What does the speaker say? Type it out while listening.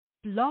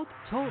Blog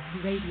Talk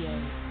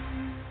Radio.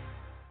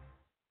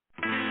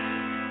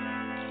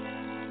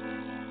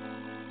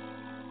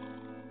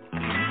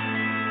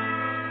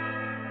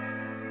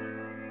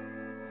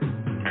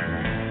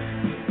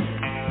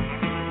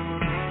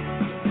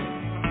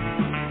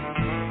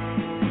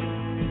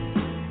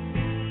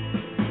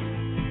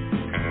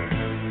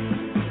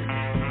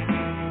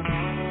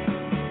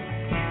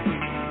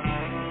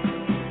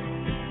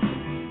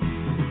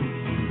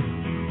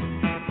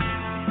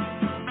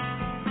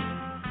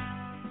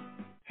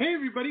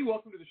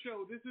 Welcome to the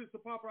show. This is the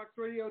Pop Rocks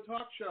Radio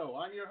Talk Show.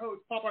 I'm your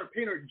host, pop art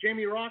painter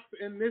Jamie Rocks,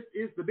 and this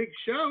is the big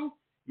show.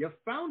 You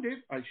found it.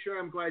 I sure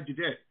am glad you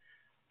did.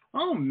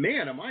 Oh,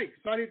 man, am I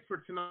excited for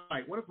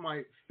tonight. One of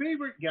my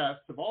favorite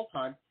guests of all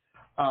time.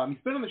 He's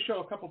been on the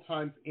show a couple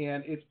times,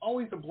 and it's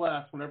always a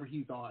blast whenever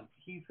he's on.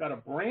 He's got a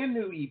brand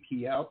new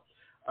EP out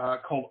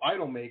called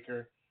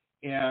Idolmaker,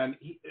 and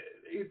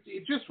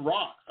it just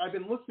rocks. I've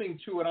been listening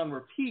to it on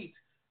repeat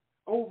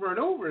over and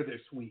over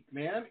this week,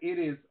 man. It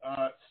is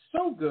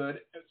so good,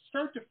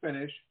 start to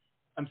finish.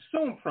 I'm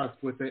so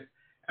impressed with it,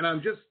 and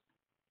I'm just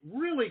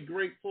really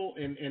grateful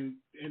and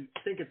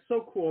think it's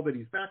so cool that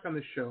he's back on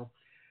the show.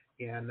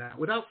 And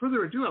without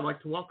further ado, I'd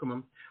like to welcome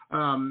him,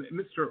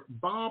 Mr.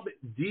 Bob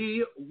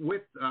D.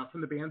 with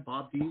from the band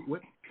Bob D.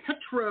 with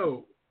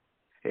Petro.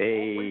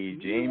 Hey,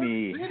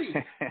 Jamie.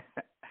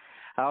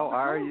 How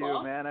are you,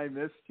 Bob? man? I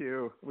missed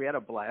you. We had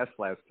a blast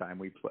last time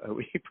we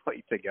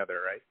played together,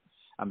 right?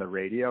 On the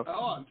radio.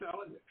 Oh, I'm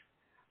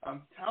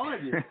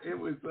telling you, it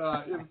was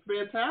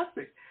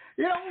fantastic.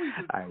 It always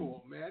is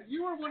cool, man.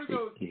 You are one of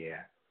those.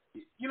 Yeah.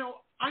 You know,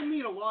 I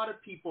meet a lot of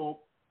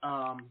people,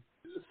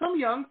 some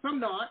young,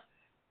 some not,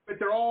 but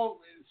they're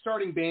all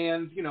starting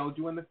bands, you know,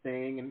 doing the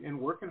thing and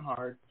working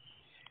hard.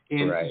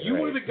 And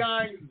you are the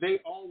guy they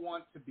all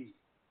want to be.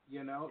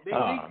 You know, they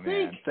man,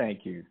 think.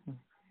 Thank you.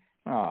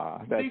 Oh,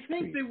 that's they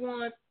think sweet. They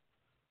want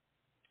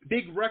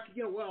big record,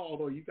 you know, well,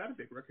 although you've got a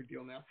big record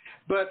deal now,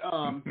 but,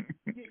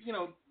 you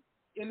know,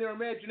 in their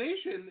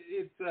imagination,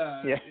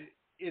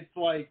 it's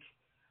like,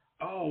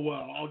 oh,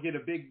 well, I'll get a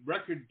big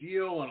record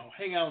deal and I'll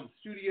hang out in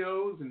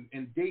studios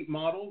and date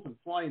models and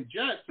fly in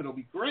jets. It'll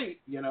be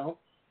great, you know.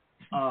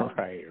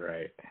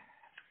 Right.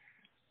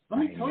 Let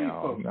me tell you,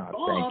 folks, no,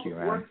 Bob thank you,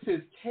 man. works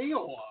his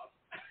tail off.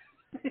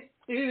 It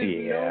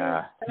is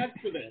no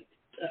accident.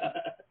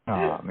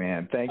 Oh,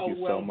 man, thank you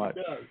so much.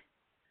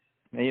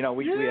 And, you know,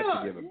 we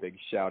have to give a big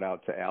shout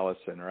out to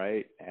Allison,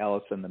 right?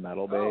 Allison, the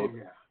metal babe. Oh,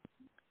 yeah.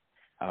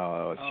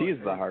 Oh,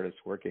 she's the hardest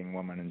working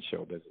woman in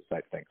show business,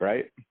 I think,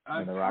 right?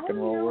 In the rock and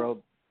roll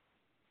world.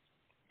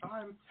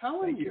 I'm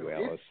telling Thank you,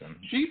 Allison.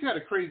 She's had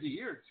a crazy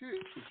year, too.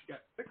 She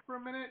got sick for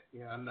a minute.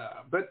 And,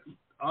 but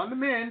on the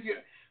mend, you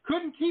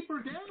couldn't keep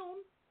her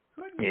down.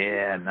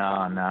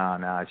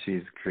 No.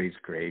 She's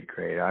great.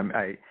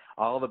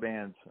 All the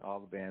bands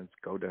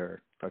go to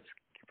her. Let's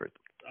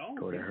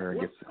go to her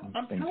and get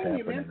some things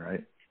happening,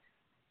 right?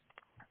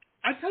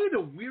 I tell you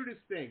the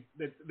weirdest thing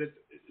that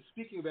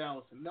speaking of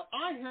Allison. Now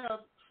I have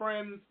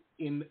friends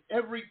in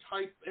every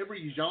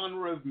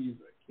genre of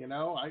music. You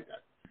know,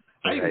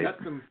 I even got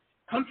some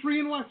country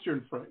and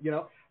western friends. You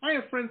know, I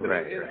have friends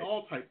in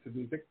all types of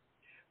music.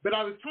 But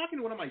I was talking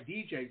to one of my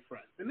DJ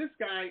friends, and this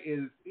guy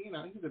is, you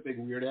know, he's a big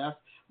weird ass,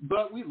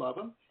 but we love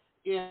him,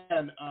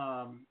 and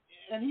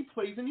he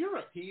plays in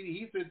Europe.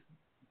 He's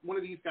one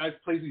of these guys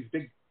plays these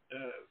big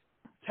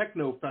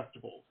techno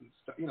festivals and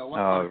stuff, you know.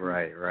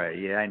 Right.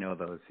 Yeah, I know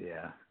those.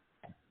 Yeah.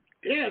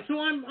 Yeah. So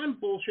I'm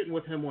bullshitting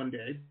with him one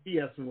day,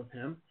 BSing with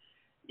him,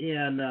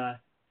 and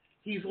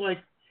he's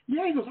like,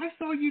 "Yeah," he goes, "I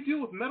saw you deal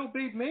with Metal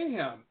Babe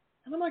Mayhem,"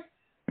 and I'm like,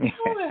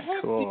 "How the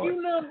heck cool. did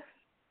you know?"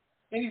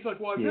 And he's like,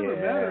 "Well, I've never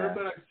met her,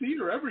 but I've seen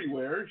her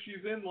everywhere.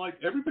 She's in like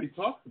everybody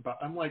talks about."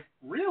 I'm like,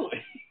 "Really?"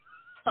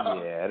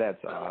 Yeah,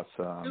 that's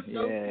awesome.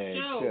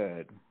 Yeah,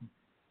 good.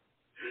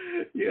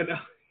 You know,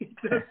 he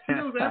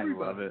knows everybody.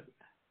 I love it.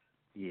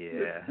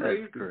 Yeah,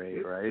 that's great,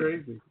 it's right?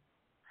 Crazy.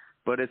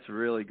 But it's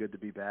really good to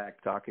be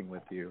back talking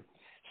with you.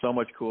 So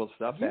much cool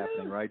stuff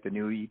happening, right? The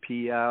new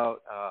EP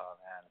out. Oh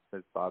man,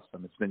 it's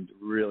awesome. It's been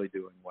really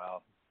doing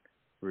well.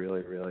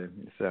 Really.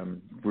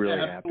 I'm really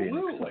happy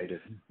and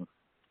excited.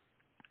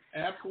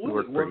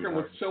 Absolutely. Working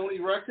with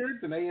Sony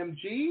Records and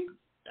AMG.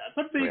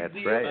 That's a big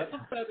deal. Right. That's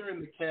a feather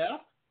in the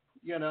cap.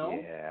 You know.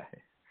 Yeah.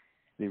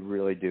 They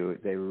really do.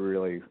 They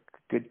really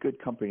good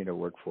company to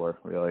work for.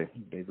 Really,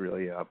 they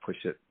really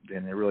push it,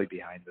 and they're really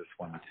behind this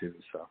one too.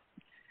 So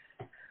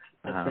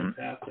that's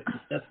fantastic.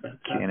 That's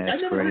fantastic. Can't I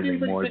ask never for heard anything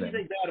anybody more say than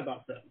anything bad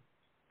about them.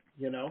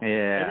 You know.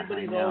 Yeah,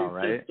 everybody's I know, always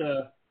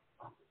right?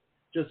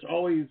 just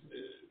always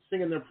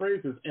singing their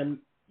praises, and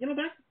you know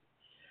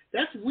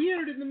that's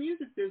weird in the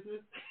music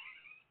business.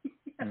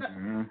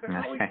 Mm-hmm.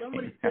 There's always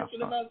somebody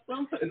bitching about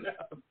something.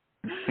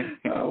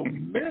 Oh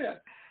man.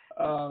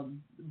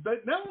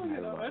 But no,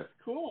 you know, that's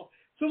cool.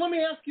 So let me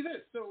ask you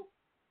this. So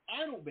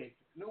Idolmaker,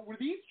 were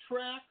these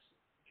tracks,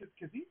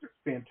 because these are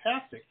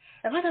fantastic.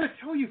 And I got to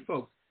tell you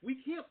folks, we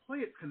can't play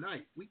it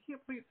tonight.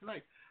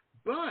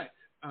 But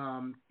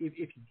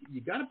if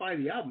you got to buy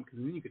the album, because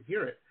then you can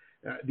hear it.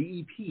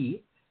 The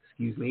EP,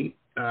 excuse me,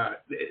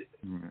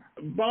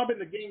 Bob in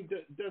the game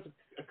does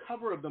a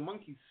cover of the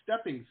Monkey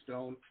Stepping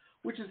Stone,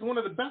 which is one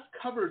of the best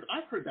covers.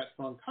 I've heard that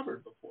song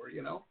covered before,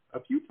 a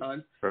few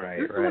times.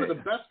 Right, This is one of the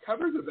best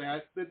covers of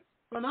that. That's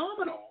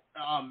phenomenal.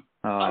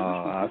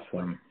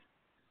 Awesome.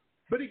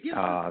 But it gives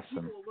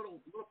people a little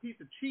piece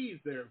of cheese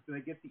there if they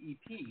get the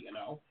EP,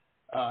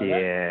 That's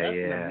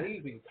an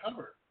amazing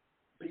cover.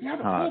 But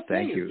the whole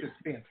thing is just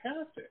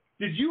fantastic.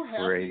 Did you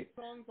have these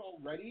songs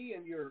already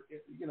in your,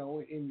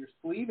 in your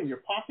sleeve, in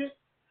your pocket,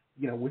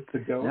 with the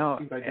Ghost? No,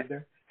 I did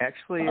there?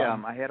 Actually,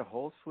 I had a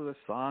whole slew of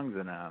songs,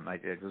 and I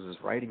was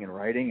just writing,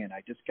 and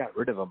I just got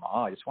rid of them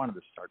all. I just wanted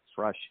to start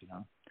fresh,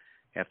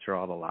 after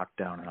all the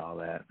lockdown and all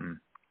that.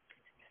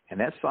 And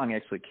that song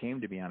actually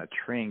came to me on a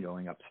train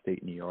going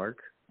upstate New York.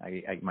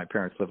 My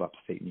parents live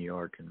upstate New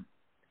York, and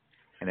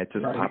it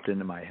just popped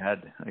into my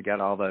head. I got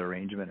all the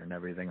arrangement and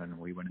everything when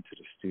we went into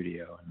the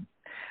studio. And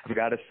I've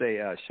got to say,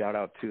 shout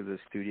out to the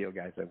studio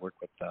guys I work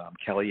with,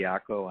 Kelly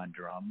Yacco on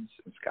drums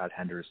and Scott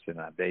Henderson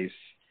on bass,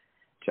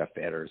 Jeff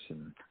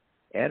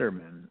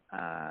Adderman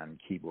on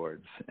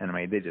keyboards. And I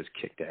mean, they just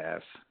kicked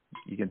ass.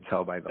 You can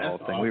tell by the whole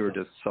thing. Awesome. We were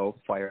just so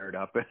fired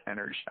up and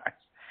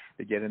energized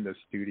to get in the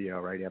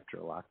studio right after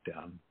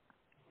lockdown.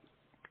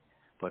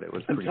 But it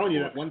was I'm telling you,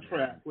 cool. that one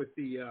track with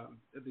the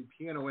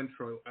piano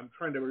intro, I'm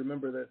trying to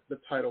remember the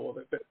title of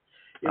it. But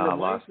it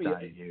Lost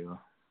on You.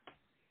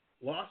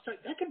 Lost on,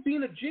 that could be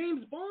in a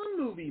James Bond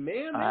movie,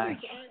 man.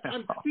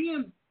 I'm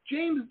seeing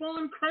James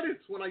Bond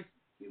credits when I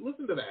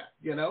listen to that,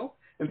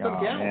 and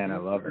some gals, man, I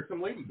love it.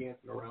 Some lady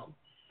dancing around.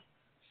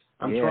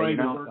 I'm trying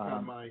to work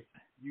on my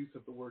use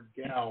of the word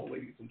gal,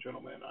 ladies and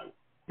gentlemen. I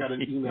got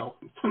an email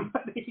from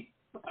somebody.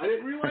 I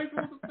didn't realize it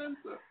was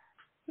offensive.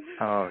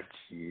 Oh,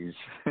 jeez.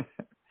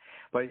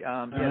 But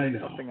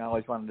that's something I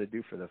always wanted to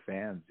do for the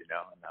fans, and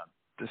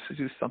just to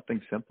do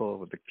something simple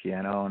with the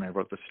piano, and I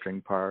wrote the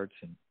string parts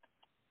and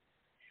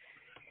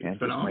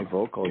just my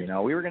vocal.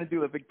 We were going to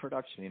do a big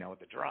production, with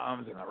the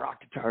drums and the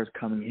rock guitars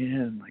coming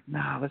in. Like,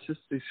 no, let's just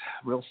do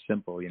real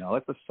simple.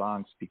 Let the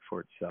song speak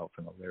for itself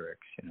and the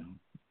lyrics.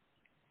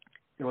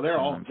 Well, they're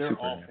all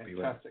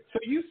fantastic. So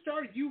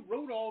you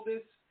wrote all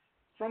this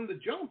from the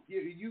jump.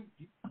 You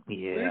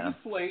cleared the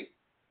slate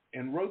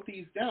and wrote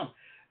these down.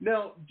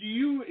 Now,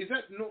 is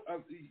that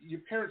your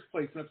parents'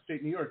 place in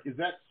upstate New York? Is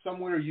that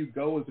somewhere you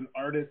go as an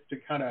artist to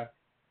kind of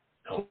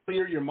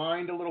clear your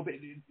mind a little bit,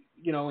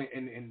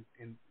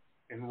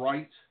 and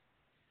write?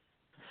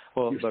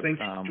 Well, your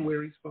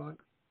sanctuary spot.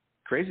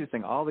 Crazy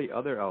thing, all the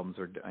other albums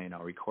are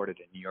recorded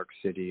in New York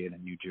City and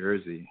in New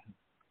Jersey,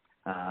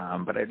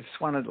 but I just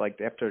wanted,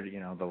 like, after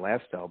the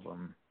last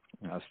album,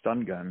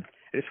 Stun Gun,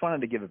 I just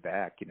wanted to give it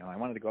back. I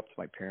wanted to go up to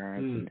my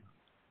parents and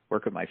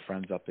work with my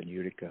friends up in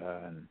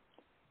Utica and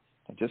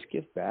just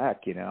give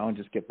back, and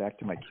just get back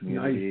to my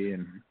community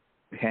and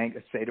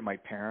say to my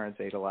parents,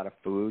 I ate a lot of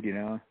food,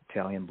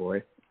 Italian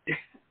boy.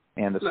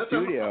 And the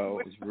studio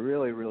was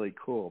really, really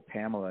cool.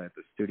 Pamela at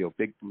the studio,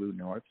 Big Blue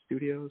North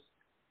Studios.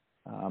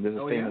 There's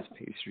a famous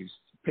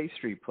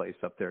pastry place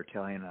up there,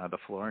 Italian, the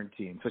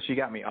Florentine. So she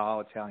got me all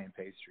Italian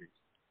pastries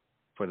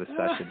for the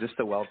session, just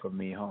to welcome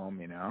me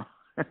home,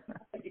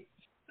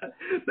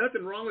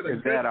 Nothing wrong with a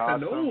good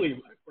cannoli,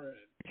 my friend.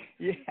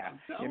 Yeah,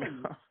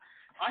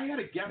 I had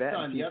a guest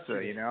on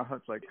yesterday.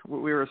 It's like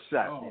we were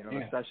set.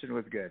 The session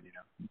was good.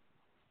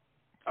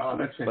 Oh,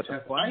 that's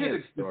fantastic. I had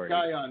this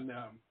guy on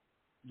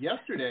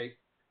yesterday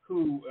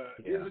who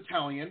is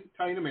Italian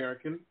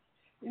American,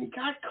 and he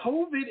got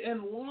COVID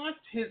and lost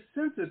his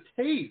sense of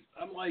taste.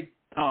 I'm like,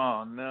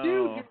 oh no,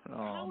 dude,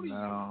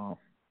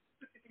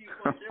 He's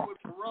like, it was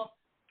a rough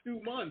 2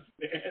 months,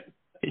 man.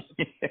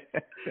 Yeah,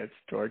 that's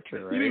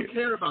torture, right? He didn't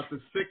care about the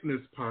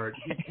sickness part.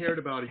 He cared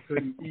about he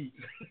couldn't eat.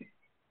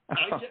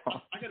 I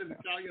got an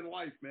Italian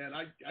wife, man.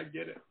 I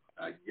get it.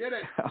 I get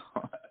it.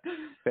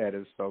 That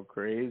is so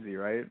crazy,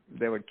 right?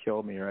 They would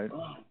kill me, right?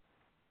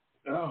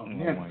 Oh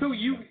man. So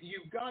you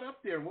got up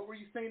there. What were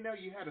you saying now?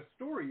 You had a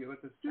story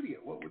at the studio.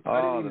 What was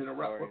I didn't mean to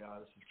interrupt.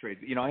 This is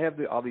crazy. I have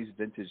all these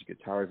vintage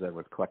guitars I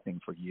was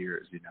collecting for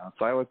years,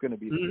 So I was going to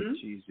be the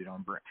big cheese,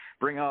 and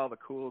bring all the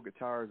cool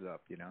guitars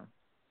up,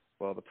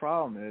 Well, the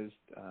problem is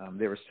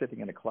they were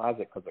sitting in a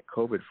closet because of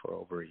COVID for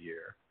over a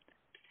year.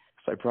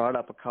 So I brought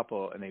up a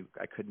couple, and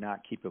I could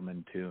not keep them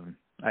in tune.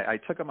 I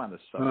took them on the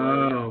subway.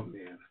 Oh,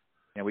 man.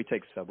 Yeah, we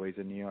take subways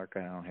in New York.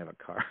 I don't have a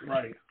car.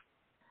 Right.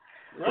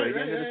 So we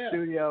get into the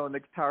studio, and the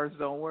guitars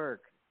don't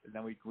work. And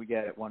then we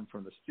get one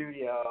from the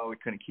studio. We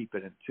couldn't keep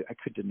it in tune. I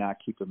did not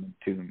keep them in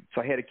tune.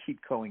 So I had to keep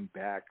going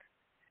back.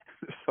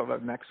 So the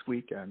next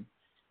weekend,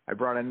 I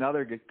brought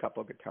another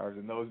couple of guitars,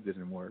 and those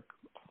didn't work.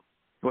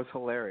 It was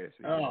hilarious.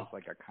 It was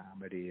like a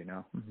comedy,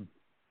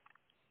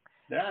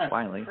 That's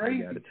Finally, crazy.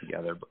 we got it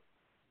together. But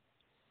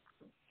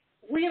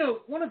well,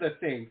 one of the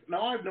things.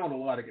 Now, I've known a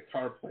lot of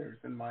guitar players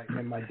in my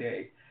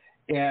day,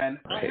 and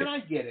I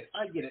get it.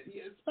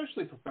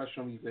 Especially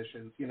professional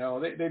musicians.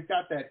 They've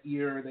got that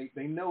ear.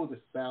 They know the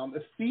sound,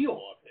 the feel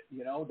of it.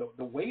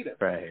 The weight of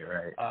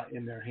it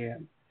in their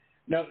hand.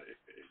 Now,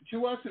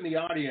 to us in the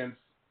audience,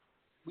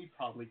 we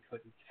probably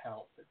couldn't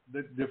tell that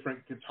the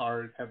different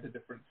guitars have the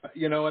different.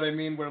 You know what I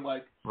mean? We're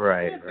like,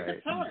 it's a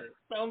guitar. It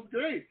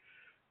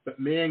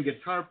man,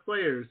 guitar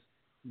players,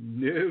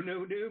 no,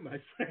 my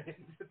friend.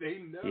 They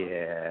know.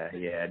 Yeah,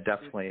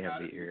 definitely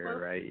have the ear,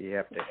 right? You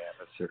have to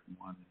have a certain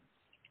one.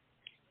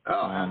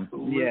 Oh,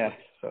 absolutely. Yeah,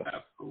 so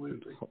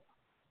absolutely.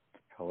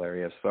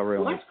 Hilarious. So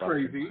everyone that's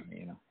crazy. Money,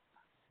 you know.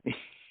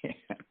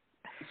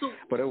 So,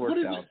 but it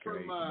worked out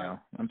great, from, you know.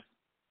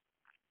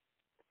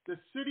 The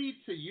city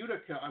to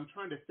Utica, I'm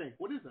trying to think.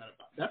 What is that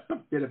about? That's a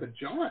bit of a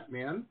jaunt,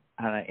 man.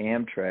 On an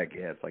Amtrak,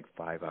 yeah, it's like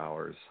 5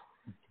 hours.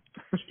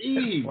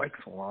 Jeez. It's like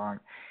long.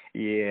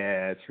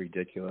 Yeah, it's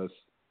ridiculous.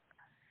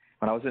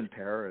 When I was in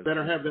Paris,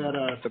 better have that.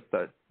 I took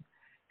the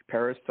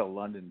Paris to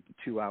London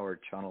 2-hour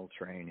tunnel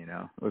train. You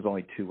know, it was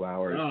only 2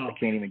 hours. Oh. I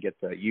can't even get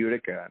to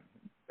Utica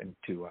in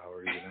 2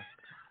 hours. You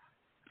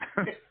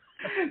know.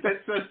 That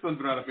says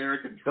something about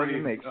American trains.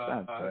 Doesn't make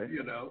sense, right?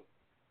 You know.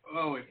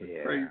 Oh, it's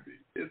crazy.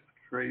 It's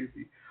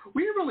crazy.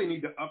 We really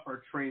need to up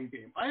our train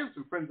game. I have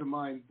some friends of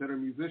mine that are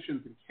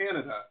musicians in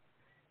Canada,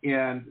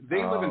 and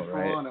they live in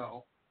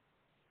Toronto.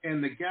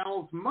 And the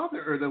gal's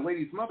mother, or the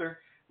lady's mother,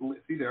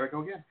 see, there I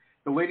go again.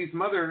 The lady's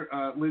mother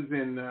lives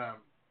in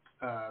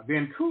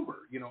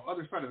Vancouver, you know,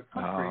 other side of the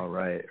country. Oh,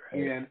 right.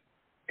 And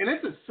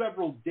it's a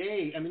several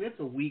day, I mean, it's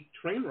a week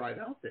train ride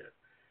out there.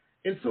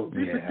 And so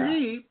this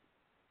day,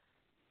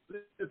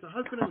 it's a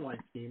husband and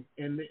wife team,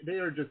 and they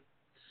are just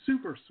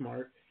super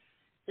smart.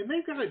 And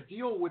they've got to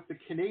deal with the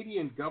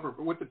Canadian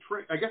government, with the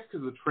train, I guess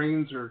because the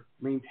trains are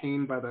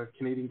maintained by the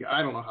Canadian,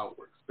 I don't know how it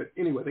works. But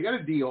anyway, they got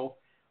a deal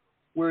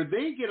where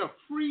they get a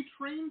free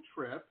train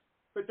trip,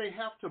 but they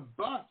have to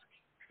busk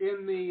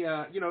in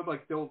the, you know,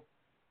 like they'll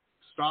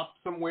stop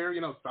somewhere, you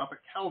know, stop at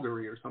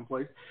Calgary or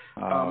someplace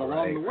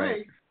along the way.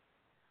 Right.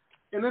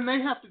 And then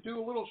they have to do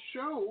a little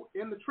show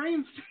in the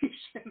train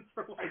station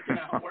for like an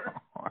hour.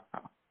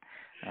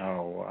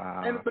 Oh,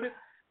 wow. But it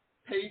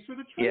pays for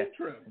the train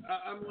trip.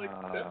 I'm like,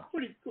 that's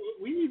pretty cool.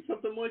 We need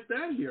something like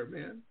that here,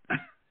 man.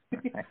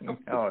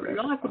 Pretty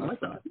awesome, I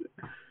thought.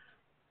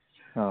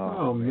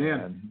 Oh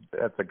man.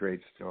 That's a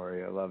great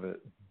story. I love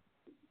it.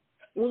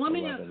 Well, let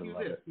me ask you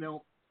this.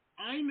 Now,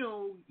 I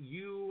know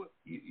you're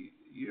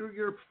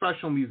a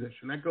professional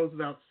musician. That goes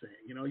without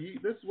saying. You know,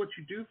 this is what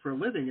you do for a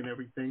living and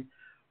everything.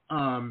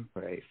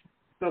 Right.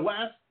 The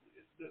last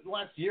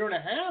year and a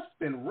half's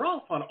been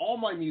rough on all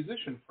my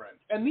musician friends.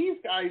 And these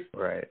guys,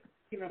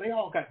 you know, they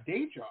all got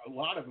day jobs. A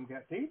lot of them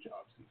got day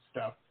jobs and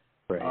stuff.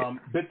 Right.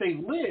 But they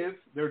live,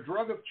 their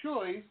drug of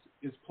choice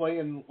is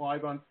playing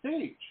live on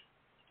stage.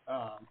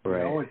 You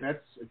know,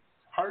 it's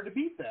hard to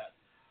beat that.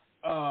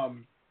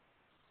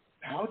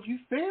 How'd you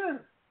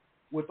fare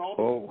with all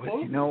the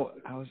closing? You know,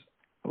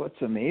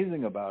 what's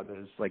amazing about it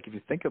is, like, if you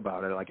think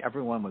about it, like,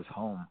 everyone was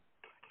home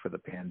for the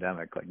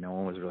pandemic. Like, no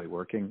one was really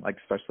working, like,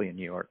 especially in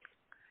New York,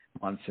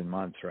 months and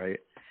months,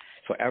 right?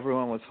 So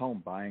everyone was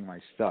home buying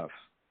my stuff.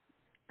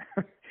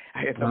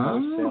 I had the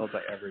most sales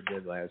I ever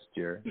did last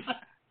year.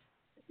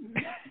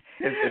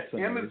 It's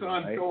amazing,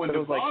 Amazon's right? going but to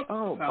it was like,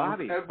 oh,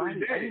 Bobby, day.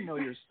 I didn't know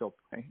you were still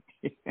playing.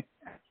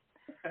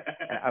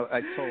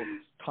 I sold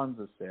tons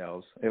of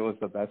sales. It was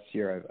the best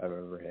year I've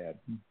ever had.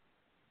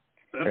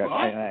 That's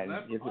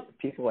awesome.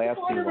 People ask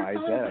me why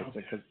is that?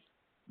 Because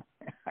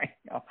I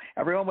know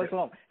everyone was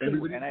home,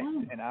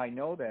 and I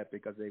know that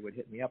because they would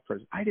hit me up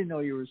first. I didn't know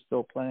you were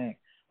still playing.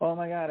 Oh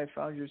my God, I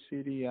found your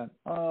CD.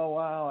 Oh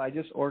wow, I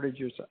just ordered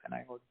yours, and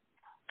I ordered.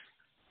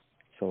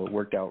 So it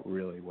worked out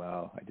really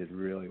well. I did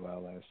really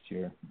well last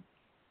year.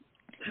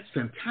 That's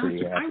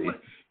fantastic.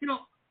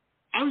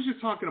 I was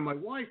just talking to my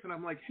wife, and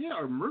I'm like, hey,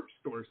 our merch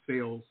store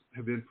sales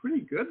have been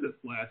pretty good this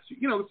last year.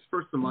 You know, it's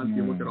first of the month,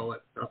 you look at all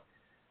that stuff.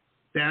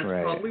 That's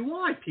probably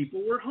why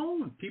people were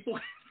home.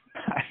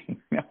 I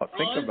know.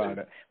 Think about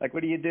it. Like,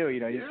 what do? You know,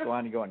 you just go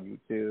on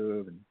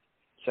YouTube and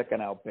checking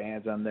out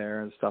bands on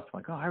there and stuff.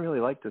 Like, oh, I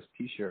really like this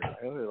T-shirt. I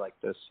really like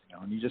this, you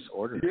know, and you just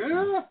order it.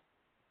 Yeah.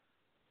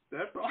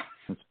 That's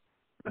awesome.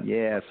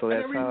 Yeah, so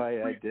that's how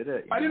I did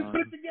it. I didn't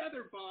put it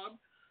together, Bob.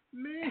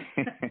 Man,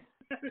 that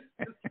is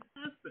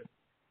fantastic.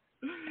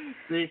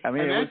 See, I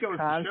mean, and it was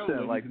constant,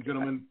 ladies like, and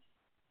gentlemen,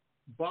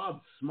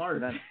 Bob's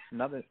smart.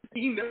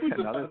 He knows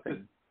about thing.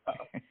 This stuff.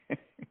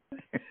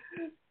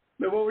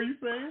 Now, what were you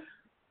saying?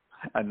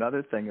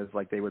 Another thing is,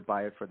 like, they would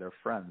buy it for their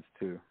friends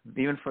too.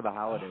 Even for the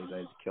holidays, I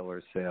had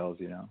killer sales.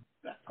 You know,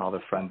 all the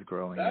friends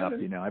growing up.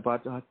 You know, I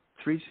bought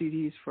 3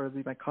 CDs for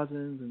my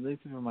cousins and these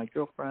for my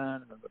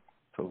girlfriend.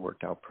 So it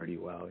worked out pretty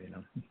well, you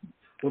know.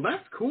 Well,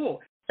 that's cool.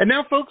 And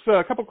now, folks,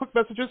 a couple quick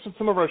messages from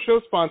some of our show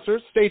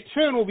sponsors. Stay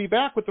tuned. We'll be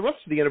back with the rest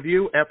of the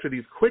interview after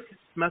these quick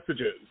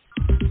messages.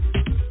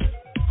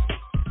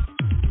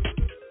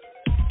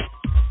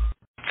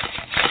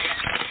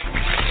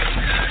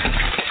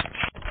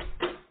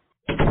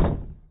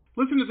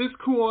 Listen to this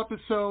cool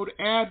episode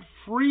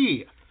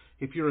ad-free.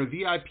 If you're a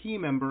VIP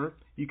member,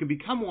 you can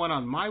become one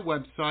on my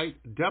website,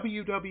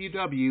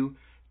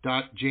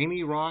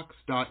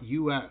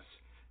 www.jamierocks.us.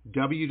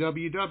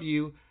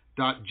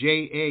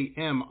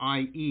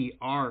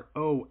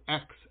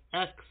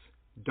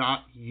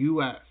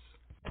 www.jamieroxx.us.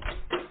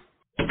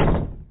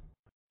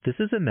 This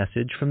is a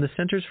message from the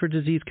Centers for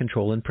Disease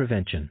Control and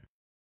Prevention.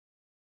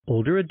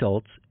 Older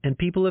adults and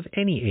people of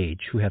any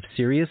age who have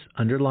serious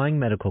underlying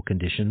medical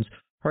conditions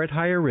are at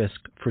higher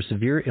risk for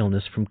severe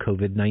illness from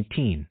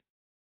COVID-19.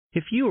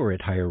 If you are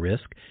at higher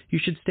risk, you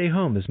should stay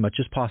home as much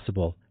as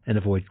possible and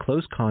avoid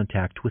close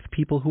contact with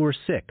people who are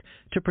sick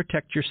to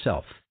protect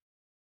yourself.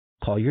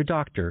 Call your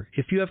doctor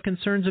if you have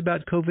concerns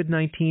about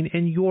COVID-19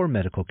 and your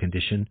medical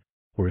condition,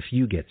 or if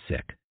you get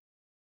sick.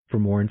 For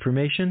more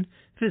information,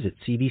 visit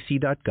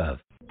cdc.gov.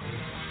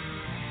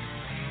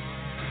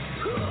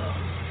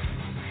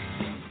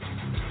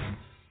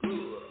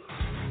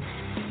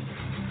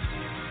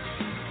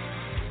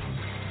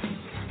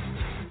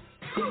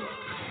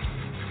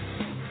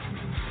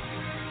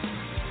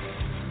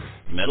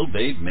 Metal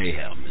Babe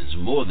Mayhem is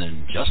more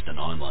than just an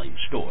online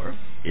store,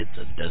 it's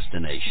a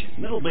destination.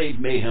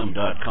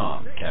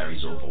 MetalBabeMayhem.com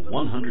carries over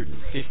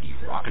 150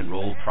 rock and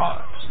roll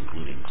products,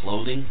 including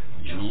clothing,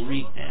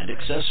 jewelry, and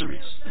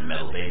accessories.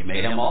 Metal Babe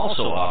Mayhem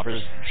also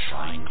offers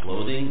shrine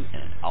clothing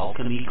and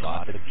alchemy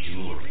gothic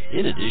jewelry.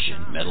 In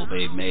addition, Metal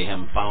Babe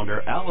Mayhem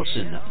founder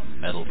Allison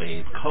Metal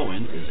Babe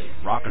Cohen is a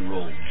rock and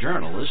roll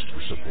journalist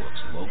who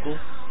supports local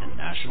and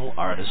national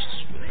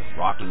artists with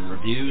rock and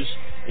reviews,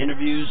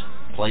 interviews,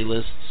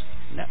 playlists,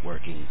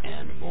 networking,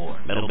 and more.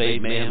 Metal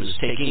Babe Mayhem is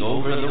taking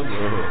over the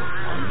world,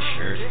 one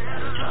shirt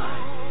at a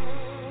time.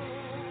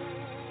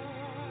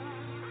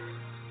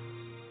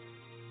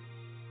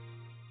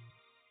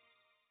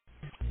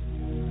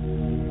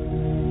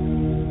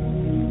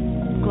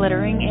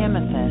 Glittering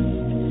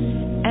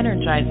amethyst,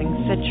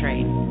 energizing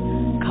citrine,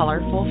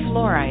 colorful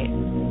fluorite,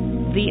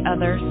 the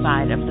other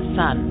side of the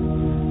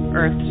sun,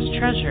 Earth's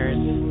treasures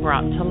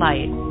brought to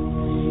light.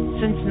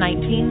 Since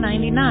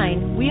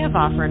 1999, we have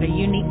offered a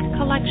unique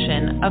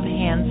collection of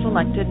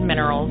hand-selected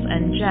minerals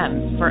and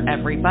gems for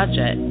every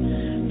budget,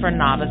 for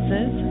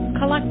novices,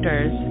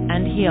 collectors,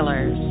 and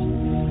healers.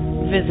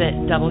 Visit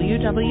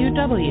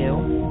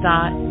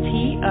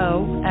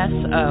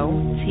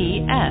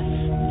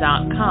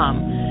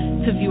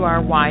www.tosots.com to view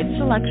our wide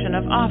selection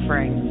of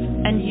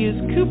offerings and use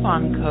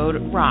coupon code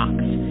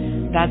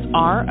ROXX, that's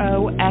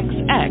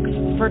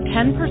ROXX, for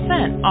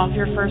 10% off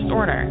your first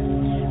order.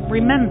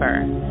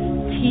 Remember,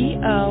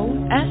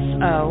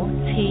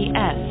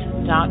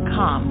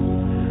 TOSOTS.com.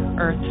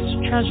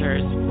 Earth's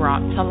treasures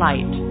brought to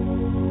light.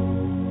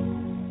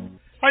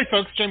 Hi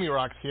folks, Jamie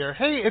Rocks here.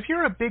 Hey, if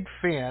you're a big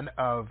fan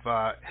of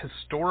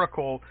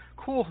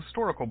cool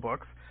historical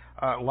books,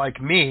 like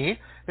me,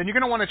 then you're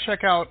going to want to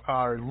check out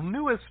our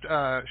newest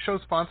show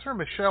sponsor,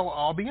 Michelle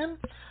Albion.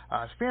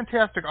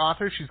 Fantastic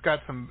author. She's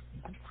got some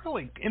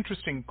really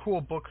interesting,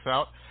 cool books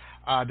out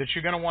that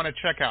you're going to want to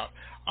check out.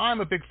 I'm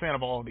a big fan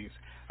of all of these.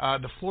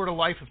 The Florida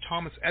Life of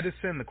Thomas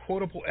Edison, the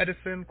Quotable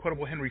Edison,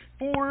 Quotable Henry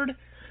Ford,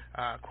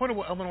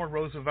 Quotable Eleanor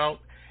Roosevelt,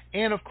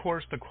 and of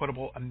course the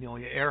Quotable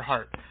Amelia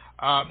Earhart.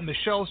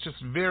 Michelle's just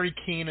very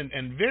keen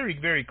and very,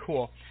 very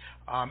cool,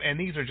 and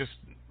these are just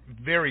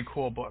very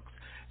cool books.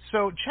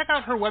 So check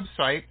out her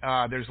website.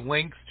 There's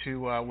links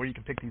to where you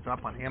can pick these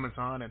up on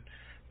Amazon and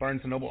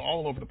Barnes & Noble,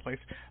 all over the place.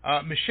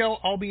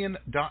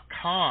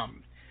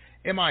 MichelleAlbion.com.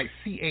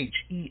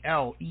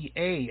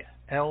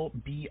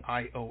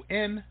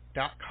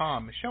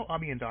 MichelleAlbion.com.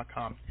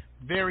 MichelleAlbion.com.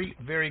 Very,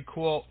 very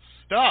cool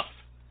stuff.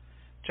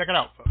 Check it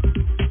out, folks.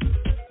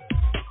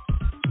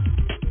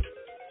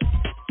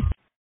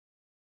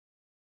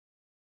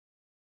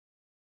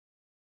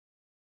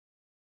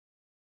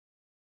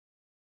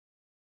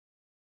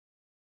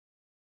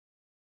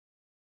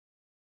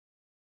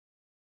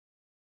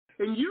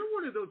 And you're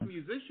one of those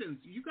musicians.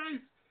 You guys,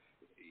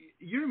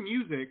 your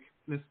music,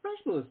 and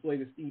especially this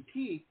latest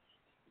EP,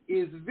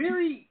 is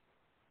very,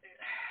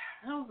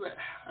 how's that?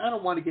 I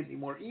don't want to get any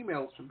more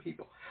emails from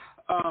people.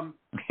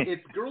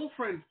 It's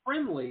girlfriend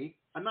friendly.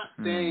 I'm not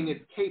saying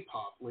it's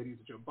K-pop, ladies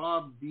and gentlemen.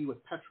 Bob B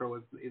with Petro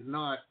is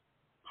not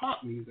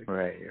pop music.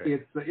 Right.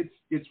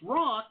 It's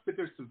rock, but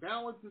there's some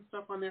ballads and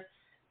stuff on there,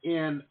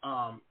 and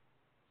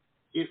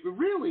it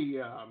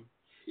really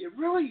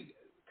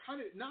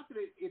kind of, not that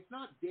it's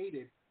not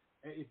dated.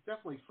 It's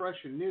definitely fresh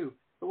and new.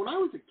 But when I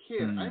was a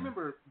kid, I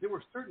remember there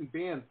were certain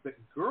bands that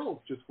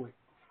girls just went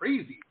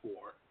crazy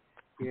for.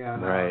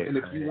 And, and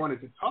if you wanted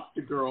to talk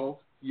to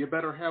girls, you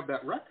better have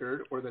that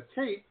record or the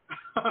tape.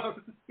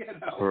 You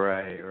know?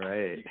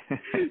 Right.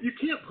 You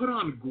can't put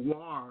on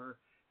Guar,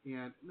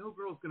 and no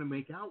girl's going to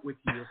make out with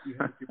you if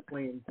you're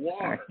playing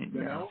Guar.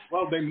 You know?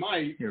 Well, they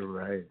might. You're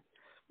right.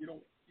 You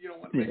don't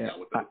want to make out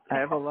with those. I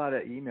have a lot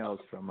of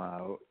emails from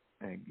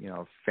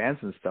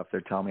fans and stuff.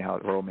 They're telling me how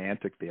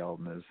romantic the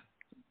album is.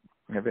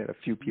 I've had a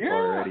few people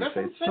already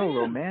say it's so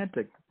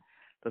romantic.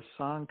 The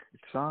songs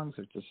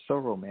are just so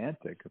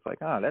romantic. It's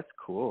like, oh, that's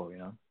cool, you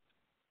know.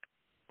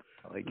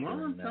 I like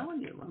I'm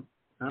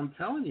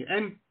telling you.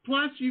 And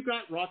plus, you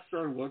got rock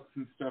star looks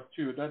and stuff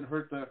too. It doesn't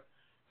hurt the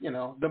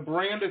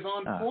brand is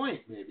on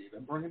point. Maybe the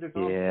brand is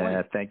on point.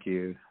 Yeah, thank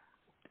you.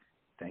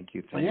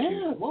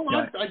 Yeah, well,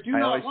 I do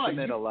not lie.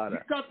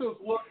 You've got those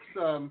looks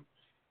that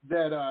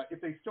if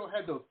they still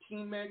had those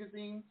teen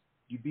magazines,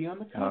 you'd be on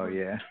the cover. Oh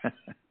yeah.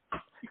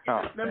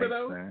 Remember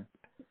those? Man.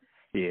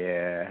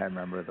 Yeah, I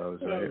remember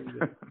those. Right?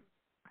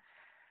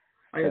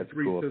 I had That's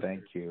 3 cool. sisters.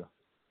 Thank you.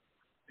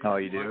 Oh,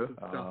 you do? Lots of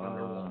stuff on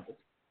their walls.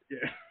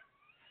 Yeah.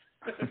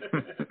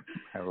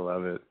 I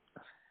love it.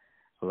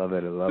 I love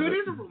it. I love so it. It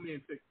is a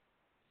romantic.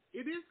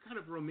 It is kind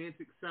of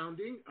romantic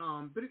sounding,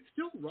 but it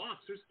still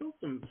rocks. There's still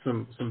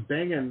some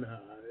banging,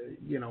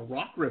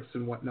 rock riffs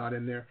and whatnot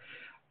in there.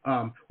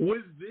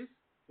 Was this?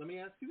 Let me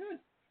ask you this: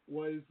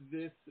 was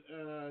this,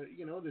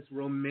 this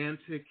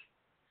romantic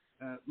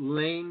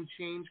lane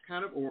change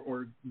kind of,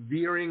 or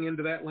veering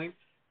into that lane?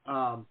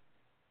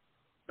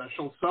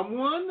 Special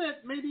someone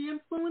that maybe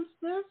influenced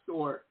this,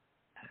 or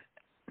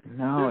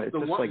no? It's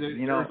just like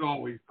there's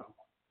always someone.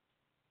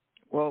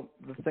 Well,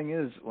 the thing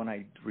is, when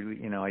I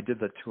really, I did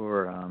the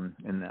tour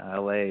in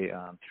L.A.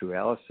 Through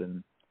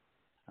Allison,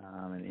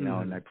 and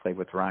and I played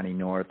with Ronnie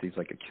North. He's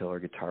like a killer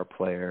guitar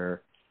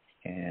player,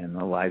 and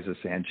Eliza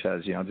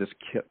Sanchez. Just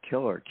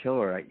killer.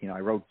 I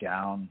wrote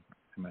down.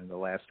 The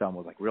last album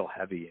was like real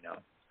heavy.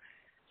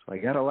 So I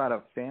got a lot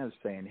of fans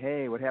saying,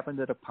 "Hey, what happened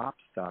to the pop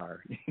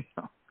star?"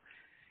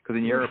 Because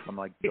in Europe, I'm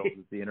like, Bill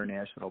is the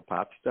international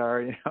pop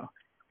star.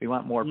 We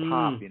want more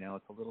pop.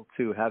 It's a little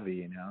too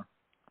heavy.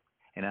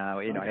 And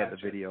I had the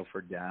video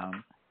for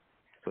Down.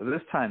 So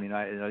this time,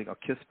 I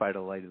Kissed by the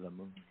Light of the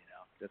Moon.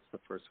 That's the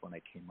first one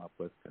I came up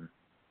with, and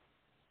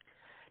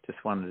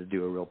just wanted to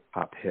do a real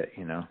pop hit.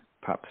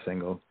 Pop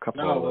single,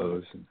 couple of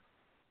those. And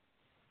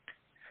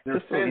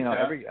just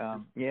every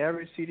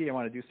CD I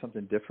want to do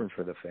something different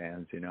for the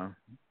fans.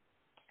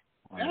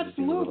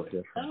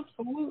 Absolutely.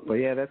 But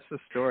yeah, that's the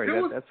story.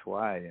 That's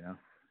why.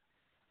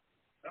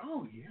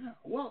 Oh yeah.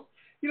 Well,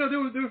 there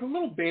was a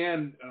little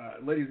band,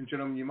 ladies and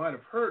gentlemen, you might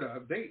have heard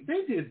of. They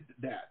did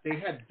that. They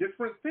had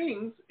different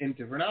things in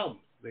different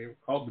albums. They were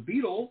called the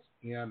Beatles,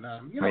 and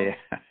yeah,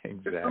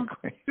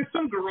 exactly. It's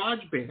some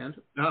garage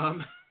band,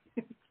 and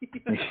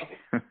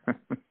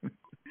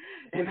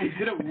they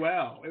did it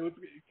well. It was,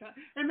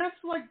 and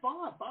that's like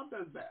Bob. Bob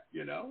does that.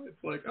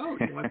 It's like, oh,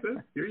 you want this?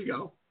 Here you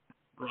go.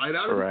 Right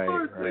out of the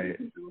park, ladies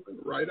and gentlemen.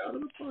 Right out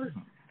of the park.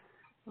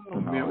 Oh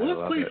man. Well,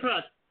 let's play a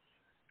track.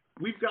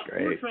 We've got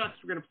 4 tracks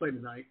we're going to play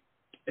tonight.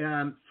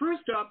 And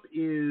first up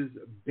is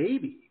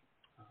Baby,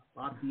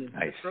 Bob D and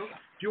Petro.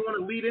 Do you want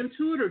to lead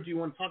into it, or do you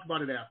want to talk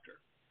about it after?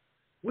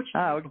 We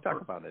can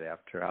talk about it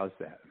after. How's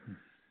that?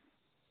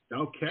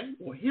 Okay.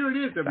 Well, here it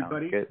is,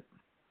 everybody. Sounds good.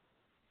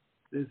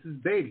 This is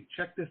Baby.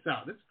 Check this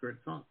out. This is a great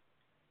song.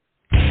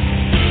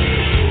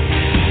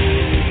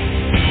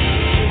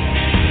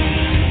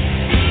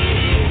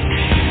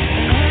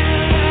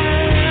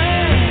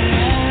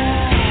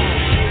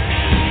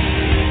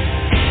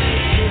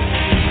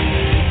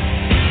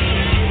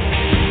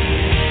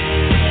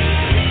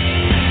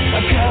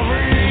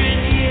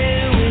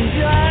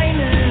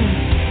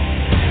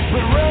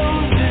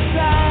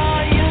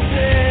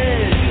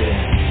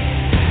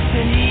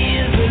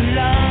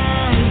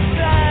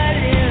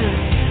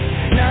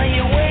 Now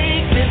you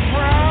wake me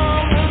from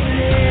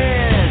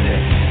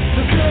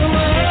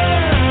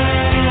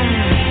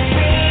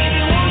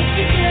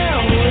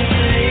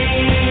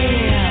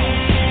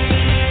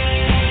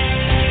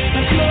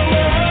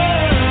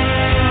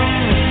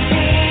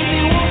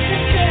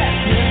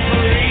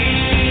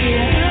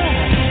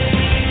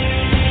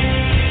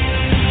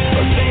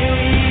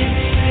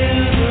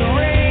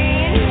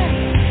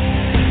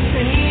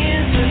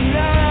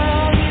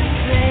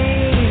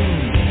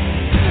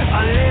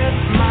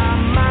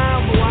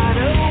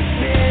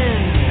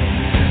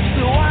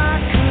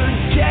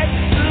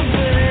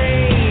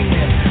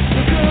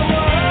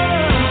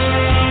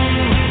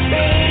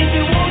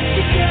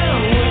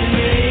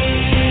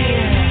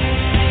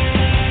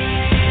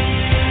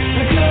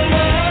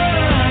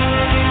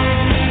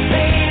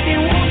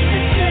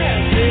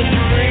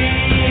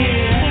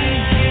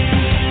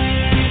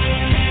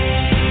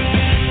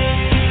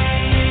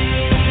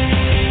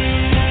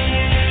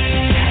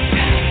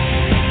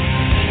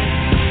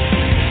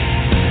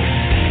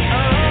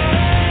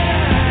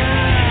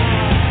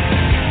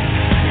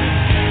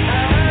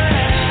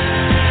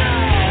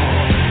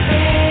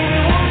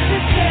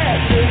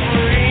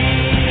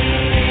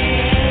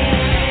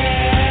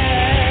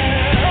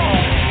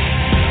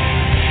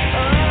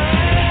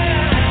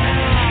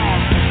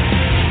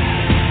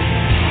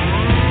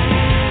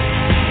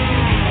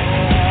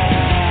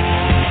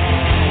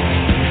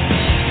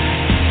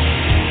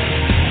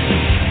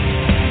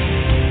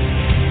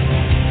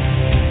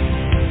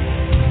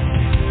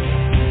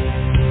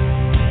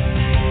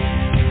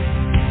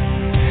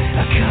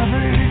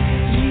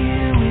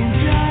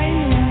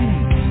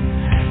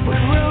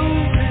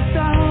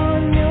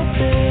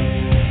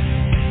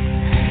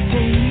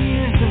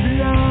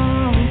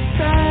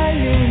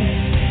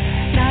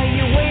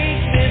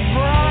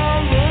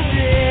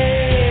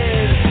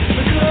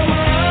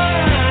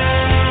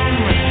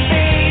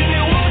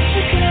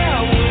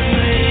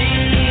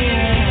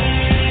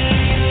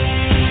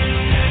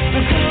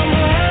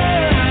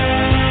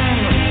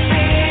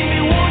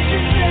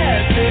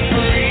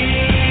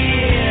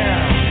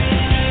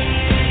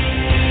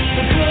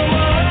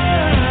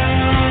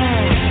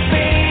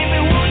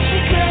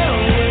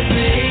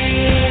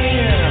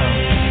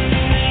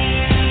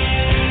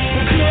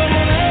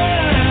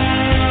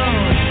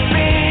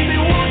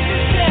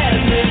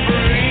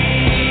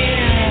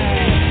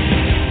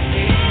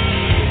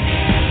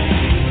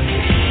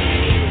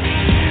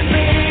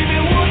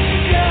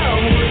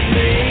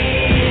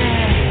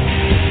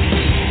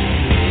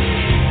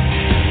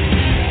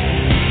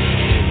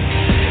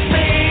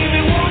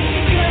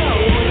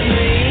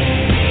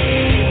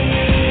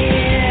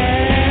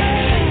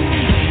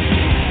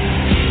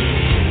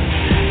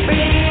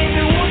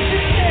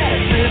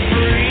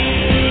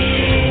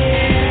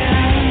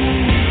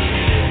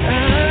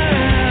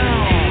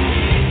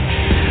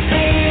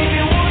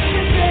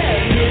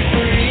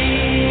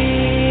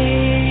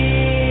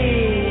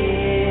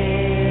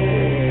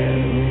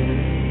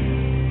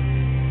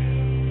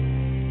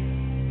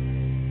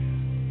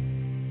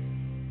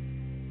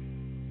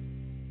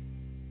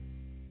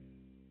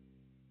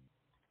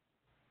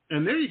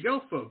And there you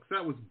go, folks.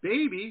 That was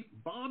Baby,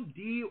 Bob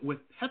D with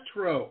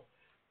Petro.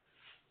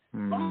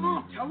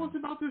 Bob, tell us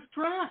about this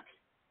track.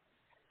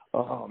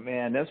 Oh,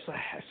 man, that's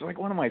like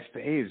one of my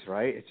faves,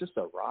 right? It's just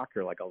a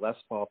rocker, like a Les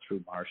Paul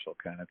through Marshall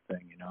kind of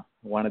thing, you know.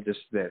 I wanted just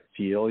that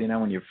feel, you know,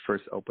 when you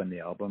first open the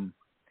album,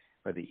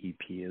 or the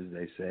EP, as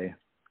they say.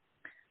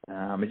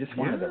 I just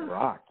wanted to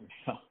rock, you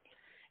know.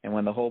 And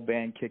when the whole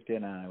band kicked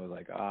in, I was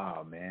like,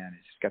 oh, man,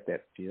 it's just got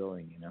that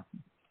feeling, you know.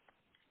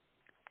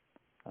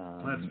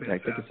 That's fantastic. I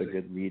think it's a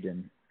good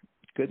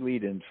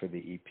lead-in for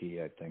the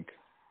EP, I think.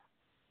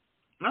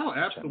 Oh,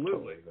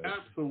 absolutely.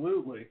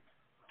 Absolutely.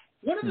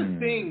 One of the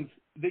things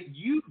that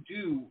you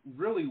do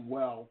really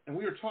well, and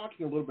we were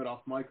talking a little bit off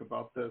mic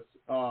about this,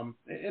 and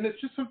it's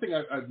just something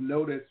I've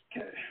noticed.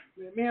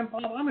 Man,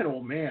 Bob, I'm an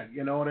old man,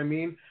 you know what I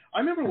mean? I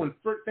remember when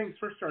things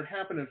first started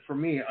happening for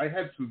me, I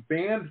had some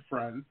band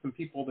friends, some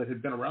people that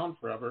had been around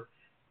forever,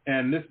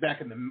 and this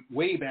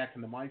way back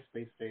in the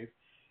MySpace days,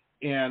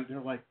 and they're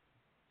like,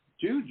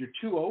 dude, you're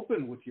too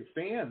open with your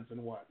fans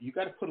and what? You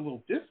got to put a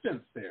little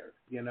distance there,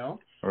 you know?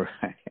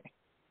 Right.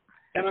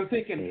 And I'm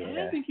thinking,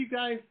 I think you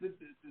guys,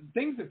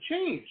 things have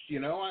changed, you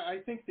know? I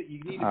think that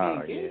you need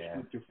to be engaged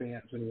with your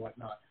fans and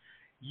whatnot.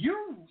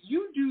 You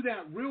do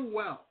that real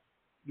well,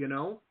 you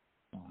know?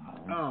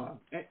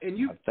 And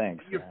you,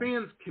 thanks, your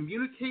fans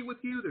communicate with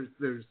you.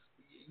 There's,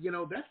 you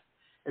know,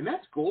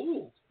 that's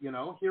gold, you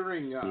know,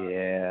 hearing.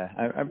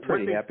 I'm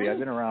pretty happy. I've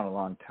been around a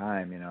long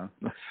time, you know?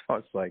 So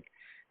it's like,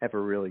 I have a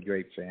really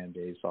great fan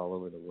base all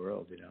over the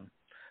world, you know?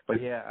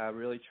 But yeah, I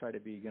really try to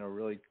be, you know, a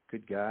really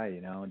good guy,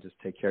 you know, and just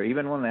take care.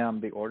 Even when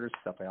they order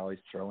stuff, I always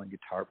throw in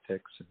guitar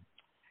picks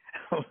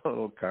and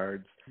little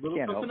cards.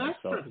 Can't help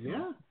myself. Extra,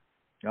 yeah.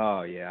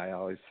 Oh yeah, I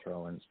always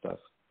throw in stuff.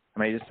 I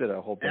mean, I just did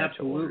a whole bunch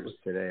of orders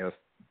today. I was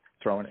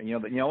throwing, you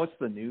know what's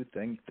the new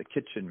thing? The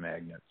kitchen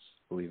magnets,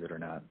 believe it or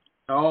not.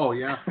 Oh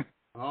yeah.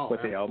 Oh,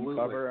 with the album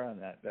cover on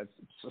that's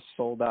just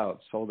sold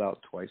out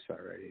twice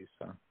already.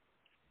 So.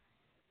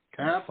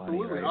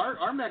 Absolutely, funny, right?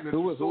 Our magnets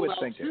who sold would out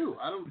think too.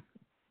 it?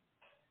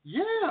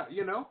 Yeah,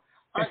 you know,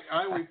 I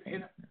always,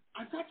 and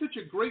I've got such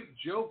a great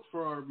joke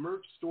for our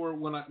merch store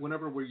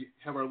whenever we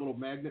have our little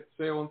magnet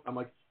sale. I'm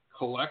like,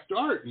 collect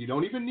art, and you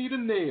don't even need a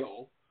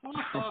nail.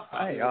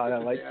 I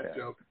like that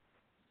joke.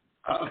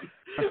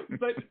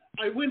 But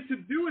I went to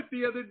do it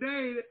the other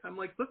day. I'm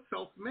like, let's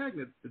sell some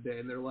magnets today,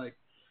 and they're like,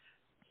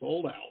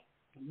 sold out.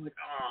 I'm like,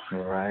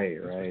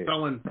 right.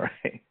 Selling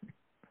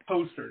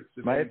posters.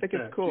 I think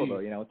it's cool though.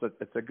 You know,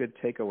 it's a good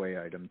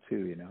takeaway item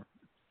too. You know.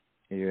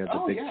 You have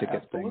the big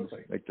ticket things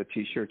like the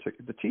T-shirts.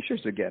 The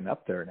T-shirts are getting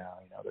up there now.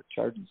 You know, they're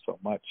charging so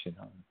much. You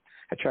know,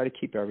 I try to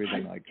keep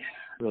everything like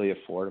really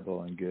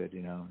affordable and good.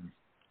 You know.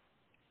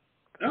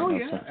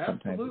 Sometimes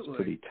absolutely. it's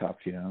pretty tough.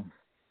 You know.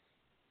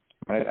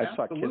 I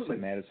saw Kiss at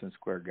Madison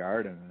Square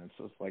Garden, and it's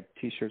just like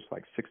T-shirts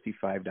like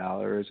 $65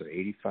 or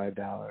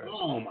 $85.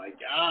 Oh my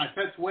gosh,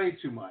 that's way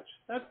too much.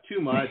 That's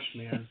too much,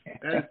 man.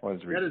 That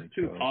is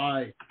too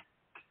high.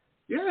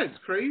 Yeah, it's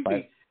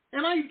crazy.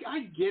 And I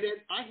get it.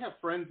 I have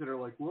friends that are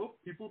like, well,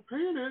 people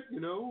paying it, you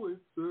know,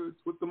 it's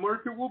what the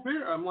market will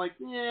bear. I'm like,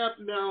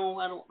 no,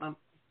 I don't.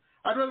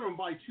 I'd rather them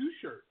buy 2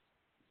 shirts,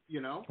 you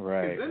know,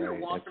 right? Because then they're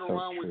walking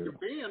around with your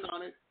band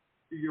on it,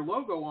 your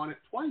logo on it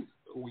twice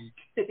a week,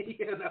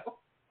 you know.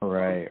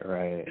 Right.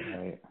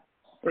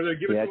 Or they're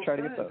giving I try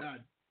to get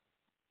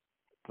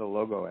the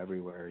logo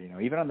everywhere, you know,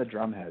 even on the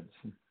drum heads.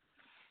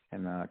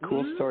 And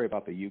cool story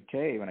about the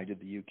UK, when I did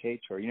the UK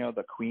tour, you know,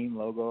 the Queen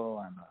logo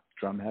on the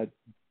drum head.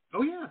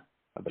 Oh, yeah.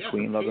 The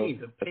Queen logo.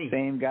 The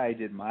same guy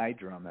did my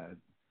drum head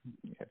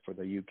for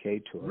the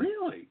UK tour.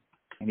 Really?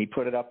 And he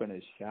put it up in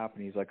his shop,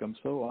 and he's like, I'm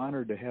so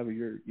honored to have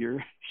your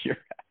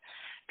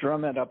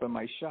drum head up in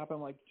my shop.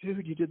 I'm like,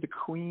 dude, you did the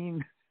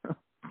Queen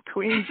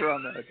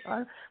drum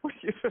head. What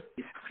are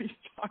you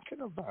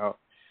talking about?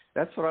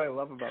 That's what I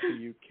love about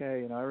the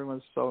UK. You know,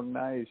 everyone's so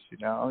nice. You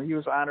know, he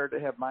was honored to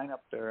have mine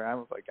up there. I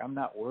was like, I'm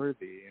not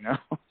worthy. You know,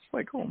 it's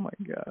like, oh my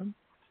God.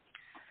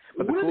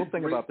 But the cool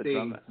thing about the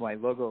drum, my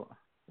logo.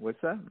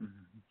 What's that?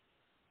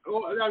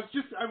 Oh, I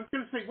was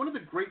going to say, one of the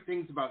great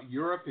things about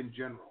Europe in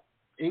general,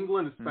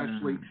 England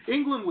especially,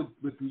 England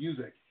with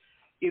music,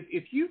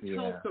 if you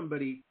tell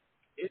somebody,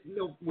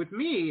 with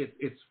me,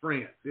 it's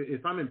France.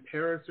 If I'm in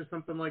Paris or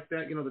something like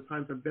that, you know, the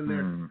times I've been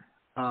there,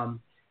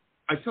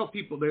 I tell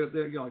people, they're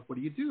like, what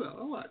do you do?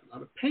 Oh,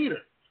 I'm a painter.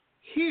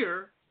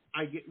 Here,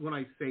 when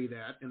I say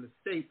that, in the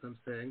States, I'm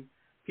saying,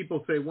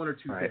 people say one or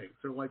two things.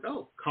 They're like,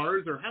 oh,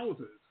 cars or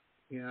houses.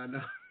 And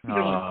it's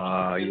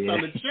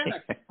on the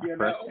check, you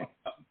know.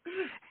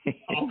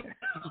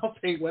 I'll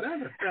pay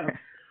whatever.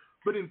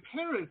 But in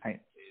Paris,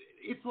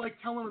 it's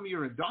like telling them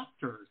you're a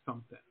doctor or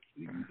something.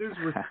 There's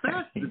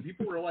respect, and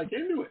people are like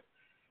into it.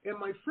 And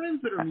my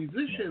friends that are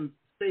musicians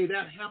say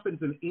that happens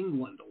in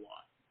England a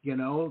lot. You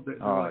know, they're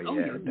like,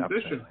 you're a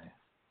musician.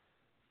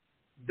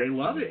 They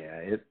love it.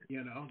 Yeah,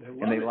 you know,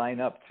 they line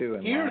up too.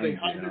 And here they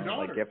hide their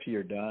daughter. Like after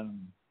you're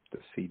done, the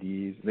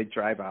CDs. They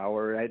drive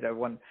hours. I had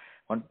one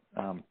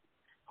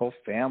whole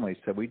family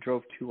said we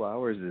drove 2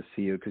 hours to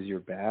see you because you're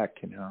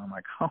back. You know, I'm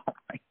like, oh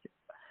my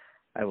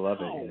God, I love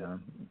it. You know,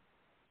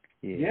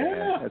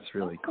 Yeah, that's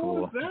really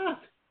cool. How cool is that?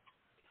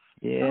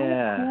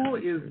 Yeah. How cool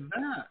is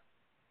that?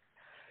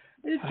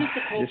 It's just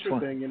a culture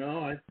thing,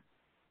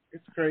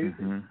 It's crazy.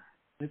 Mm-hmm.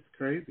 It's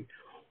crazy.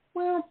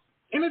 Well,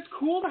 and it's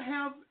cool to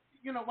have,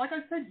 like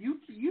I said,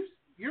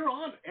 you're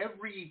on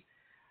every.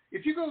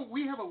 If you go,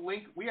 we have a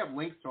link. We have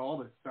links to all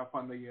this stuff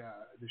on the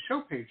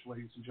show page,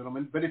 ladies and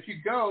gentlemen. But if you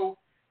go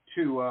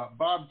to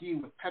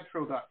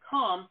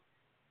bobdwithpetro.com,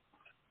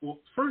 well,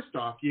 first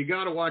off, you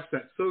got to watch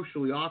that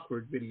Socially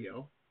Awkward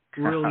video.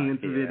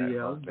 Brilliant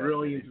video.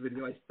 Brilliant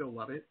video. I still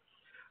love it.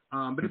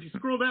 But if you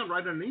scroll down,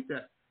 right underneath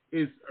that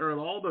are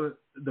all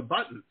the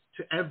buttons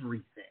to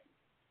everything.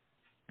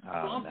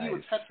 Bob D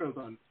with Petro's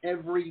on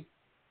every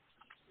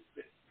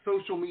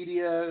social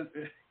media,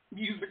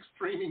 music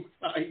streaming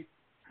site,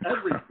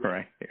 everything.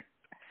 Right.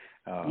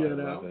 Oh, I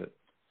love it.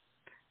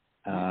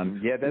 That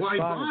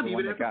song is the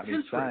one that got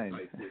me signed.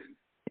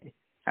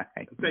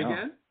 Say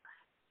again?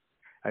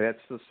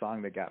 That's the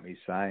song that got me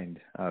signed,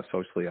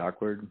 Socially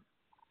Awkward.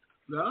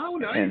 Oh,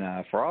 nice.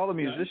 And for all the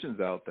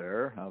musicians out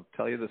there, I'll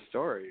tell you the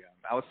story.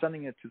 I was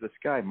sending it to this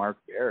guy, Mark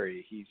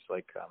Berry. He's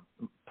like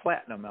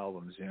platinum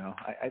albums,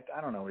 I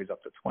don't know, he's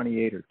up to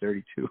 28 or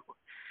 32.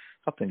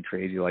 Something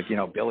crazy, like,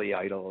 Billy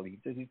Idol.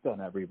 He's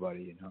done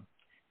everybody,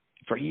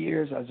 For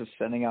years, I was just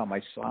sending out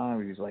my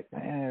songs. He's like,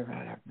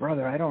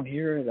 brother, I don't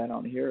hear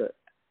it.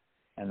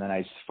 And then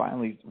I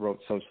finally wrote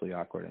Socially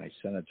Awkward, and I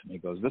sent it to him. He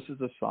goes, this is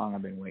the song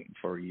I've been waiting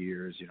for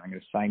years. I'm going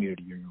to sign you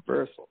to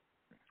Universal.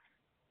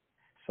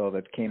 So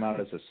that came out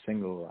as a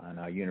single on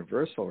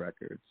Universal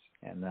Records.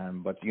 And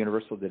then, but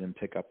Universal didn't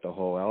pick up the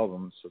whole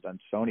album. So then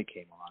Sony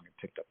came along and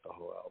picked up the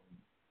whole album.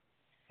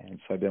 And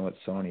so I've been with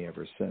Sony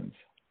ever since.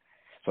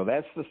 So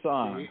that's the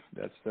song.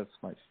 That's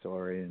my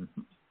story. And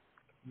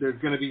there's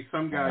going to be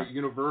some guy at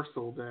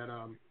Universal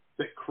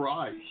that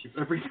cries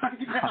every time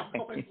now.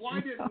 Like, why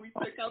didn't we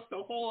pick up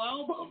the whole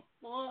album?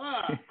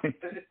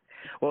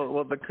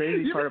 Well, the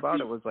crazy part about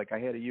it was, like, I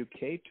had a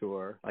UK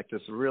tour, like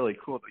this really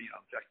cool,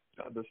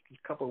 this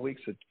couple of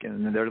weeks,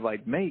 and they're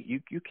like, mate,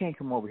 you can't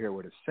come over here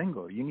with a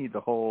single. You need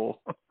the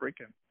whole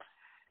freaking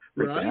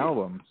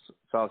album.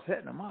 So I was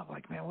hitting them up,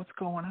 like, man, what's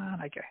going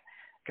on? I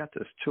got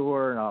this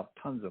tour and all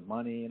tons of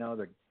money,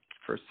 the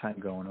first time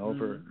going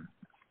over. Mm-hmm.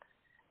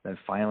 Then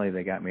finally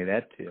they got me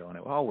that deal, and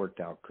it all worked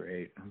out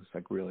great. It was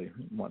like really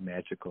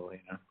magical,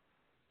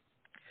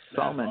 It's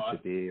all meant to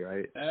be,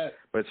 right?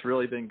 But it's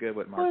really been good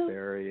with Mark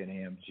Berry and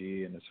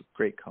AMG, and it's a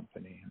great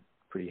company. I'm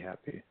pretty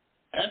happy.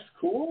 That's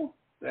cool.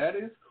 That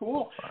is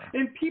cool.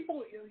 And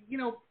people,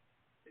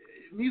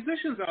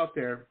 musicians out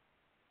there,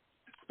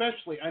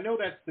 especially, I know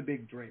that's the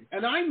big dream.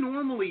 And I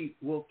normally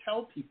will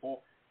tell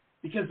people,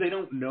 because they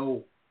don't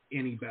know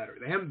any better.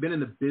 They haven't been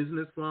in the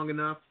business long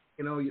enough.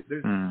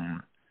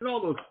 There's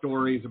all those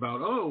stories about,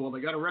 they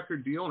got a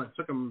record deal and it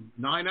took them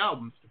 9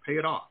 albums to pay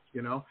it off,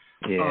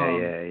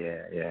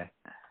 Yeah.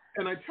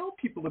 And I tell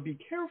people to be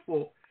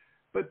careful,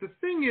 but the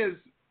thing is,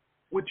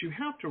 what you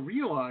have to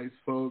realize,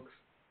 folks,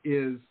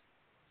 is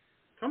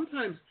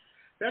sometimes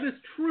that is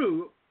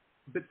true,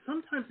 but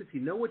sometimes if you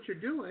know what you're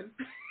doing,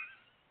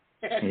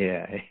 and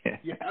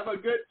you have a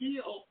good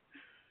deal,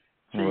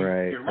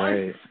 change your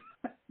life.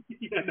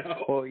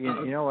 Well,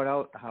 you know what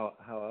else? How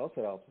else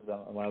it helps?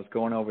 When I was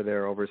going over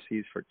there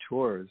overseas for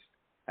tours,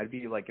 I'd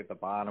be like at the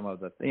bottom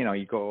of the,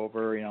 you go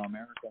over,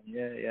 America,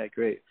 yeah,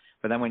 great.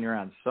 But then when you're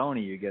on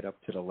Sony, you get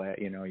up to the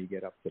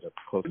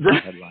close to the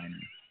headliner.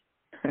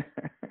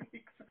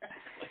 Exactly.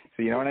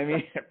 So you know what I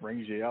mean? It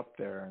brings you up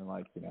there, and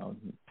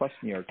plus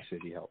New York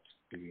City helps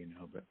too,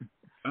 but.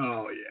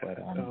 Oh yeah. But,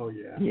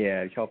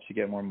 yeah, it helps you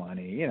get more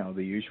money,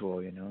 the usual,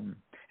 And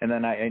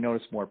then I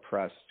noticed more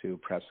press too.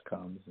 Press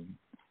comes and.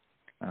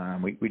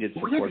 We did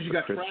support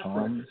for Chris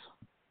Holmes.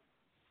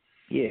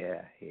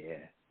 Yeah.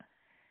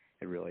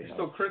 It really helped.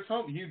 So Chris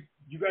Holmes,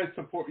 you guys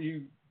support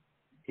you?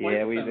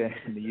 Yeah, we did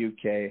in the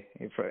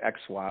UK for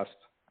ex-Wasp.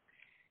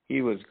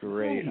 He was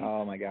great.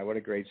 Oh my God, what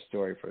a great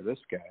story for this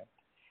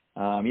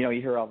guy.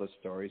 You hear all the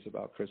stories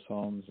about Chris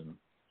Holmes, and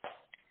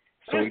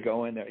so we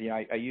go in there.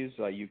 I use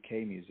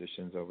UK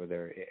musicians over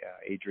there.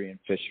 Adrian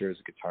Fisher is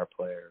a guitar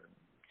player,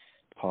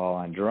 Paul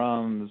on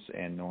drums,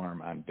 and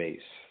Norm on bass.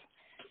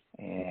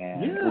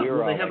 And we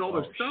were all they had like, all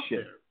their stuff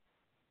shit.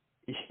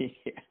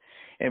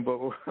 there. But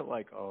we're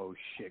like, oh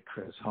shit,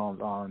 Chris Holmes.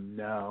 Oh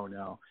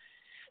no.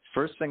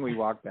 First thing we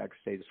walk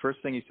backstage, the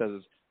first thing he says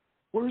is,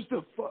 "Where's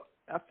the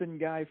effing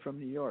guy from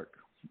New York?"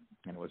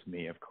 And it was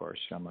me, of course.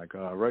 I'm like,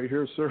 right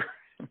here, sir.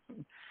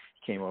 He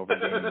came over,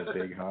 gave me a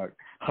big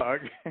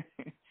hug.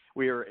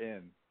 We were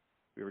in.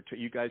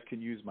 You guys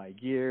can use my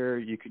gear.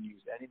 You can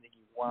use anything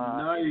you want.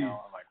 Nice.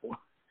 I'm like, what?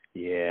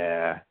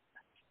 Yeah.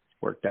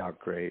 Worked out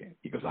great.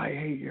 He goes, I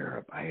hate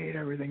Europe. I hate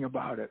everything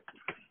about it.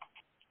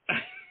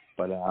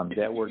 But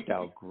that worked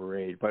out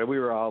great. But we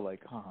were all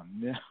like, oh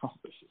no,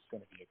 this is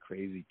going to be a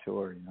crazy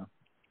tour,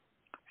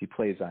 He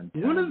plays on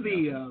 10. One of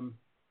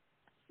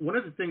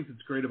the things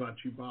that's great about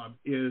you, Bob,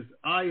 is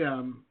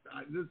a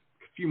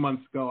few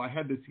months ago I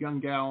had this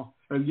young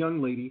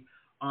lady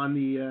on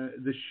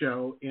the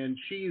show, and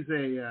she's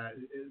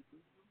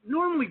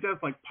normally does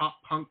like pop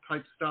punk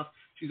type stuff.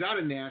 she's out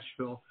of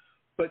Nashville,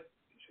 but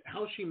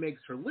how she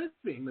makes her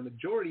living, the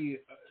majority,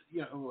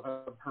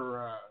 of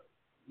her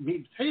meat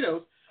and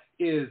potatoes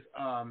is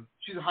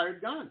she's a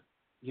hired gun.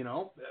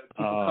 People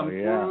come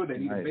through, they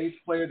need a bass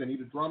player, they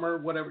need a drummer,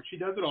 whatever. She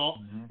does it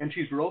all, and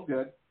she's real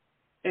good.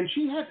 And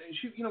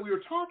we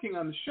were talking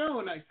on the show,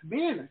 and I said,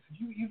 man,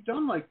 you've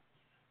done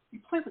you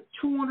played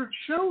 200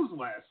 shows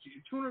last year,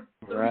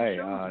 230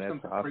 shows or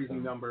something awesome. Crazy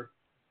number.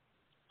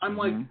 I'm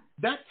like,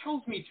 that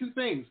tells me two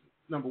things.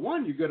 Number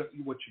one, you're good at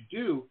what you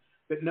do,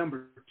 but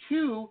number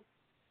two,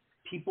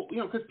 people,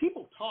 because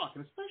people talk,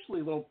 and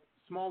especially little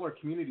smaller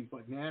communities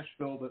like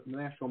Nashville, the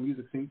Nashville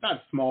music scene, not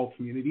a small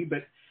community,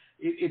 but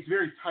it's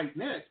very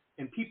tight-knit,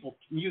 and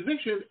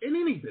musicians in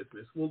any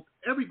business,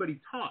 everybody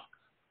talks,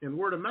 and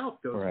word of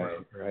mouth goes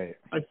around. Right.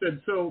 I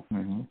said, so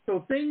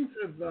things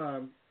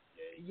have,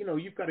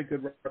 you've got a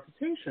good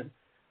reputation.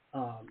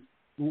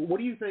 What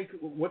do you think,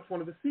 what's one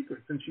of the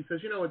secrets? And she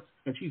says,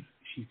 and she's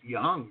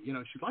young,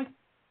 she's like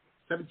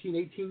 17,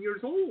 18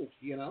 years old,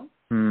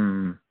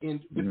 and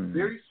but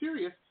very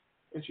serious.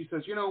 And she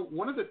says,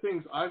 one of the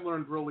things I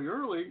learned really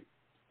early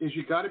is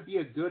you got to be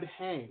a good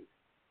hang.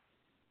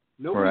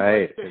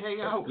 Nobody likes to hang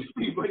out with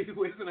anybody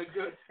who isn't a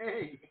good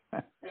hang.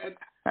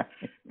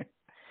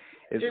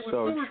 And it was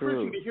so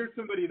refreshing to hear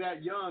somebody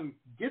that young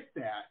get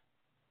that.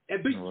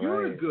 But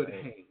you're a good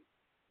hang,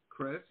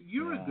 Chris.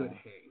 You're a good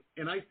hang.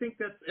 And I think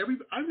that's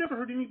I've never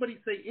heard anybody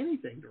say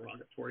anything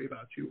derogatory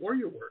about you or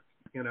your work,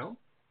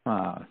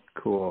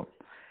 Cool.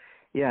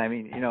 Yeah, I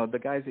mean, the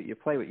guys that you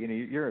play with,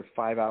 you're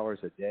 5 hours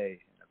a day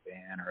in a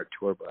van or a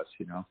tour bus,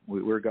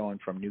 We're going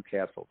from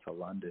Newcastle to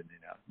London,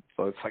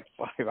 So it's like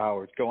 5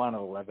 hours, go on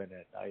at 11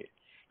 at night.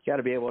 You got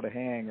to be able to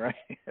hang, right,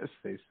 as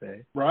they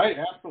say. Right,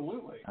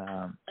 absolutely.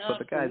 But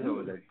the guys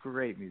over there,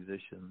 great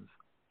musicians.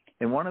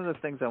 And one of the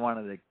things I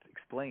wanted to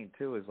explain,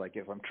 too, is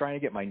if I'm trying to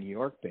get my New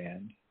York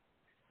band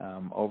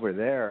over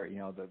there,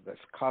 the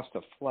cost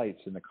of flights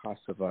and the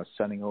cost of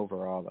sending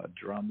over all the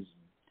drums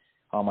and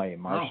all my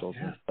marshals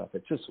and stuff,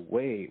 it's just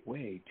way,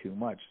 way too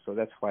much. So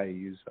that's why I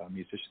use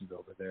musicians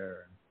over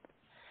there. And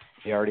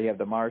we already have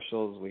the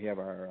marshals. We have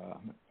our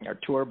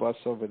tour bus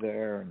over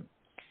there, and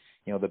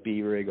the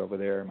B rig over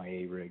there, my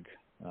A rig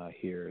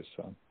here.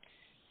 So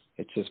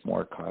it's just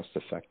more cost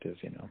effective,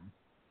 because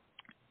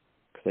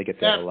they get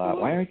that a lot.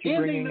 Why aren't you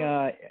bringing?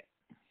 But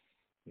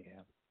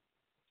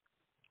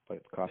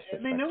it's cost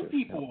effective. And they know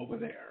people over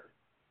there.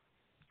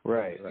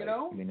 Right. We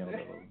know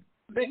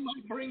they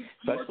might bring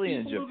especially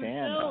in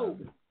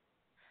Japan.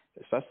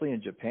 Especially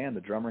in Japan,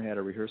 the drummer had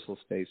a rehearsal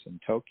space in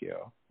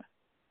Tokyo.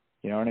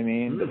 You know what I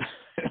mean?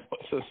 It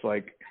was just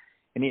like,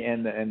 and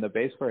the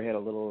bass player had a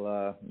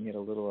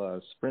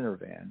little Sprinter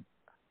van,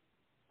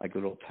 like a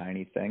little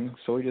tiny thing.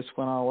 So we just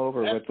went all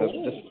over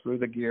just threw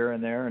the gear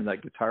in there, and the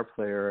guitar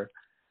player,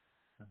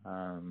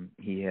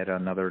 he had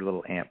another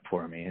little amp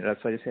for me.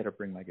 That's why I just had to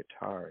bring my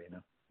guitar.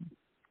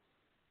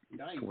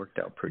 Nice. It worked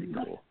out pretty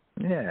cool.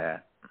 Yeah.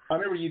 I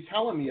remember you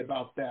telling me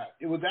about that.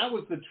 That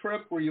was the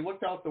trip where you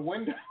looked out the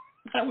window.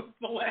 That was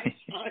the last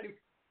time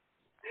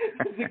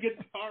the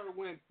guitar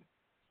went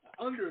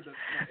under the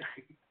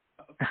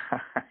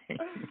thing.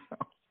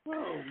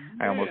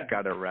 I almost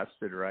got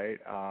arrested, right?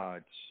 Oh,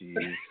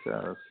 jeez.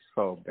 That was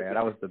so bad.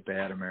 I was the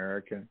bad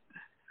American.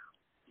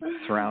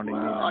 Surrounding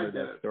me, remember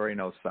that story in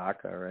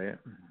Osaka, right?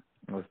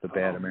 I was the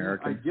bad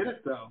American. I get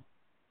it, though.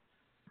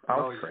 I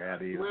was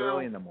crabby. It was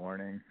early in the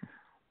morning.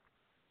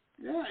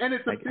 Yeah, and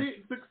it's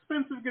it's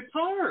expensive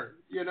guitar,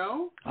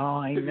 Oh,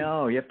 I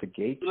know. You have to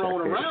gate check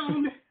thrown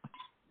around.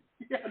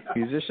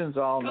 Musicians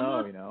all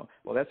know,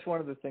 Well, that's one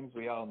of the things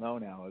we all know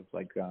now is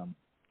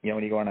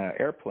when you go on an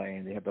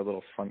airplane, they have the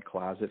little front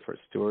closet for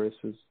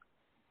stewardesses.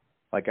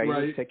 I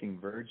was taking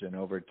Virgin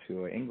over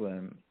to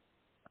England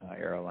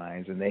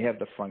Airlines, and they have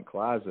the front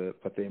closet,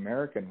 but the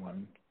American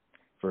one,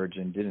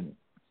 Virgin, didn't.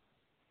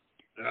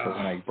 So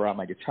when I brought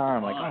my guitar,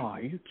 I'm like, oh,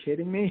 are you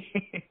kidding me?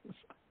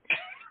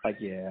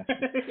 Yeah.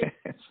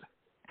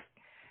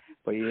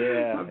 But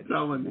yeah, I'm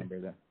telling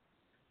you.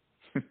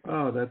 That.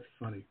 Oh, that's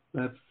funny.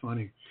 That's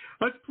funny.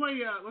 Let's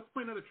play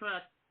another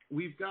track.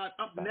 We've got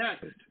up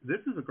next. This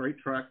is a great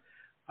track.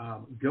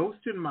 Ghost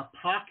in My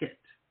Pocket.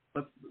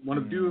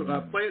 Want to do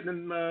play it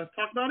and then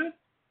talk about it?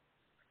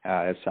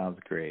 That sounds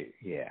great.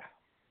 Yeah.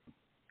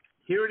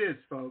 Here it is,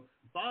 folks.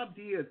 Bob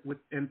D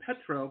and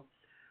Petro.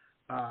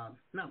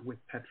 Not with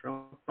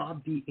Petro.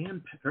 Bob D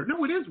and Petro.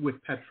 No, it is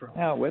with Petro.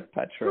 Yeah, with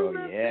Petro.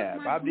 Yeah.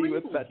 Bob D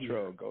with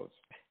Petro. Ghost.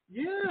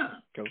 Yeah.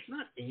 Ghost.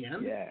 Not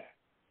and. Yeah.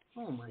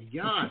 Oh my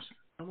gosh.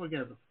 I'm going to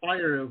get the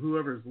fire of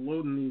whoever's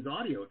loading these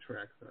audio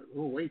tracks.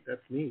 Oh, wait,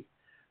 that's me.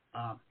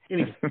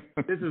 Anyway,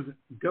 this is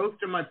Ghost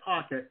in My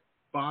Pocket,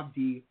 Bob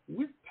D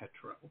with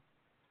Petro.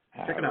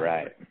 Check it out. All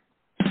right.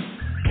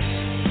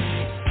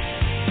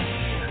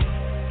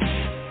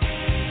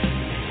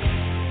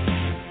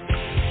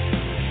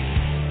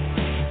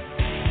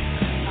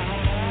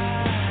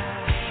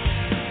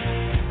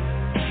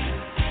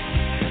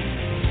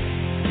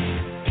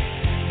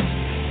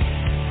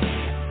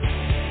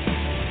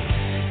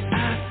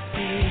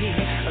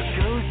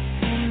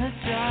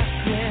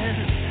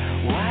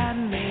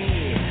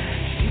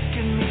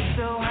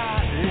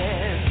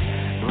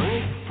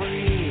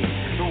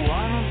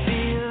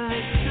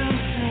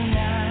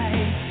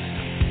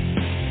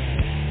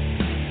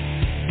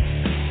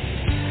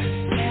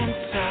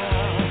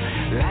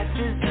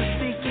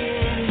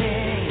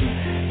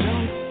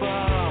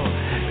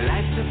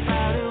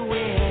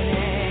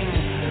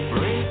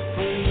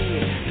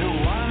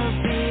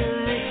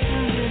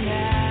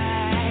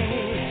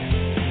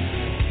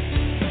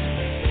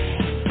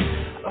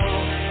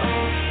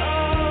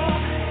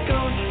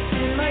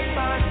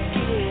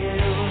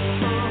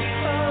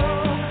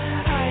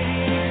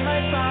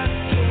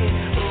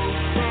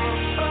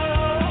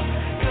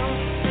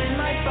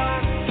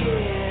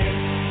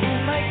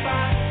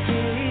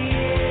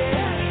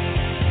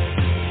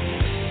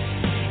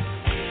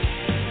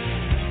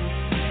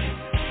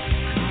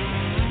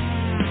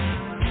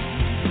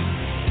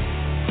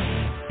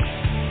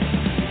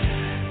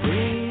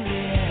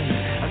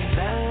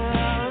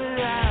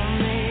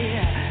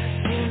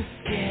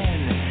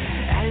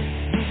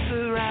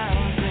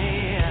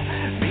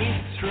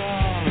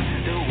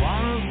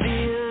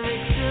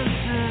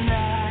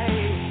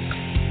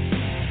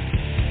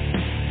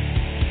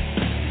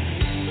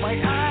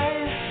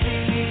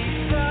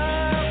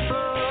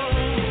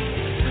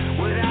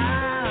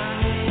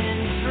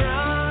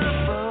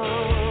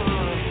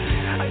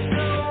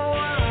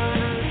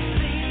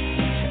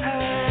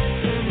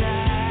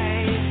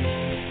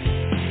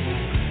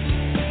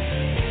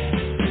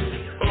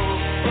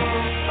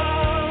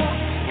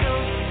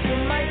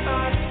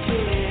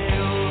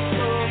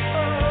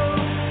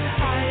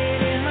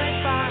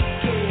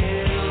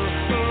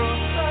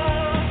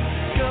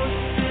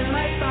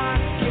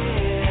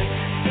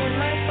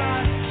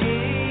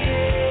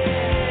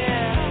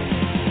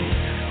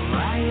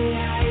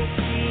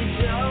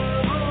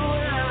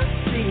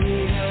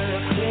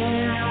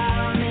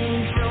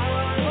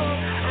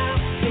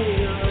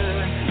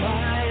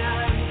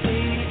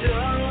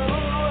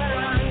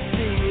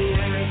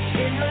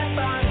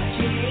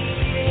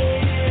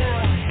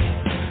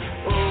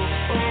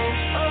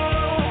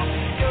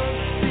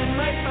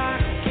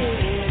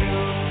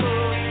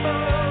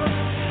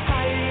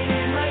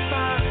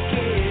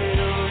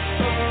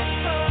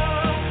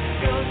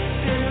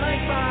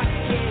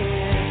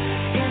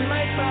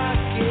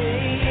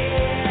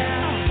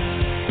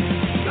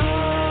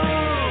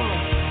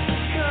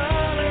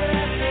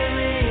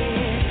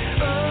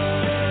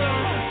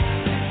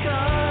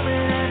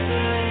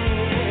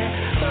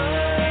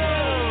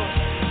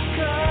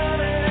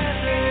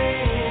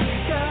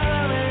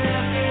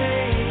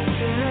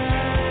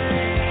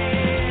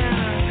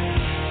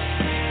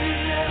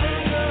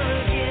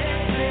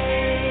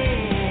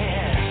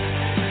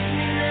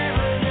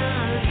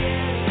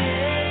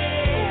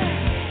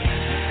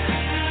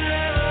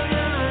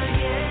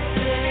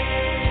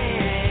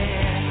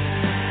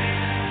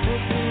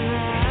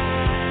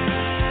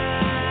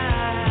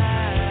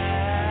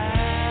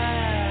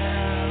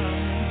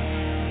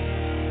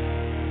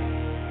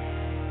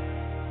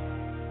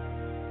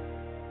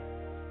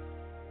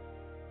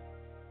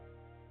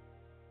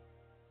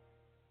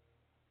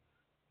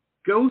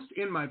 Ghost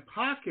in My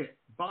Pocket,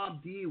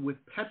 Bob D with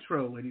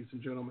Petro, ladies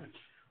and gentlemen.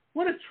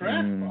 What a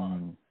track,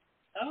 Bob.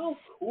 How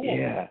cool.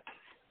 Yeah.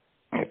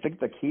 I think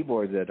the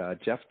keyboards that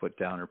Jeff put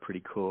down are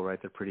pretty cool, right?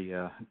 They're pretty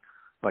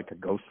like a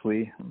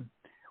ghostly.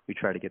 We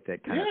try to get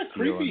that kind of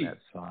feel in that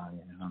song,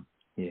 you know.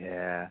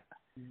 Yeah.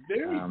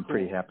 I'm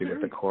pretty happy with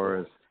the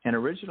chorus. And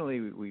originally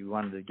we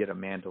wanted to get a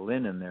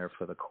mandolin in there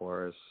for the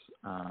chorus.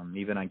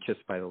 Even on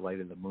Kissed by the Light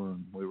of the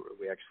Moon,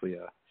 we actually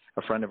a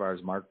friend of ours,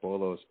 Mark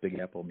Bolos, Big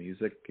Apple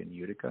Music in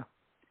Utica.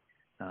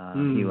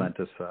 He lent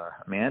us a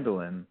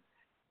mandolin.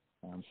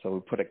 So we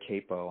put a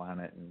capo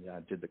on it and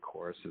did the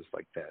choruses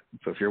like that.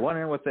 So if you're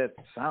wondering what that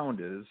sound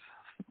is,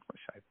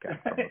 which I've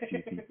got from a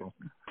few people.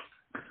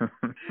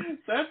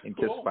 That's and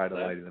cool. Kissed by the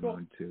Light of the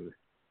Moon too.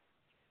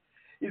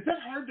 Is that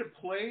hard to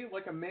play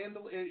like a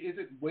mandolin? Is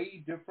it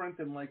way different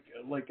than like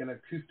an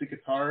acoustic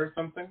guitar or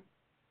something?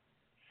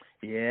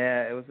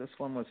 Yeah, this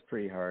one was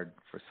pretty hard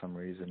for some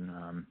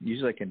reason.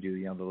 Usually I can do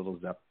the little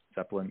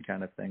Zeppelin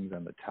kind of things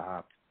on the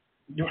top.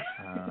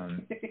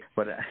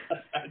 But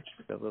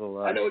the little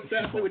I know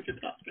exactly what you're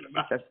talking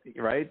about. That's,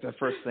 right? The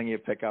first thing you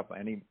pick up,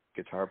 any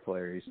guitar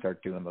player, you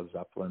start doing the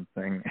Zeppelin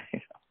thing.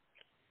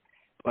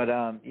 But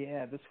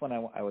this one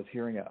I was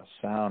hearing a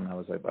sound. I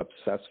was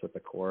obsessed with the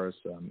chorus.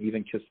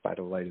 Even Kissed by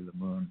the Light of the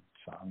Moon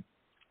song,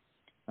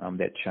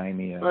 that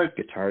chimey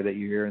guitar that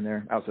you hear in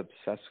there. I was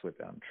obsessed with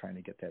them, trying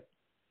to get that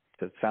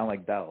to sound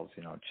like bells,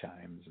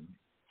 chimes. And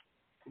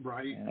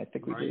I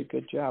think we did a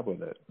good job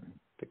with it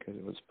because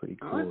it was pretty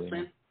cool.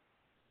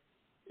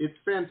 It's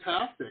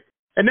fantastic.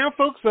 And now,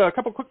 folks, a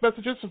couple quick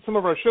messages from some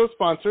of our show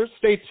sponsors.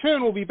 Stay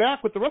tuned. We'll be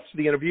back with the rest of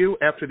the interview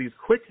after these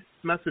quick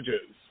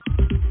messages.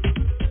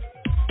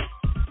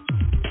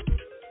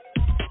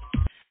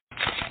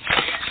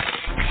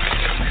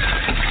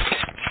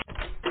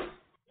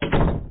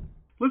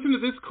 Listen to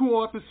this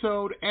cool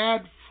episode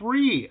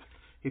ad-free.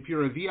 If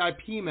you're a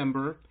VIP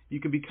member, you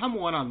can become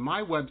one on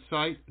my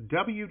website,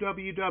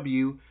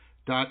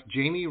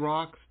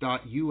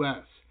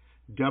 www.jamierocks.us,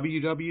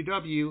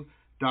 www.jamieroxx.us.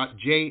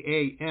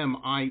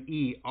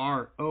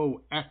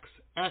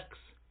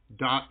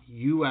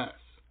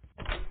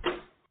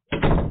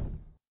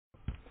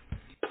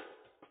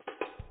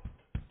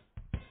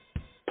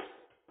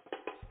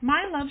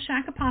 My Love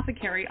Shack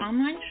Apothecary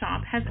online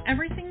shop has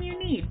everything you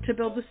need to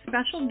build a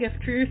special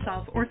gift for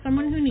yourself or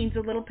someone who needs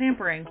a little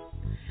pampering.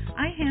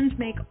 I hand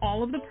make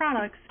all of the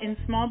products in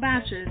small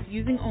batches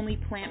using only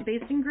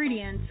plant-based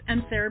ingredients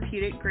and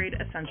therapeutic-grade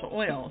essential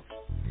oils.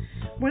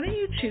 Whether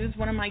you choose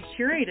one of my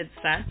curated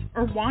sets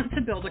or want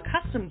to build a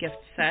custom gift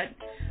set,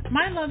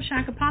 My Love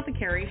Shack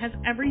Apothecary has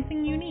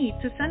everything you need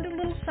to send a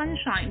little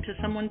sunshine to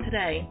someone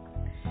today.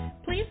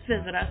 Please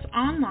visit us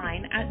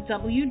online at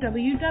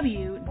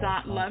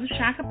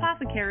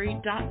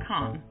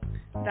www.loveshackapothecary.com.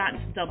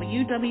 That's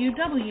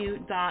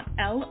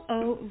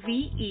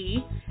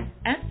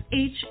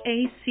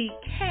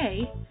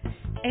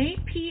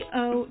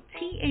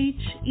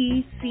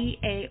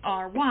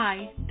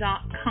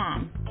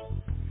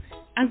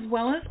as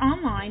well as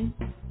online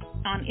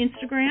on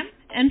Instagram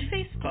and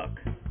Facebook.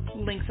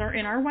 Links are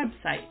in our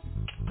website.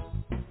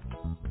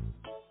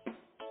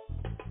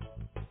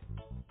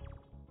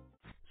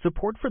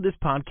 Support for this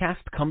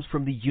podcast comes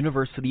from the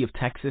University of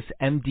Texas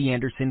MD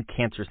Anderson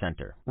Cancer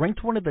Center,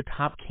 ranked one of the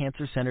top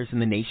cancer centers in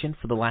the nation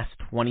for the last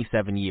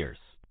 27 years.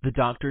 The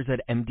doctors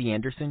at MD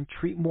Anderson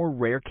treat more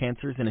rare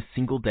cancers in a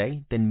single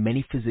day than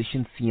many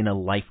physicians see in a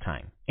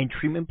lifetime, and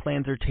treatment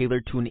plans are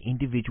tailored to an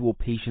individual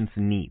patient's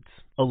needs,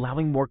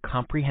 allowing more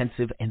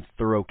comprehensive and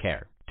thorough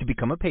care. To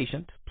become a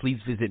patient, please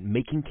visit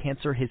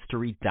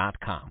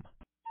makingcancerhistory.com.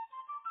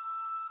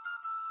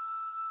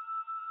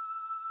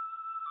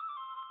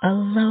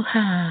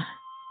 Aloha.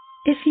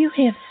 If you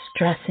have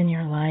stress in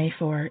your life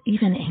or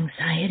even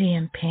anxiety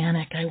and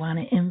panic, I want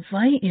to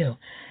invite you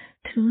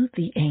to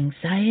the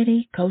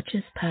Anxiety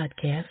Coaches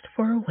Podcast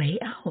for a way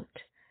out.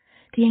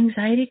 The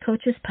Anxiety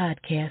Coaches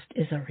Podcast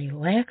is a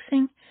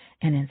relaxing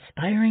and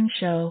inspiring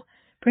show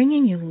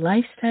bringing you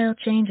lifestyle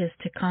changes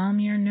to calm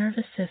your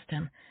nervous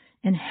system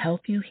and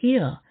help you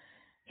heal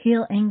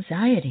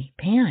anxiety,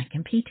 panic,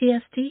 and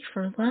PTSD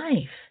for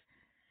life.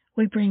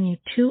 We bring you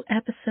 2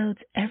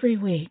 episodes every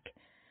week.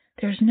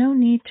 There's no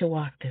need to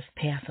walk this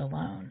path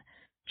alone.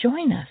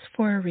 Join us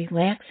for a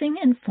relaxing,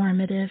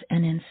 informative,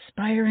 and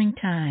inspiring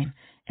time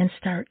and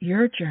start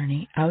your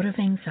journey out of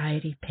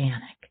anxiety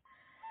panic.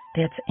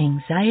 That's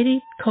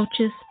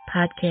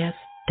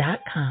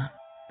anxietycoachespodcast.com.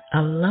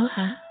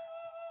 Aloha.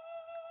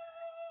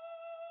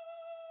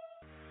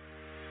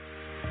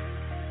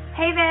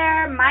 Hey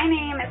there, my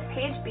name is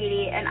Paige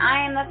Beatty, and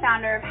I am the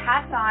founder of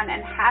Hats On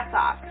and Hats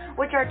Off,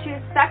 which are 2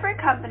 separate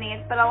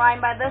companies but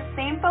aligned by the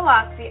same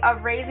philosophy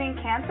of raising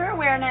cancer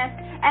awareness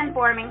and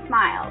forming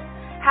smiles.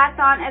 Hats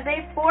On is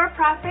a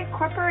for-profit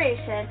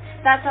corporation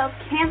that sells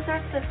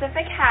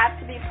cancer-specific hats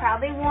to be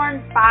proudly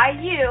worn by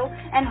you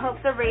in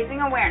hopes of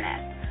raising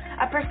awareness.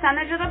 A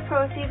percentage of the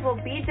proceeds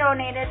will be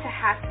donated to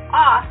Hats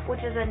Off,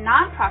 which is a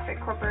non-profit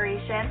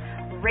corporation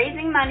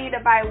raising money to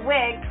buy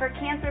wigs for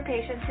cancer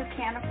patients who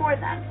can't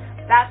afford them.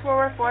 That's where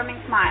we're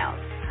forming smiles.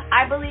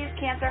 I believe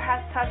cancer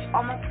has touched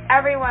almost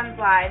everyone's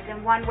lives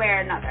in one way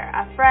or another.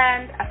 A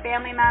friend, a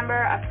family member,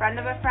 a friend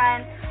of a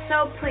friend.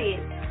 So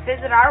please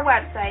visit our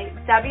website,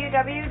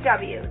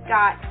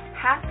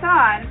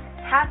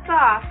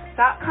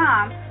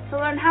 www.hatsonhatsoff.com, to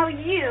learn how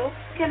you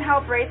can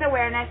help raise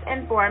awareness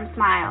and form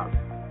smiles.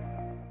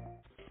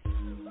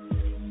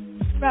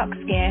 Rox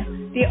Gear,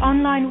 the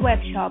online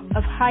webshop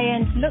of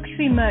high-end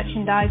luxury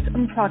merchandise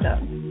and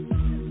products,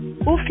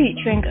 all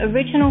featuring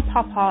original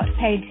pop art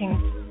paintings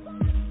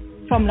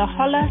from La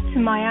Jolla to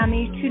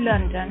Miami to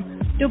London.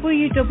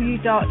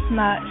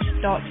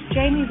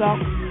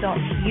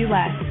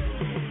 www.merch.jamierox.us.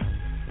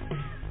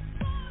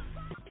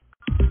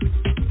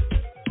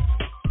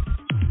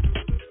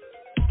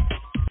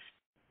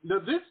 Now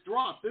this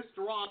dropped.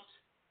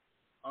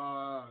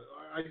 I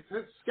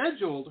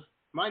scheduled.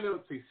 My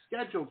notes say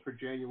scheduled for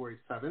January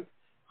 7th.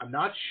 I'm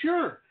not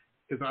sure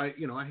because I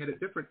had it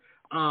different.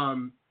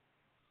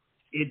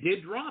 It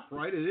did drop,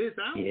 right? It is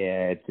out.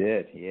 Yeah, it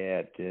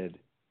did.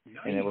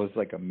 Nice. And it was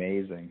like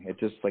amazing. It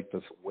just like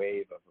this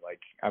wave of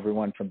like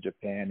everyone from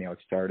Japan, it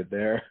started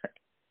there,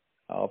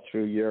 all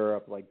through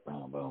Europe, like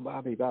boom, boom,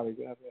 Bobby. Oh, it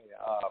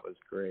was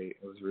great.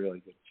 It was a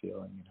really good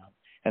feeling,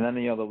 And then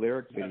the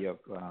lyric video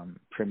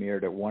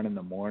premiered at 1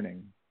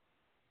 a.m.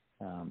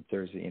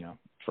 Thursday,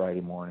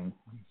 Friday morning.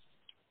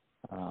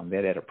 They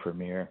had a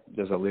premiere.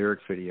 There's a lyric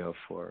video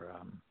for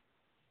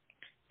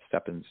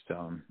Stepping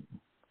Stone.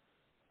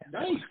 And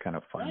nice. That was kind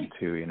of fun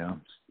too,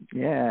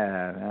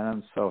 Yeah, and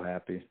I'm so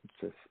happy.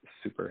 Just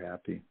super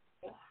happy.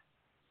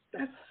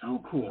 That's so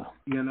cool.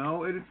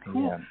 It is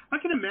cool. Yeah. I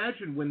can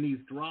imagine when these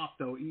drop,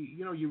 though.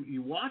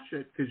 You watch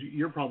it because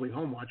you're probably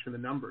home watching the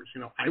numbers.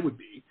 I would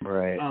be.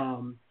 Right.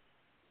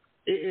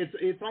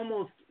 It's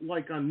almost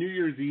like on New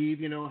Year's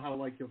Eve. How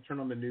like you'll turn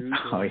on the news.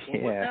 And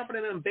what's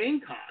happening in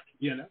Bangkok?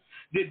 Did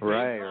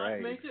Bangkok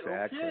make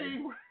exactly. it?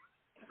 Okay,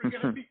 we're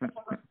gonna be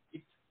all right.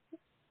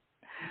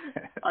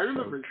 I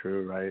remember so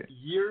true, right?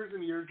 Years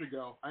and years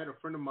ago, I had a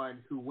friend of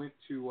mine who went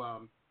to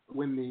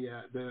when the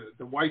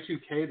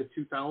Y2K, the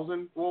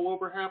 2000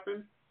 rollover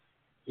happened,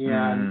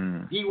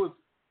 and he went.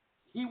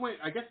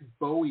 I guess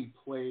Bowie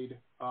played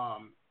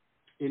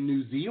in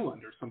New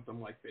Zealand or something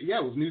like that. Yeah,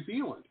 it was New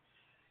Zealand,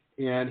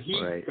 and he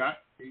got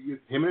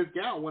him and his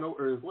gal went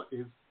over, or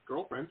his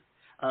girlfriend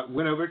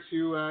went over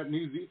to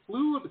New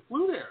Zealand,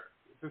 flew there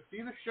to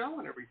see the show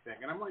and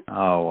everything. And I'm like,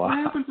 oh, wow. What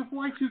happens if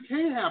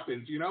Y2K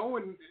happens, And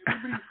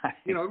everybody's,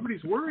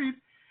 everybody's worried.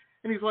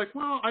 And he's like,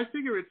 well, I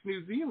figure it's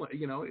New Zealand.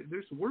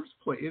 There's worse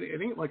place.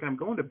 It ain't like I'm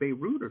going to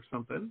Beirut or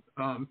something.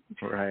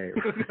 Right.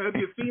 Have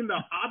you seen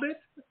The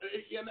Hobbit?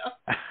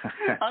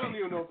 I don't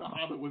even know if The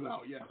Hobbit was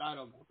out yet. I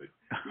don't know. But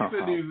he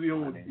said New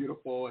Zealand was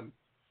beautiful. And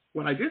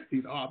when I did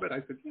see The Hobbit,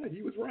 I said, yeah,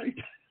 he was right.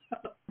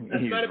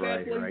 That's not a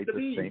bad place to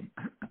be.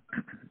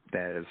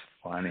 That is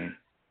funny.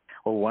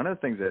 Well, one of the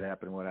things that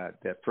happened when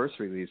that first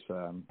release,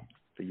 the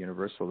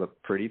Universal, the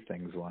Pretty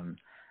Things one,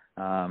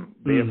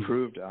 they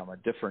approved a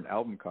different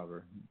album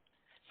cover.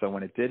 So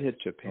when it did hit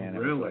Japan, it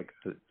was like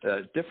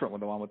the different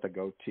one, the one with the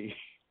goatee.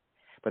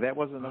 But that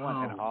wasn't the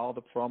one. And all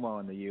the promo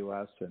in the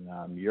U.S.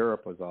 and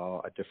Europe was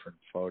all a different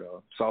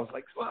photo. So I was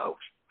like, whoa,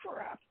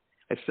 crap.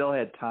 I still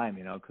had time,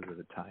 because of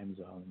the time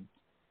zone.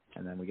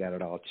 And then we got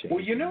it all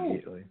changed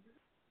immediately.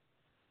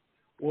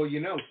 Well,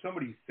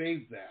 somebody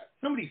saved that.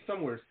 Somebody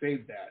somewhere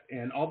saved that.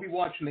 And I'll be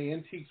watching the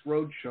Antiques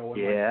Roadshow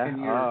in like 10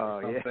 years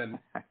or something.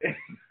 Yeah.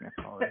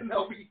 And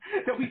they'll be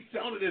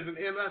selling it as an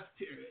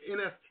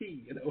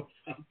NFT, or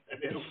something.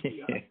 It'll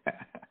be,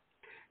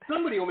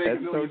 somebody will make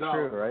 $1 million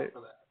right?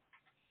 for that.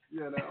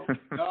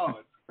 Oh,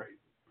 it's crazy.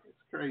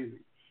 It's crazy.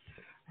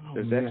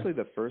 There's actually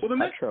the first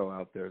Petro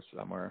out there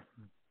somewhere.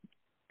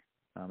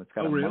 It's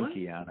got a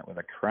monkey on it with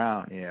a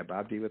crown. Yeah,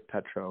 Bob D with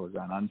Petro is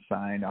on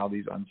unsigned, all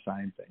these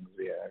unsigned things.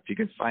 Yeah, if you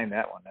can find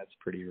that one, that's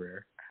pretty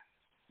rare.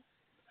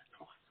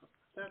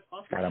 That's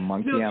awesome. Got a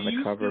monkey on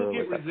the cover with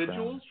a crown. Do you still get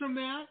residuals from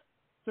that?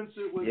 Since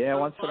it was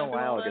once in a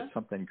while I'll get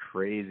something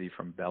crazy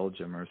from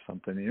Belgium or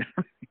something.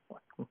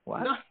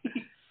 What?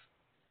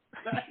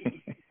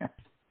 Nice.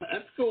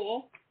 That's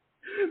cool.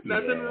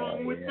 Nothing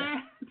wrong with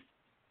that.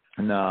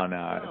 No,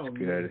 it's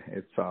good.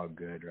 It's all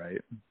good, right?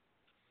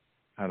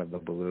 Out of the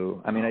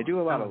blue. I mean, I do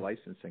a lot of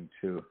licensing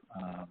too.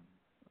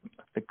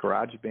 The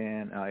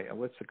GarageBand,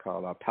 what's it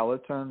called?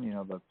 Peloton,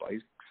 the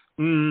bikes.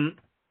 Mm-hmm.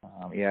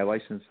 I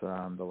licensed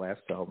the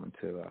last album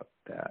to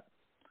that.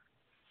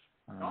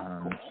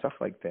 Cool. Stuff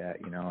like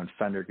that, and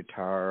Fender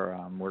Guitar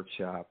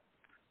Workshop.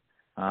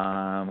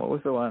 What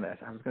was the one?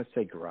 I was going to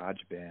say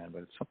GarageBand,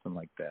 but it's something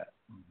like that.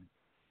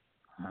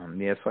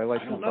 So I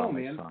licensed all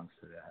my songs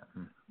to that.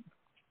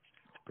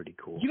 It's pretty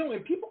cool.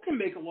 And people can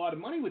make a lot of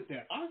money with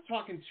that. I was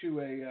talking to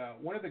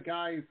one of the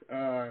guys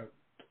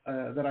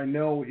that I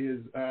know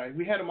is,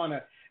 we had him on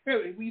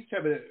we used to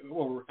have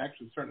we're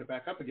actually starting to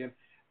back up again,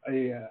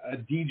 a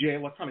DJ,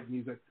 electronic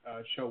music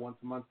show once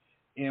a month.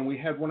 And we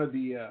had one of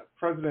the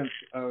presidents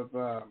of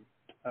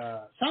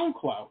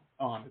SoundCloud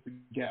on as a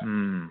guest.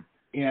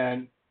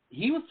 And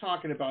he was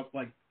talking about,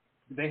 like,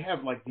 they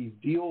have, like, these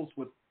deals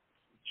with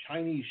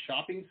Chinese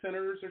shopping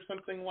centers or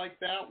something like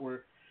that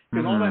where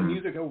because all that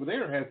music over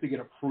there has to get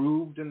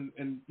approved and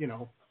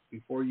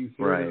before you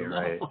hear it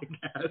along, I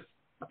guess.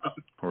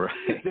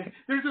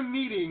 There's a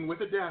meeting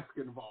with a desk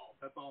involved.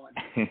 That's all I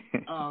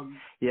know.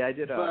 Yeah, I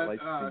did a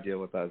licensing deal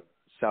with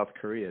South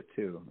Korea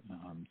too.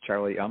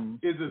 Charlie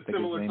is a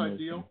similar type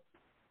deal.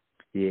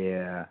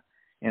 Yeah,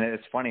 and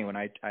it's funny when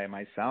I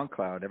my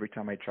SoundCloud, every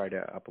time I try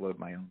to upload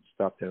my own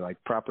stuff, they're like,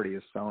 property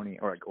is Sony,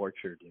 or like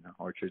Orchard,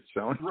 Orchard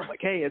Sony. Right.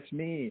 Like, hey, it's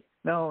me.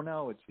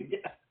 No, it's me.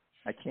 Yeah.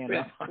 I can't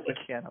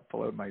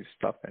upload my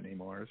stuff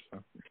anymore.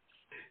 So.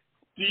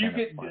 Do you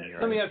get?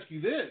 Let me ask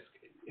you this.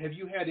 Have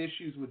you had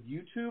issues with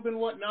YouTube and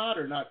whatnot,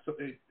 or not? So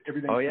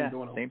everything's been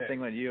going okay? Same thing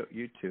with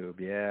YouTube.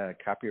 Yeah,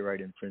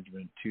 copyright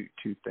infringement.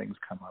 Two things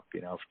come up.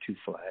 2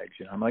 flags.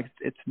 I'm like,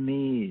 it's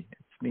me.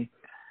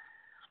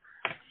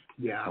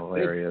 Yeah,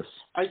 hilarious.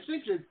 I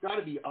think it's got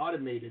to be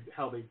automated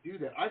how they do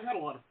that. I've had a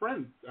lot of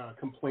friends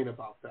complain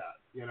about that.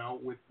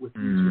 With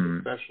YouTube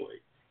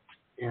especially.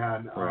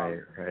 And right.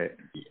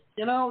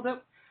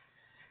 That.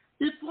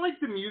 It's like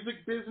the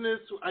music business,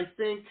 I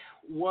think,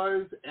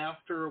 was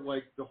after,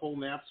 like, the whole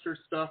Napster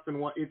stuff and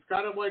what it's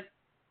got to, like,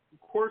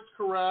 course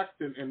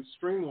correct and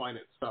streamline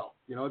itself.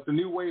 It's a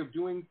new way of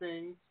doing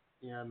things,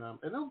 and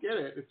they'll get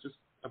it. It's just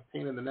a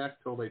pain in the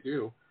neck till they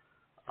do.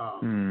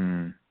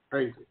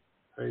 Crazy.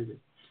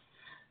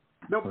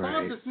 Now,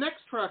 Bob, this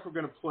next track we're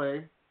going to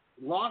play,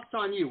 Lost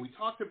on You, we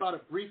talked about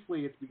it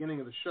briefly at the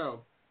beginning of the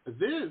show.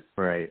 This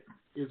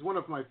is one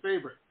of my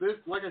favorites. This,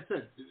 like I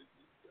said,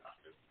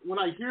 when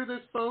I hear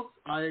this, folks,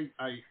 I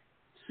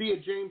see a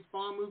James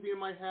Bond movie in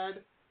my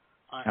head.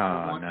 I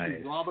want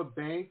to rob a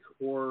bank,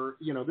 or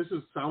this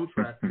is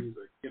soundtrack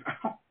music.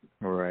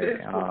 Right.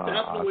 This will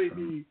definitely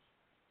be.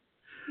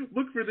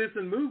 Look for this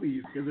in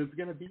movies because it's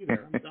going to be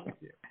there. I'm telling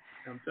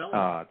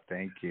you.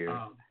 Thank you.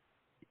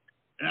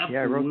 Absolutely.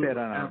 Yeah, I wrote that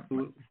on.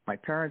 Absolutely. My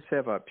parents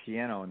have a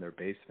piano in their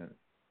basement,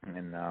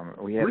 and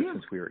we had it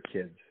since we were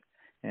kids.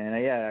 And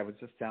I was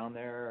just down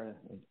there,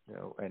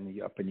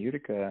 and up in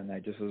Utica, and I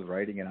just was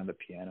writing it on the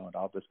piano, and it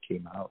all just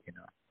came out,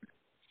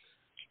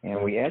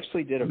 And we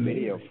actually did a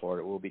video for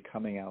it. It will be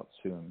coming out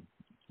soon.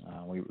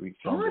 We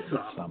filmed it this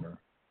summer.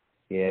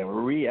 Yeah,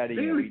 we're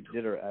re-editing it. We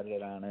did our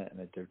edit on it,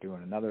 and they're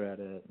doing another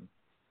edit. And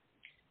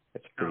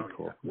it's pretty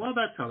cool. Yeah. Well,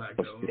 that's how that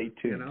goes. Stay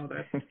tuned.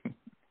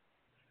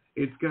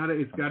 It's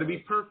gotta be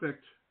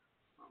perfect.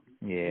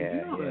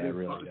 Yeah, it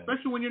really does.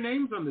 Especially when your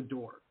name's on the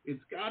door.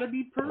 It's got to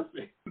be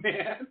perfect,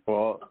 man.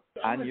 Well,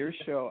 on your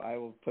show, I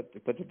will put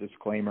the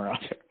disclaimer out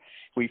there.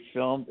 We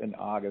filmed in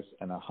August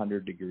in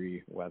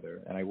 100-degree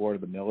weather, and I wore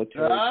the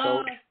military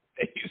coat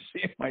that you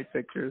see in my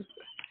pictures.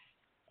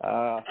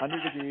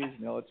 100 degrees,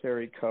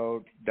 military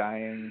coat,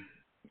 dying,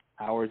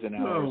 hours and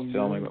hours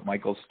filming with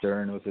Michael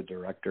Stern was the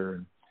director,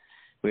 and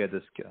we had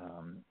this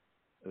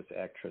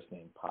actress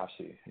named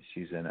Pasha.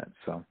 She's in it.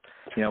 So,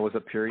 it was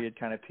a period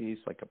kind of piece,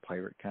 like a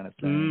pirate kind of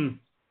thing.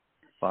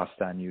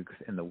 Lost on You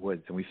in the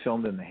woods. And we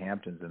filmed in the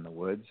Hamptons in the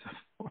woods.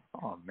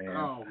 Oh,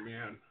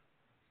 man.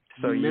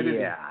 So,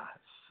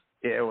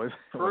 it was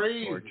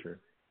torture.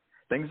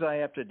 Things I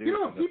have to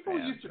do. People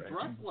used to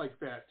dress like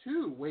that,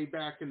 too, way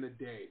back in the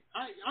day.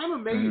 I'm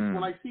amazed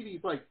when I see these,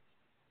 like,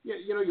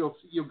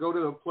 you'll go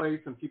to a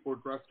place and people are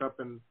dressed up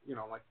in,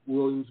 like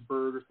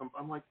Williamsburg or something.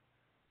 I'm like,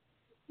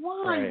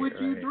 why would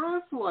you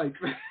dress like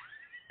that?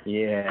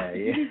 Yeah.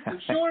 You need some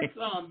shorts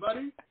on,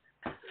 buddy.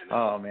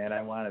 Oh man,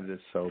 I wanted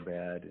this so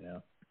bad,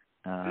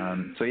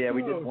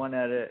 we did one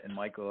edit, and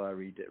Michael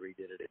redid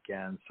it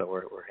again. So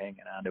we're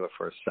hanging on to it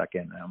for a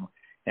second,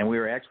 and we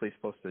were actually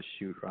supposed to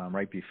shoot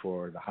right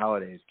before the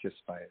holidays,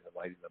 Kissed by the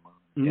Light of the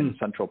Moon in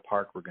Central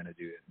Park. We're going to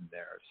do it in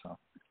there. So,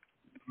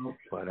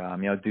 but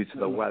due to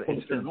the weather,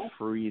 it's been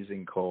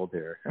freezing cold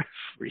here.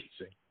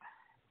 Freezing.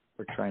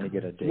 We're trying to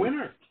get a date.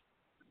 Winter.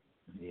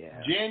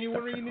 Yeah.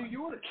 Definitely. New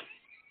York.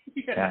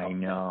 I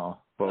know.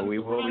 But we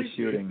will be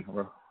shooting.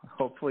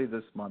 Hopefully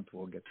this month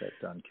we'll get that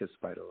done. Kissed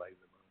by the Light of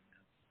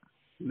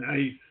the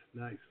Moon.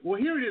 Nice. Well,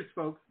 here it is,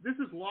 folks. This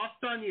is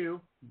Lost on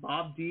You,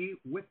 Bob D.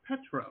 with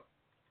Petro.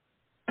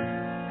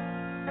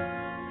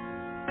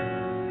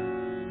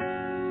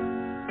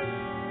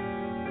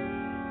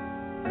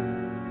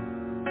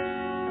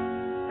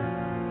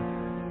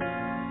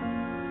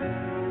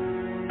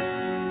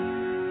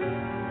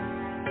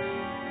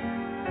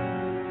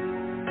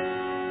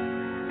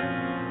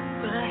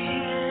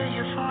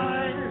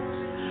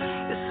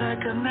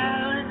 Like a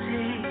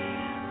melody,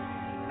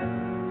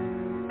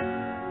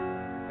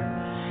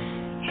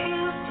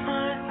 here's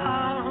my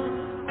all,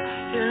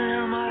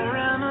 you're my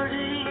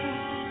remedy,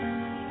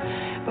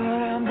 but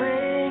I'm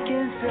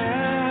breaking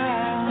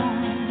down.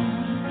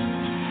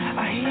 I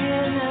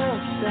hear no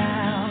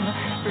sound,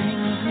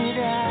 brings me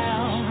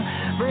down,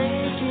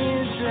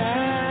 breaking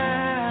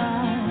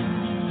down.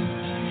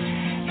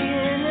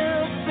 Hear no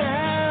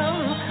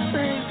sound,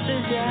 brings me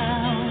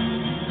down.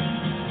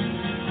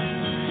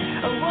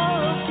 I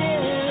won't get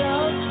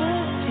lost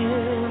with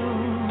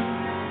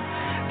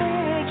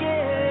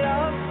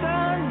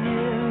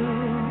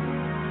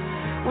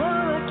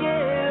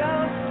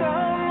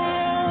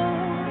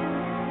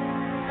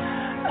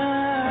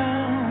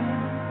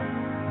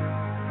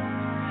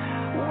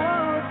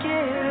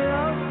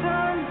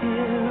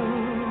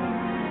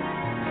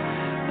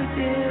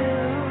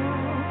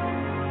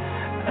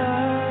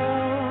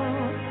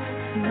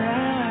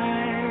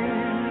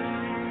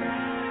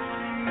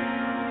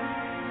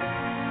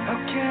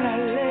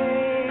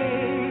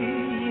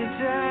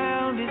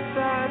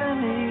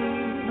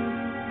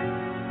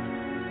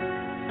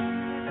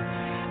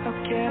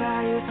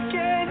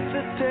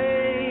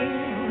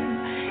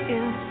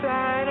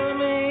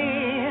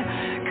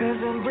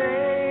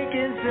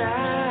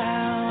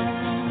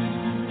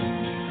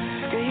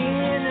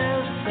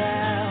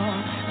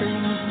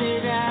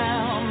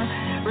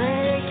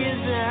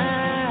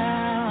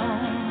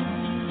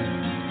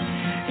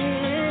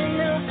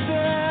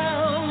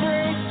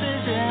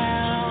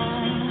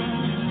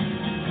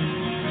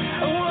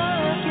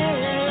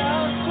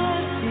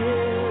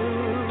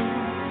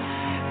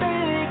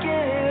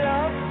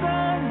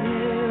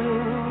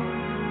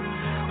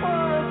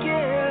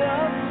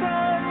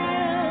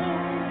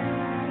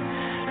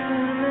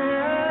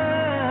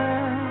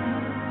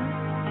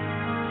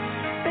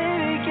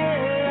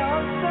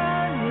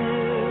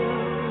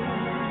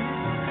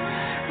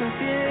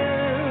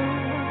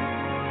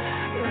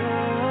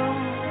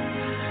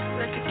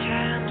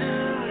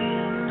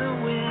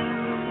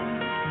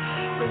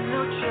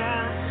no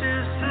chance to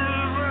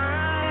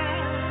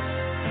survive.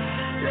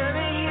 Let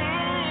me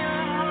hear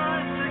your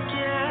voice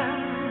again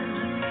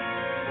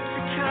to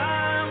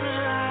come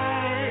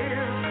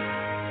alive,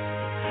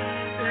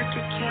 like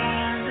a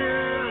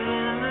candle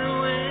in the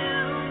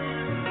wind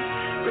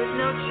with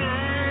no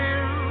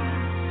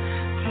chance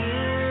to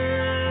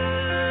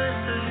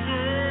survive.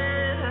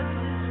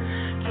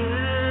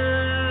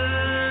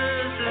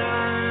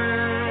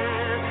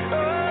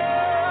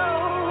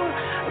 Oh,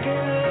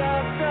 get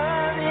lost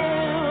on you,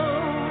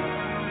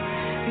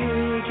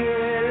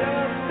 get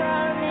lost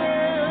on you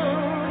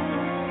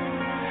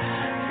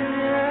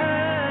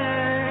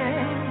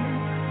tonight.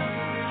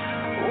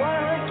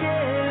 Wanna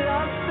get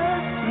lost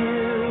with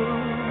you,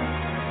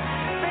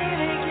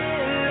 baby,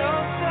 get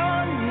lost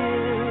on you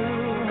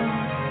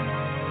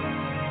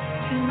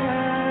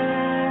tonight.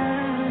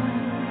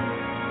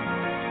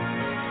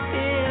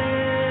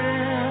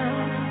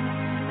 Yeah,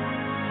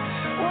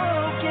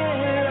 wanna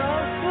get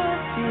lost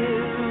with you,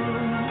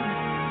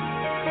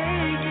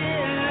 baby,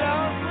 get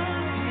lost with you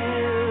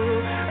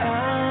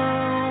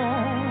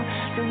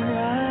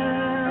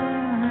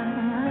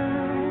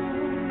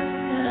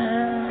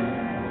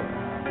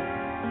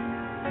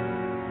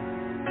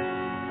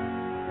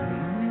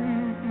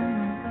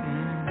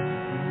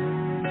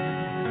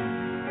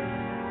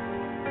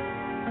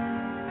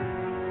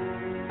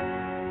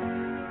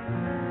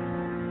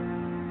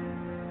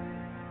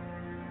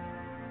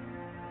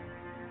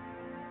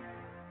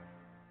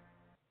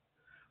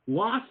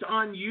Lost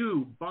on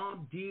You,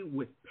 Bob D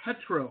with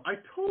Petro. I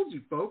told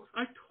you, folks.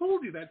 I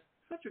told you that's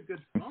such a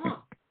good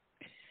song.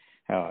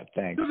 Oh,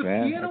 thanks, So the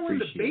man. piano in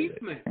the Appreciate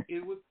basement,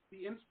 it was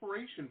the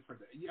inspiration for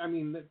this. I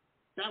mean,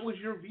 that was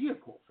your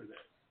vehicle for this.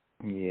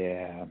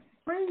 Yeah.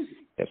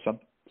 Crazy. Yeah,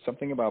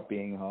 something about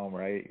being home,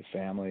 right? Your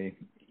family.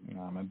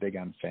 I'm big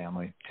on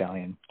family.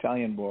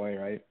 Italian boy,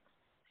 right?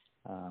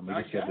 We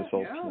just had this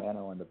old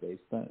piano in the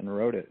basement and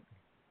wrote it.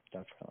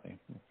 Definitely.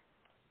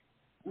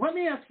 Let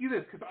me ask you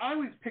this, because I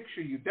always picture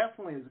you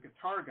definitely as a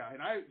guitar guy,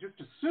 and I just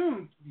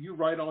assumed you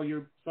write all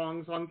your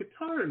songs on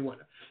guitar and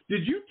whatnot.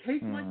 Did you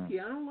take like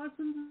piano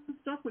lessons and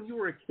stuff when you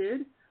were a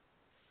kid?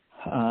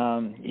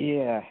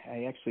 Yeah,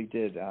 I actually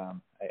did. I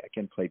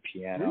can play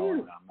piano. Really?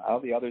 And, all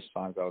the other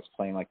songs I was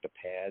playing like the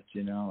pads,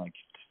 like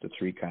just the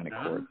three kind of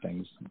chord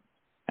things.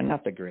 I'm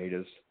not the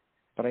greatest,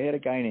 but I had a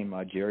guy named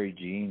Jerry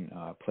Jean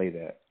play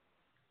that.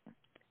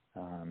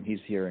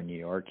 He's here in New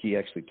York. He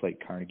actually played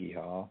Carnegie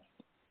Hall,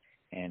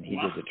 and he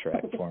did the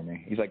track for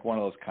me. He's like one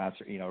of those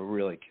concert,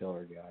 really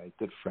killer guy,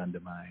 good friend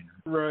of mine.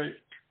 Right.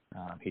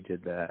 He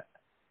did that,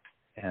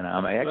 and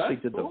I actually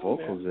did the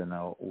vocals and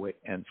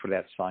for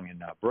that song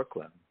in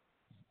Brooklyn.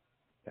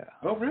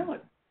 Oh, really?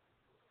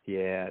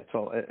 Yeah, it's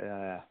all.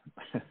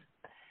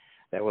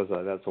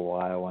 That's a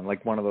wild one.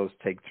 Like one of those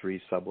take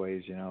 3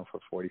 subways, for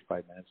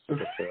 45 minutes to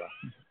get to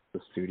the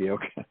studio.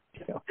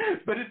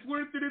 But it's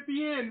worth it at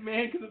the end,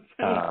 man, because it's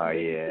so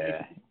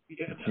yeah.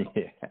 Yeah.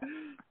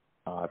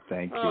 Oh,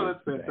 thank you. Oh,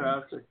 that's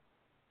fantastic.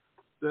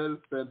 That is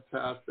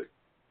fantastic.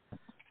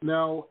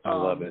 Now, I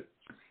love it.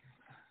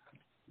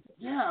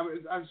 Yeah,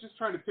 I was just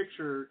trying to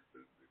picture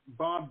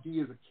Bob D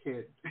as a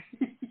kid.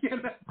 Yeah.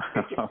 I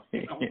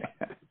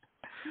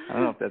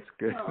don't know if that's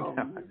good. Oh,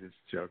 no, I'm just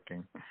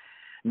joking.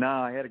 No,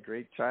 I had a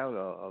great child,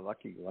 a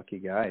lucky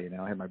guy.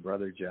 I had my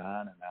brother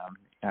John, and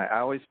I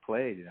always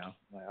played. I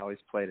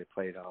always played. I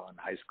played all in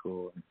high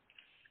school, and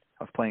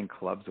I was playing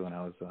clubs when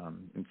I was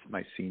in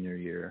my senior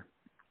year.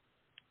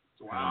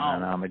 Wow.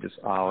 And I just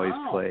always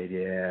played.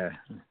 Yeah,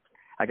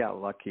 I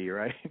got lucky,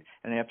 right?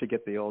 And I have to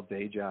get the old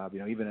day job.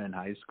 Even in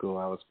high school,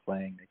 I was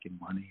playing, making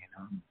money.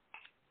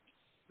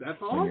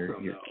 That's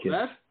awesome. Your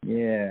kids.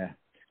 Yeah.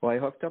 Well, I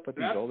hooked up with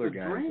these older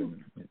guys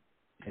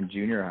in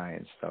junior high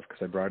and stuff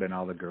because I brought in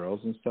all the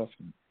girls and stuff,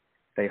 and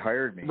they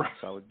hired me. Right.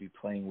 So I would be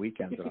playing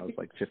weekends when I was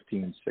like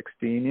 15,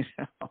 16,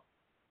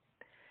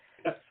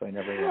 So I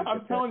never had to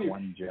get that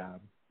one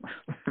job.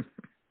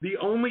 The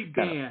only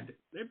band,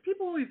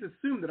 people always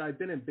assume that I've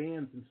been in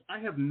bands, and I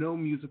have no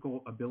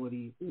musical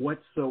ability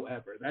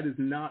whatsoever. That is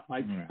not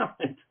my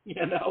talent,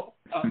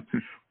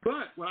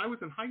 But when I was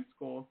in high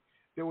school,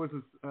 there was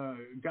this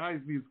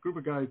these group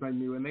of guys I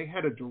knew, and they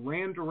had a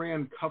Duran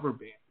Duran cover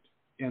band.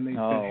 And they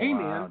said, hey,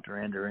 man.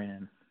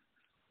 Duran.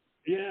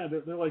 Yeah,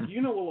 they're like,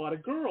 you know a lot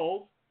of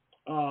girls.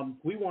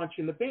 We want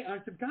you in the band. I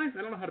said, guys,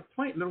 I don't know how to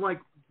play it. And they're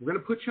like, we're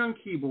going to put you on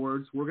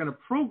keyboards. We're going to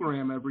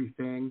program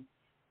everything.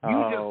 You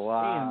just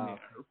stand there.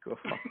 Cool.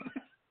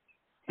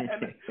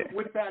 And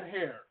with that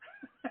hair.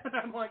 And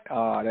I'm like,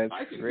 that's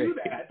I can great. do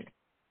that.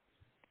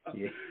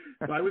 Yeah.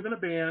 So I was in a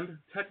band,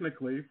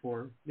 technically,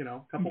 for,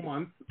 a couple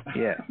months.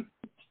 Yeah.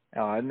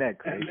 Oh, isn't that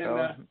great,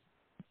 though?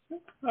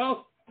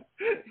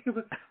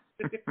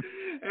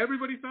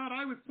 Everybody thought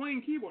I was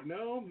playing keyboard.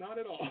 No, not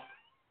at all.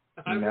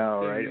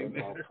 No, right? It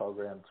was all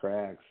programmed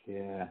tracks,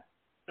 yeah.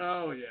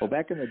 Oh, yeah. Well,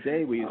 back in the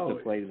day, we used to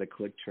play the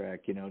click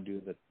track,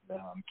 do the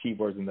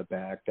keyboards in the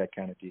back, that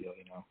kind of deal,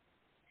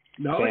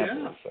 No,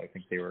 samples, I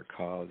think they were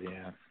called,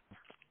 yeah.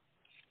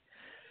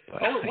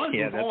 But, it was.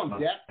 Yeah, it was all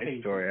that's on my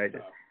story.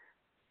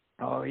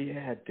 Oh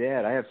yeah,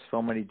 Dad. I have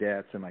so many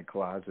DATs in my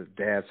closet.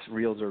 DATs,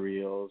 reels are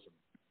reels,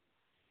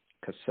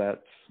 cassettes.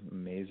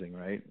 Amazing,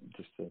 right?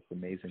 Just this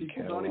amazing People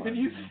catalog. don't even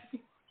use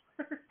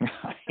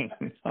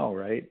I know,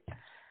 right?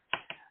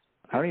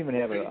 I don't even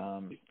have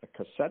a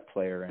cassette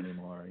player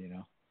anymore.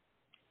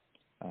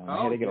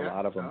 I had to get a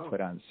lot of them put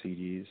on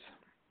CDs.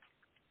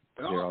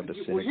 They're all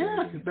disintegrating.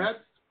 Well, yeah,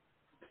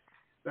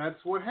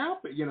 that's what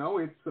happened.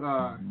 It's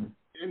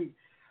and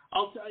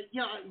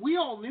we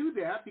all knew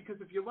that because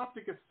if you left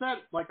a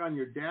cassette like on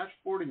your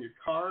dashboard in your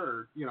car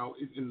or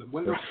in the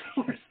window,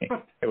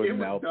 it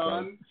was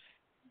done.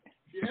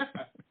 Yeah,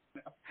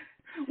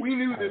 we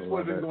knew this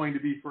wasn't going to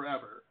be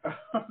forever.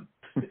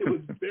 It was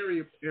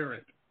very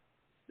apparent.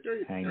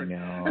 Very apparent. I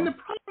know. And the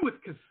problem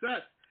with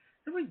cassettes,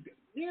 there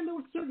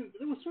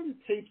were certain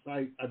tapes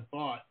I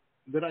bought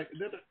that I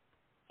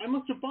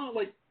must have bought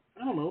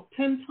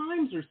 10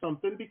 times or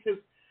something because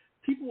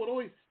people would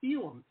always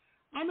steal them.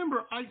 I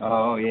remember there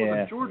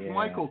was a George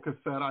Michael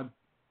cassette.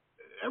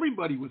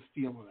 Everybody was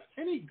stealing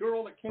that. Any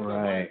girl that came to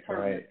my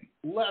apartment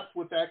left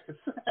with that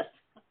cassette.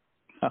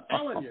 I'm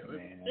telling you,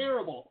 it's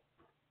terrible.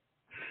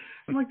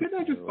 I'm like, didn't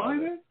I just buy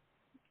this?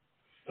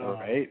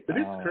 Right. But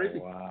it's crazy.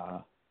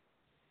 Wow.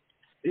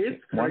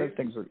 It's crazy. One of the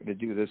things we're going to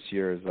do this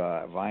year is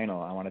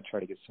vinyl. I want to try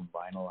to get some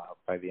vinyl out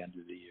by the end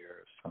of the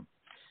year. So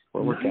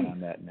we're working on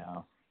that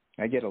now.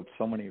 I get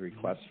so many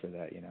requests for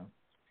that,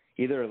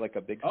 Either like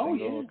a big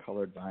single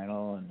colored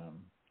vinyl and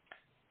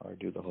or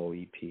do the whole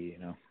EP,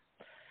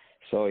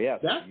 So you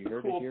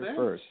heard it here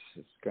first.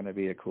 It's going to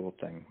be a cool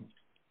thing.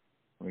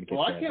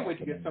 Well, I can't wait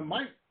to get some.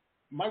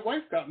 My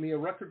wife got me a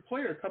record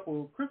player a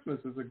couple of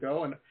Christmases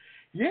ago, and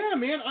yeah,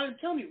 man, I'm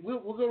telling you, we'll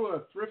go to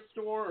a thrift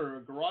store or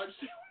a garage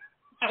sale.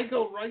 I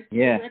go right to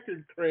the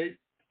record crate,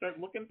 start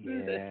looking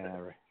through this.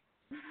 Right.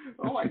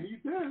 Oh, I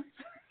need this.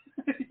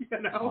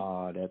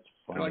 Oh, that's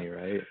funny,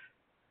 right?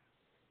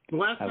 The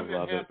last time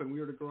that happened, we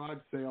were at a garage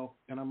sale,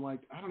 and I'm like,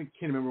 can't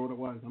remember what it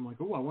was. I'm like,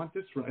 oh, I want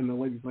this. And the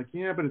lady's like,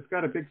 yeah, but it's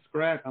got a big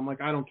scratch. I'm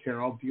like, I don't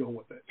care. I'll deal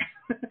with it.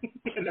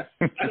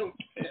 I don't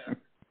care.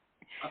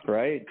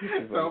 Right?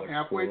 So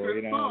halfway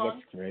through the song. It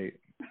looks great.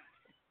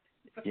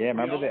 Yeah,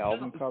 remember the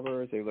album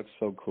covers? They look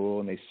so cool,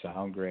 and they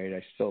sound great.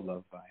 I still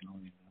love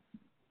vinyl,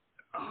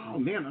 Oh,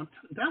 man,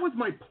 that was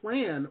my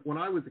plan when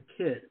I was a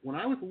kid. When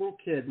I was a little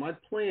kid, my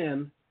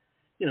plan,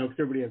 because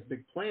everybody has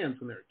big plans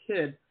when they're a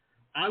kid,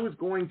 I was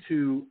going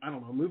to,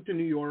 move to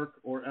New York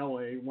or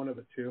LA, one of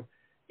the two,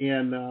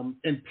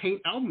 and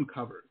paint album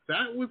covers.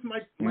 That was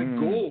my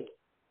goal.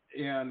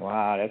 And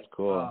wow, that's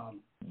cool.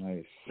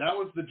 Nice. That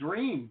was the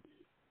dream.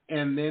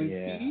 And then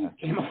CDs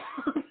came along.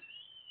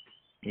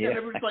 And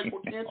everybody's like,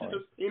 well, can't you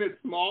just paint it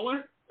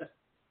smaller?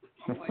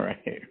 I'm like,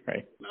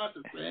 right. Not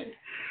to say.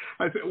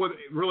 I said, well,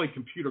 really,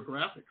 computer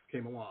graphics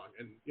came along,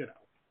 and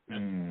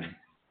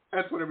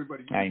that's what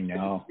everybody uses. I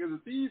know. Because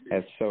it's easy.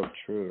 That's so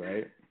true,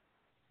 right?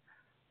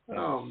 That's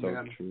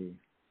so true.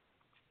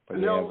 But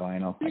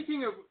vinyl.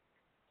 Speaking of,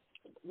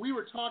 we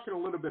were talking a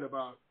little bit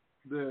about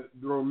the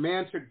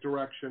romantic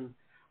direction.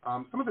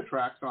 Some of the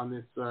tracks on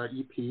this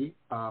EP,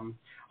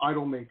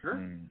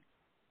 Idolmaker,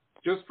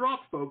 just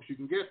dropped, folks. You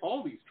can get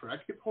all these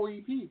tracks, get the whole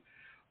EP.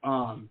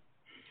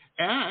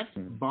 At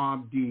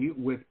Bob D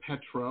with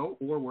Petro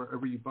or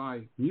wherever you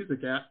buy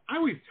music at. I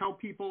always tell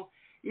people,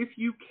 if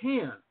you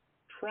can,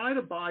 try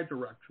to buy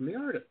direct from the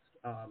artist.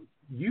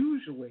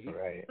 Usually,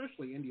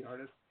 especially indie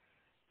artists,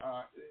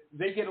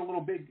 they get a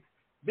little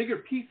bigger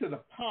piece of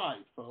the pie,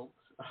 folks.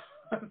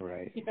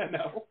 Right.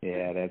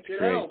 Yeah, that's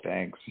great.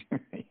 Thanks.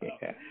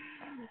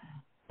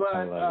 But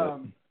I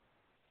love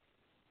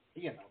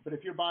it. But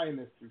if you're buying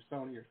this through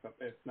Sony or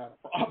something, it's not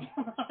a problem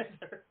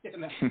either.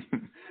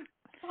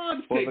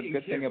 Well, the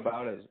good thing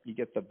about it is you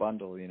get the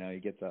bundle. You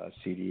get the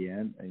CD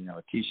and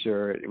a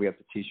T-shirt. We have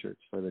the T-shirts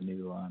for the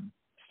new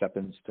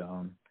Stepping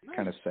Stone,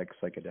 kind of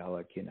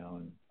psychedelic.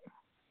 And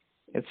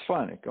it's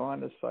fun. Go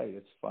on the site.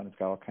 It's fun. It's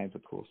got all kinds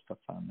of cool stuff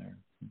on there.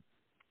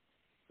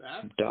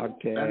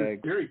 Dog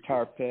tags,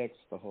 guitar picks,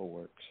 the whole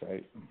works,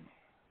 right?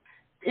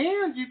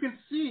 And you can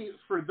see,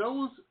 for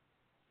those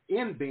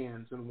in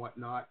bands and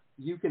whatnot,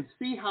 you can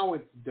see how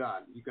it's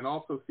done. You can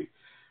also see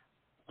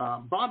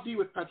Bob D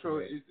with Petro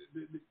is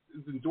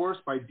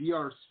endorsed by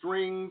DR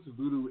Strings,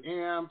 Voodoo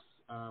Amps,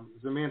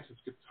 Zemantis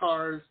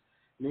Guitars,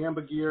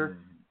 Namba Gear.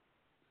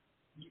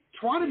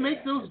 Try to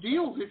make those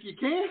deals if you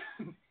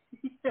can.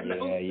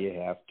 Yeah, you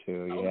have to.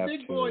 You have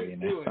big to. Boys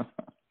do it.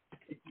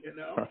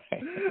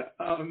 Right.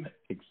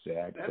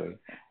 Exactly.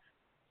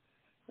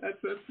 That's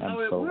how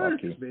it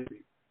works, lucky.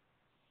 baby.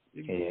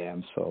 Yeah,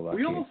 I'm so lucky.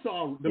 We all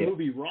saw the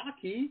movie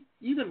Rocky.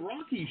 Even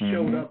Rocky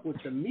showed up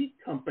with the meat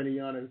company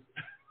on his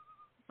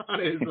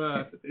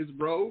his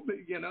robe.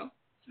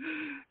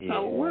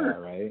 How it works.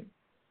 Right.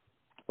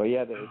 Well,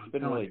 it's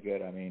been really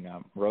good. I mean,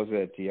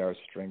 Rosa at DR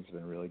Strings has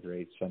been really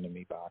great, sending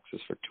me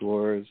boxes for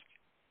tours.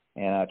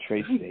 And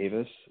Trace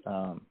Davis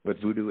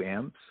with Voodoo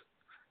Amps,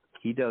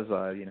 he does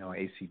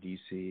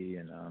AC/DC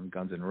and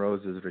Guns N'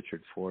 Roses,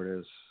 Richard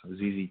Fortus,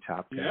 ZZ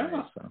Top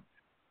guy. So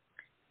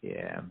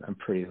I'm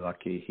pretty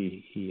lucky.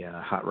 He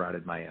hot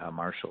rodded my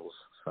Marshalls,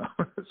 So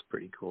it's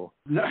pretty cool.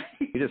 Nice.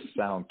 You just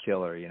sound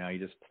killer, you know. You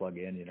just plug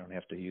in. You don't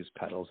have to use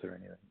pedals or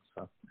anything.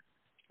 So.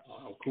 Oh,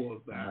 how cool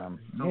is that?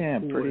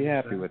 I'm pretty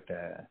happy with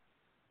that.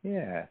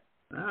 Yeah.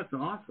 That's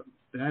awesome.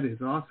 That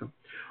is awesome.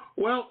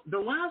 Well, the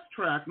last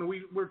track, now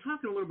we're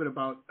talking a little bit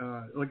about,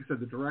 like I said,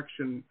 the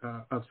direction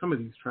of some of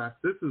these tracks.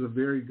 This is a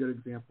very good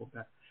example of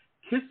that.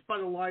 Kissed by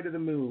the Light of the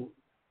Moon.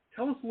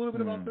 Tell us a little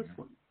bit about this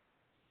one.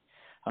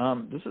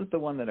 This is the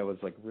one that I was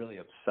like really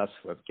obsessed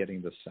with,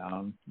 getting the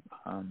sound,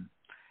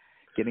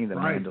 getting the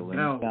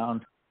mandolin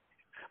sound.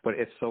 But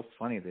it's so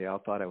funny. They all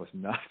thought I was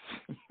nuts.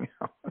 You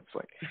know? It's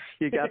like,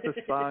 you got the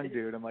song,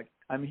 dude. I'm like,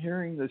 I'm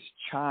hearing this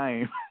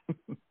chime.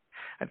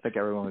 I think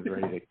everyone was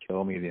ready to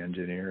kill me, the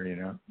engineer, you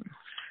know.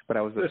 But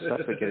I was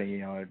obsessed with getting, you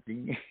know,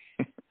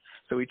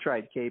 so we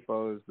tried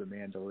capos, the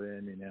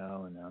mandolin, you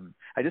know, and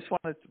I just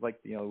wanted to, like,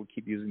 you know,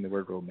 keep using the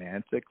word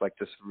romantic, like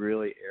this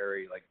really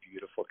airy, like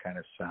beautiful kind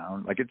of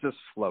sound. Like it just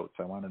floats.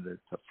 I wanted it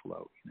to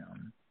float, you know.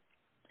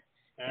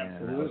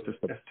 Absolutely. And I was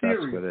just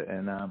obsessed with it.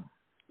 And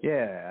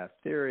yeah,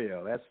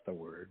 ethereal, that's the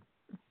word.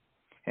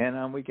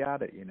 And we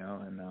got it, you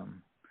know, and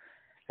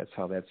that's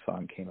how that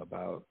song came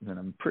about. And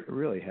I'm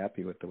really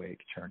happy with the way it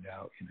turned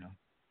out, you know.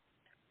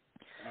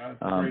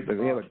 But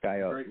we have a guy,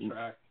 great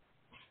track.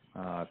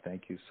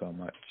 Thank you so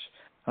much.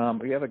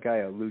 We have a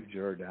guy, Lou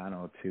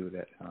Giordano, too,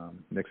 that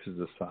mixes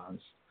the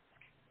songs.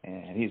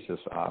 And he's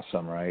just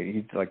awesome, right?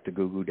 He's like the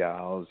Goo Goo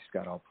Dolls. He's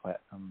got all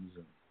platinums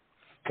and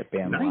the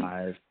band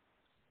live.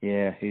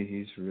 Yeah,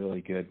 he's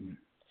really good.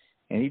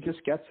 And he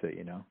just gets it,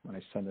 you know. When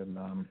I send him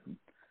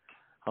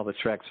all the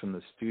tracks from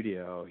the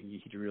studio,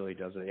 he really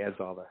does it. He adds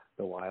all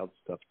the wild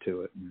stuff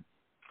to it. And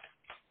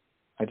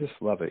I just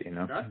love it, you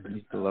know.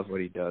 I love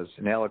what he does.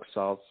 And Alex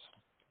Saltz,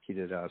 he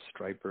did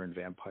Striper and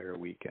Vampire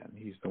Weekend.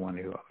 He's the one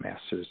who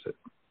masters it.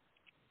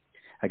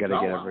 I got to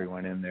get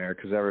everyone in there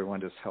because everyone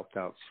just helped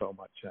out so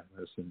much on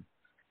this, and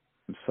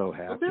I'm so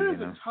happy. Well, there is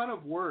a ton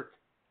of work.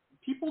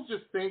 People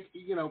just think,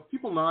 you know,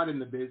 people not in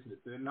the business,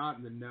 they're not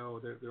in the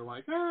know. They're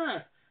like,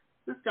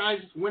 this guy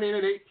just went in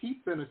and ate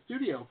pizza in a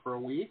studio for a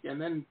week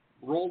and then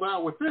rolled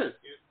out with this.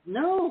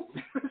 No,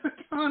 there's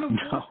a ton of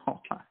work.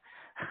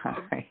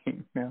 I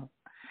know.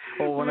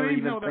 Well, one of the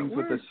even things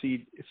with the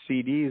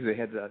CDs, they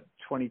had the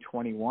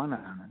 2021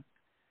 on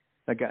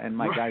it.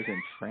 My guy's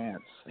in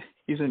France.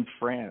 He's in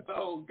France.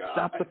 Oh, God.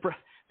 Stop the press.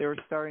 They were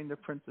starting to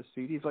print the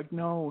CDs. Like,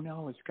 no,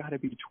 it's got to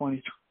be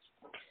 2020.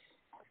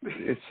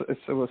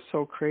 It was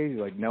so crazy.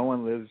 Like, no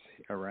one lives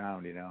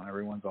around, you know.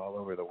 Everyone's all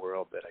over the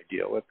world that I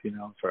deal with, you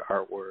know, for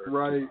artwork.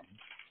 Right.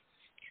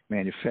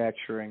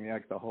 Manufacturing,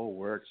 like the whole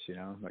works, you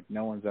know. Like,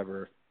 no one's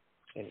ever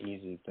an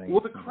easy thing.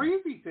 Well, the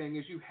crazy thing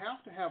is you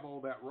have to have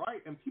all that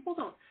right. And people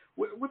don't,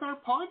 with our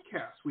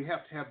podcast, we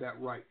have to have that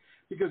right.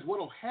 Because what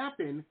will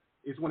happen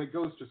is when it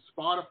goes to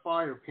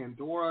Spotify or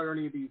Pandora or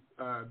any of these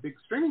big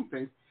streaming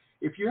things,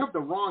 if you have the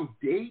wrong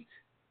date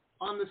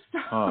on the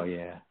stuff,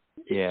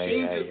 it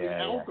changes the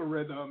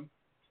algorithm,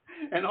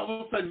 and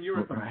all of a sudden you're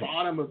at the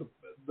bottom of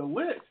the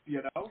list,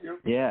 you know? You're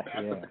back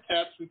with the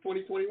cats from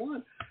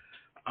 2021.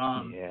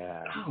 Oh,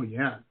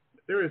 yeah.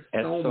 There is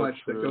so much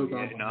that goes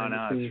on.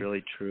 No, it's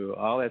really true.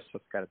 All that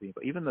stuff's got to be,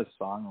 but even the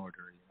song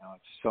order, you know,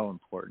 it's so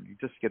important. You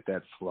just get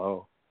that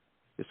flow.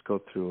 Just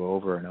go through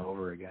over and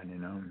over again, you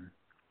know.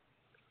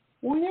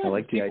 Well, yeah, I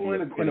like the people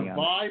idea in a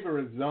vibe or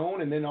a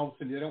zone, and then all of a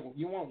sudden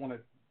you won't want to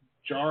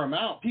jar them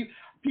out.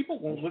 People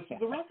won't listen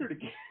to the record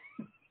again.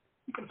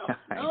 You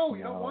know?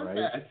 You don't want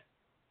that.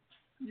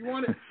 You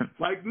want it,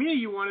 like me,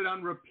 you want it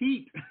on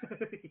repeat.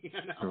 You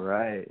know?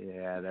 Right,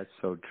 yeah, that's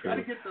so true.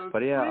 Gotta get those but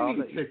yeah, all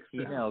the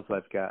emails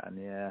I've gotten,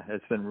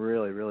 it's been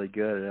really, really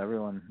good.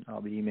 Everyone,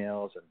 all the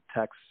emails and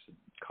texts and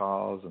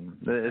calls, and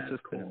it's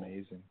just been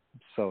amazing.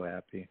 I'm so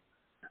happy.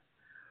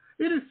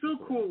 It is so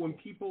cool when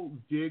people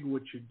dig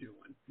what you're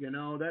doing. You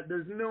know, that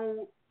there's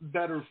no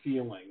better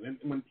feeling than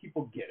when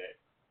people get it.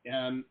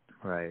 And,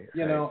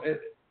 you know,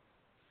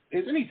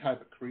 as any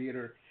type of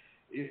creator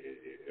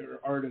or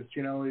artist,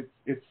 you know,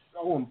 it's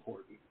so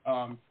important.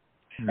 At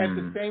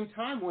the same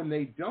time, when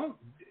they don't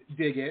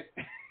dig it,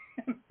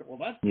 well,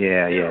 that's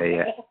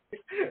terrible.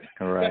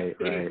 Right,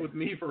 that stays with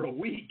me for a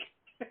week.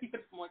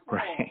 I'm like,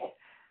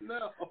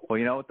 no. Well,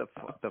 you know what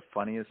the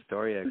funniest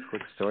story, a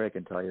quick story I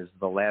can tell you is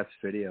the last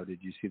video. Did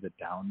you see the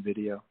Down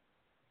video?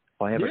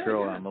 Well, I have a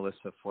girl,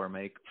 Melissa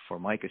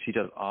Formica. She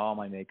does all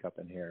my makeup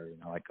and hair, you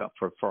know, like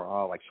for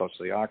all, like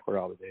Socially Awkward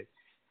all the days.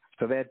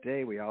 So that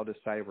day, we all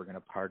decided we're going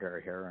to part our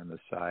hair on the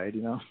side,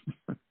 you know.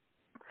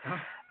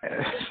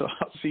 So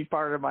I'll see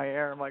part of my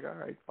hair. I'm like, all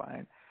right,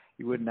 fine.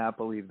 You would not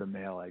believe the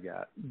mail I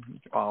got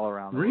all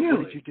around. Really?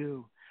 What did you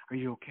do? Are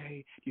you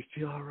okay? Do you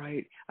feel all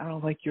right? I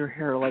don't like your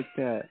hair like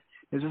that.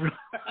 It's really...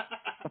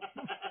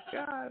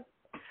 God,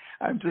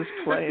 I'm just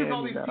playing. Because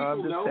all these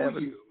people know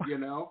you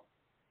know.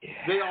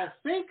 Yeah. They all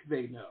think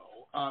they know.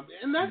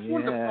 And that's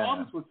one of the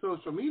problems with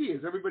social media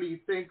is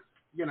everybody thinks,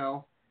 you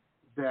know,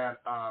 that,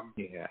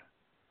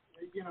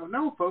 you know,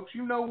 no, folks,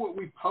 you know what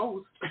we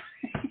post.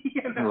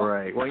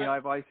 Right. Well,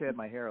 I've always had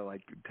my hair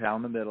like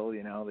down the middle,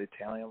 the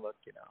Italian look,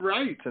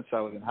 Right. since I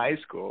was in high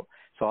school.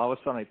 So all of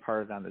a sudden I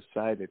parted on the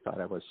side. They thought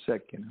I was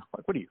sick,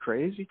 Like, what are you,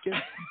 crazy, kid?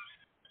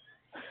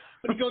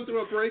 Are you going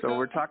through a breakup? So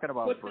we're talking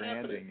about What's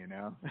branding,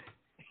 Yeah.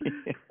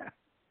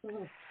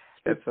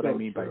 That's what I so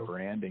mean true. by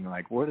branding.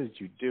 Like, what did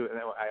you do? And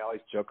I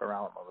always joke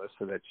around with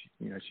Melissa that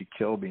she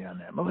killed me on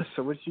that.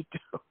 Melissa, what did you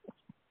do?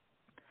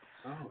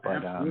 Oh,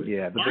 But absolutely.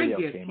 the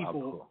video came out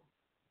cool.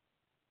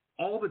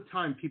 All the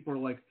time, people are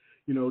like,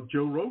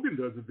 Joe Rogan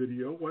does a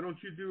video. Why don't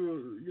you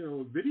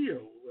do a video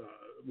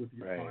with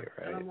your podcast?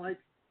 Right. And I'm like,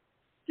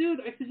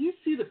 dude, I said, you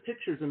see the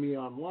pictures of me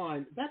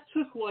online. That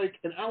took like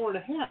an hour and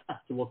a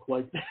half to look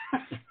like that.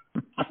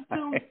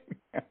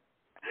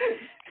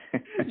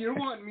 You're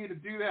wanting me to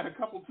do that a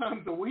couple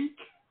times a week?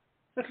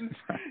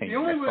 The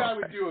only way I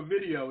would do a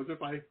video is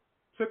if I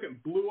took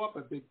and blew up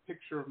a big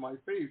picture of my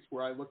face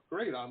where I look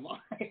great online.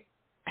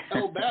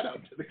 Held that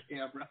up to the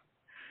camera.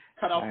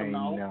 Cut out the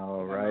mouth. I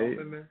know, right?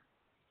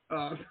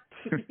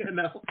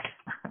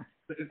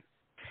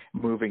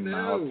 Moving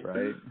mouth,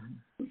 right?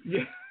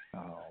 Yeah.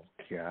 Oh,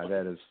 God,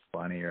 that is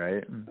funny,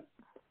 right?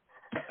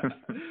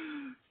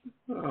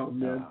 Oh,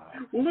 man.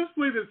 Well, let's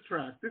play this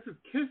track. This is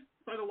Kissed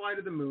by the Light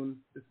of the Moon.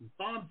 This is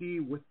Bob D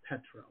with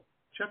Petro.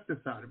 Check this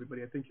out,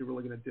 everybody. I think you're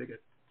really going to dig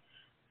it.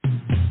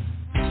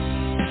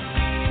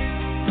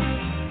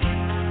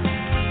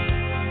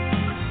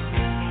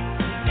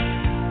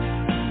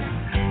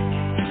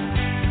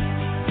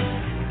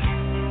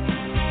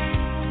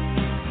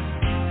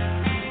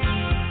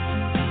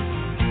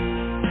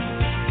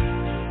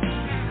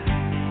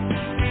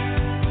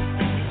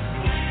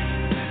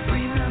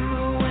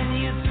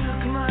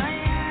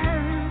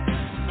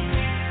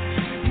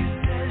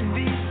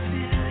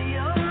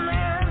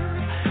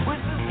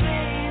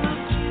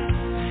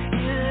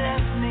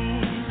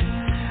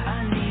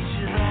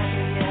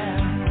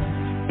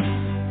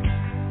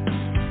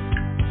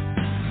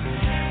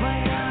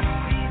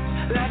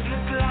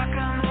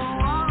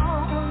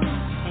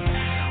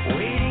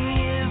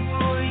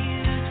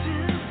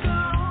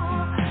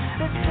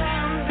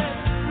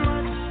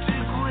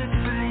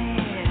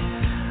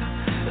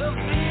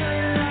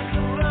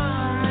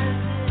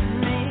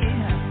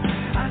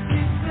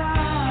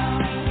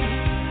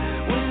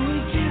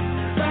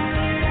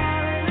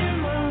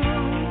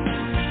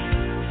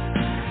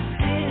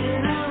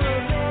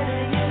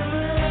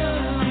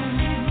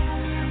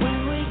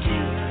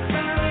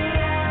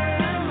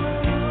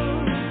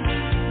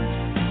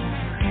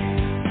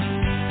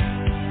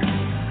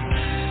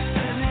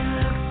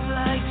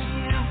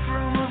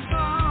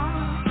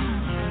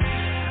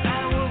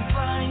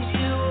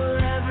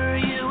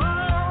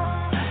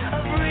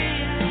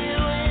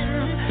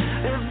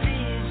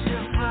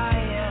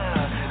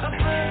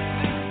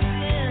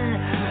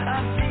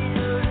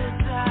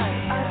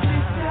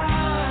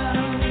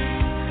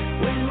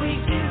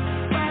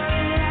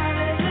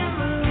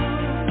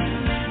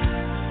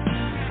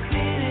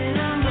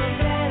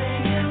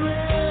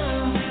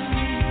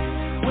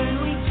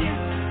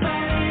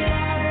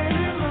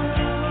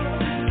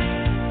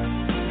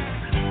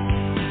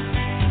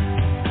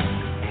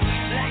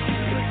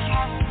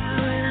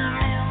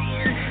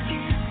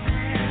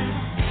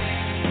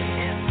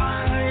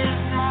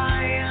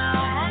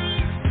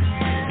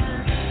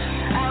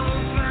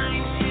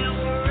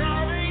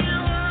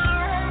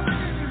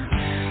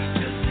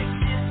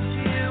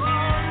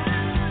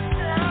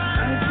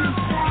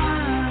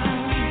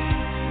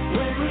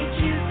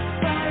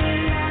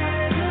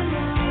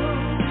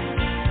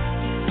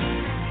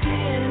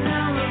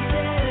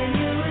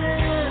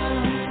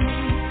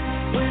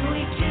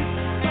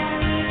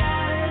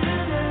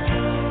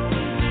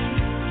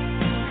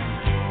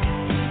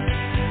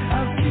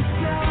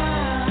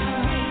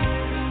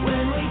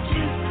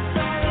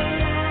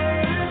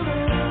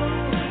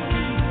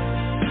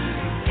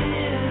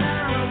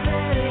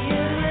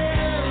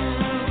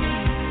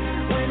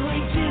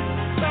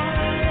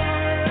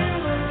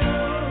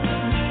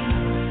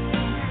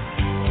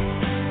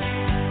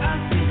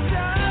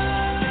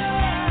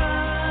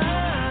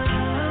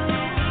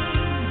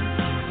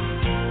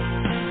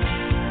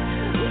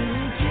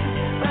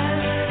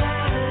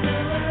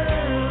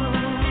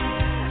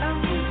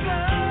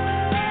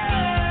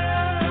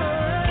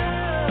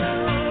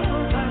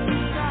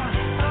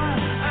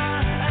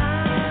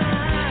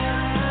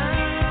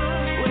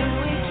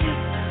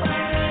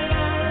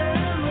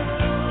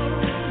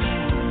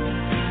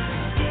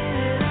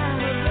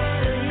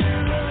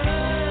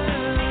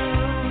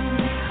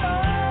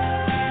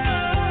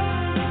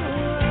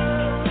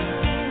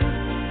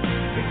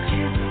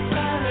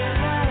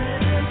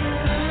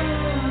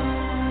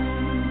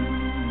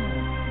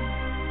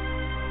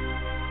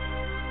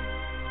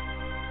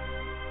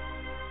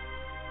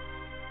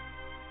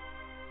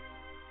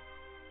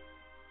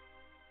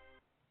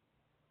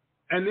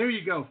 And there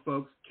you go,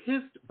 folks.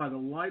 Kissed by the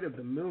Light of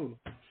the Moon.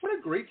 What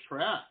a great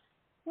track.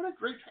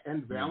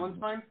 And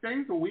Valentine's Day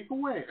is a week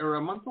away, or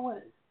a month away.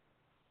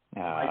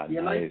 Might be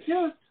a nice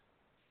gift.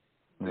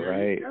 There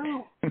right.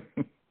 You go.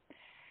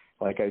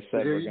 Like I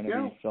said, there we're going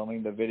to be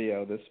filming the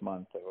video this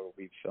month. It will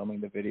be filming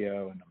the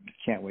video, and I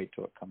can't wait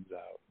till it comes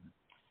out.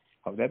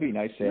 Oh, that'd be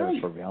nice to have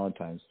it for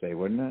Valentine's Day,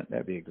 wouldn't it?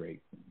 That'd be a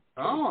great.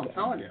 Oh, I'm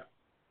telling you.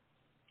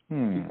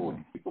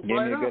 People Gave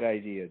me a good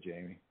idea,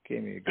 Jamie.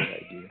 Gave me a good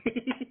idea.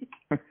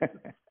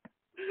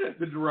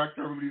 The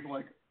director, everybody's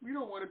like, we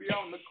don't want to be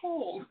out in the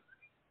cold.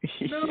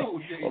 No,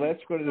 Jamie. Well,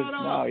 that's what it is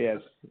now,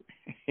 yes.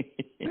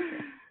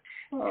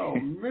 Oh,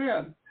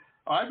 man.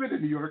 I've been to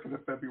New York in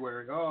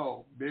February.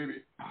 Oh,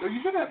 baby. So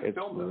you should have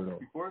filmed those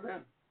before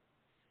then.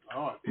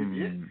 Oh,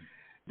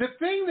 the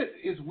thing that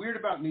is weird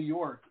about New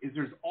York is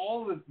there's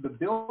all the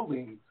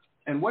buildings,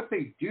 and what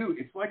they do,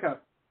 it's like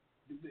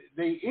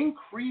they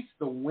increase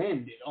the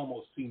wind, it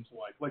almost seems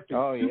like they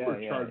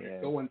supercharge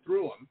it going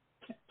through them.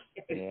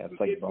 Yeah, it's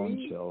like bone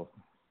chill.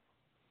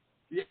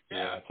 Yeah,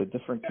 it's a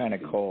different kind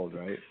of cold,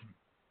 right?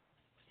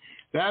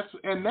 That,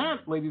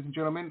 ladies and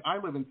gentlemen, I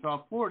live in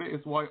South Florida,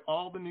 is why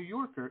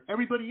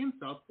everybody in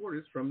South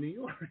Florida is from New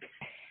York.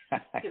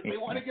 Because they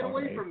want to get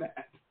away from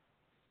that.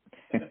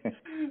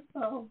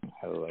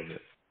 I love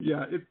it.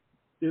 Yeah,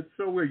 it's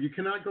so weird. You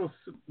cannot go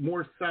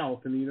more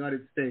south in the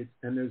United States,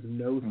 and there's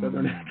no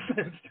southern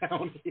accents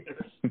down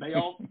here. They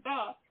all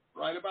stop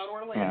right about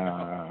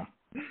Orlando.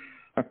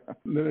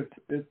 Then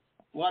it's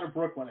a lot of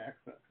Brooklyn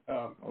accent.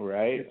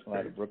 Right, a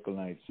lot of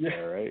Brooklynites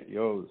there, right?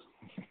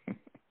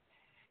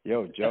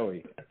 Yo,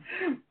 Joey.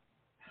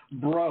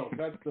 Bro,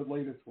 that's the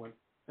latest one.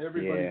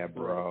 Everybody's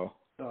bro.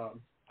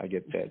 I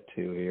get that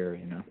too here,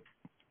 you know.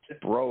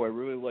 Bro, I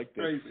really like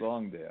that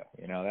song there.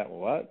 You know that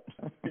what?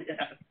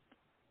 Yeah.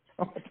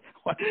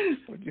 What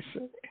would you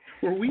say?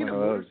 Were we in a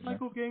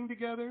motorcycle gang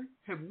together?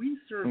 Have we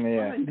served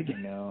time together?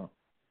 No.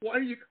 Why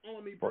are you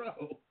calling me bro?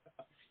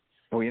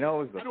 Well, you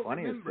know, it was the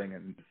funniest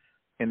thing.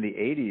 In the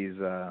 80s,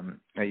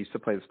 I used to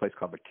play this place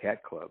called the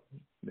Cat Club,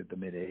 the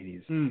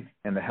mid-80s.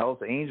 And the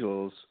Hells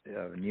Angels,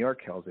 New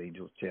York Hells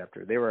Angels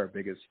chapter, they were our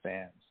biggest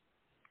fans.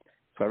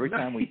 So every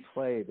time we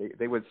played,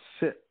 they would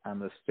sit on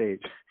the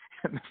stage,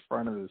 in the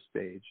front of the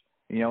stage.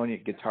 You know, when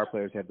guitar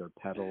players have their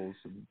pedals,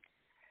 and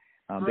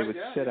they would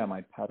sit on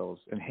my pedals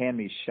and hand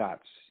me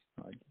shots.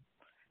 Like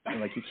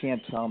you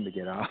can't tell them to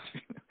get off.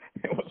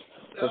 It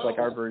was like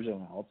our version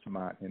of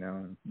Altamont, you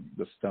know,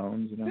 the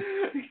Stones, you know.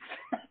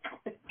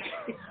 I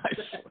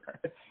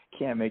swear,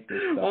 can't make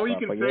this stuff all you up.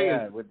 can but say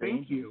is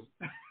thank you.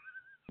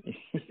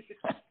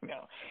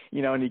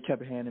 You know, and he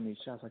kept handing me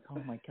shots. Like,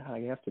 oh my God, I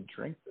have to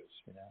drink this,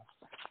 you know.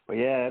 But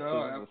yeah,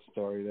 that's the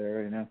story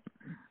there, you know.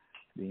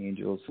 The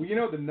Angels. Well, you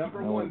know, the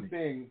number one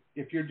thing,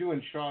 if you're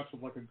doing shots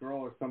with like a girl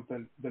or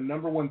something, the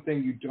number one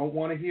thing you don't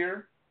want to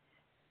hear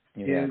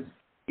is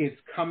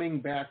it's coming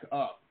back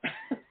up.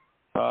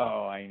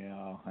 Oh, I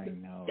know.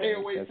 Stay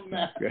away from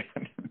that. Good.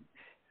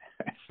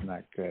 That's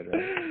not good,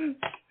 right?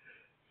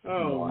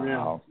 Oh, wow.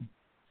 Man.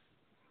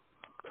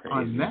 Crazy.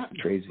 On that,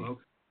 crazy.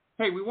 Folks.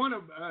 Hey, we want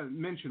to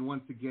mention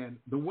once again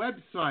the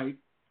website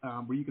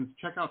where you can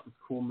check out this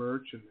cool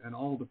merch and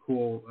all the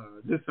cool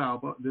this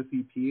album, this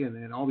EP,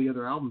 and all the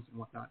other albums and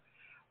whatnot.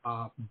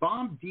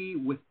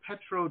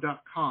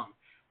 bombdwithpetro.com.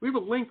 We have a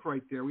link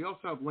right there. We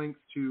also have links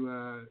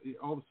to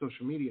all the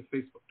social media: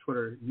 Facebook,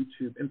 Twitter,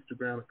 YouTube,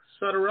 Instagram,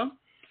 etc.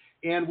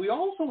 And we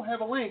also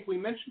have a link. We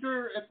mentioned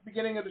her at the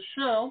beginning of the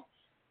show.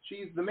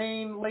 She's the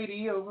main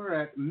lady over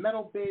at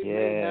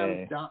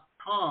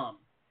metalbabemayhem.com.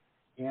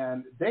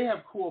 And they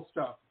have cool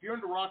stuff. If you're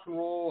into rock and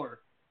roll or,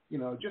 you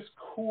know, just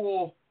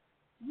cool,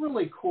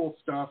 really cool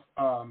stuff,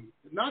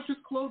 not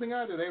just clothing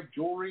either. They have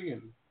jewelry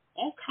and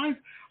all kinds.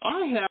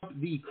 I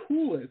have the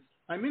coolest.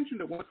 I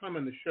mentioned it one time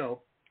on the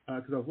show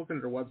because I was looking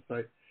at their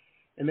website,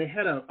 and they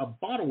had a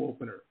bottle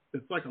opener.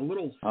 It's like a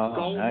little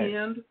skull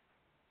hand.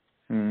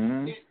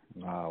 Mm-hmm.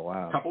 Oh,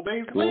 wow. A couple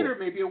days later,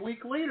 maybe a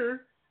week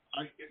later,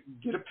 I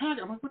get a pack.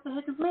 I'm like, what the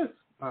heck is this?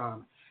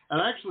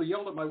 And I actually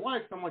yelled at my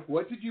wife. I'm like,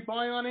 what did you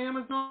buy on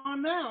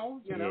Amazon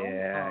now? You know,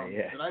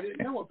 that I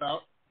didn't know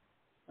about.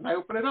 And I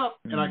open it up,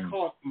 and I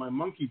call it my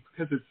monkey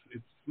because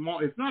it's small.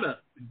 It's not a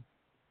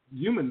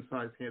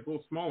human-sized hand. It's a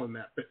little smaller than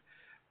that. But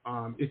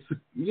it's,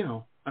 you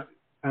know,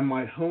 on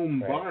my home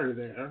bar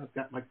there, I've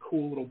got my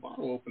cool little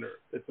bottle opener.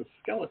 It's a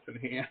skeleton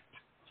hand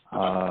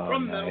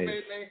from Metal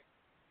Babe Mayhem.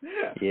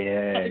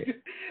 Yeah.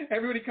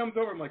 Everybody comes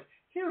over. I'm like,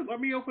 here, let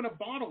me open a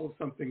bottle of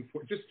something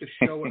just to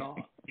show it off.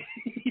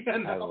 You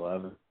know? I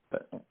love it.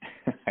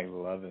 I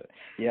love it.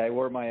 Yeah, I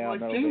wore my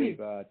Metal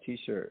Babe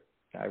T-shirt.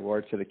 I wore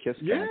it to the Kiss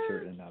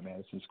concert in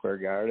Madison Square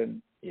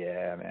Garden.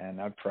 Yeah, man,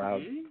 I'm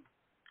proud.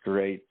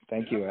 Great.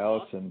 Thank you,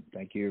 Allison.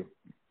 Thank you.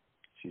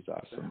 She's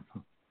awesome.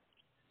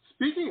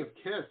 Speaking of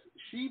Kiss,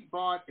 she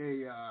bought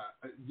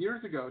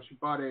years ago,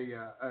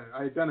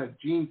 I had done a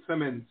Gene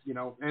Simmons, you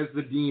know, as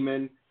the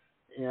Demon.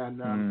 And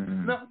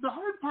the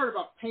hard part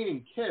about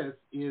painting Kiss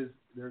is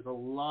there's a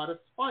lot of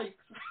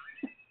spikes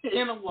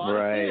and a lot of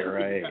hair.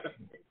 Right.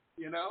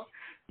 You know?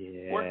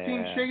 Yeah.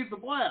 14 Shades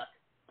of Black.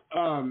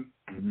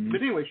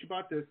 But anyway, she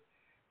bought this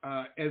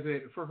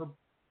for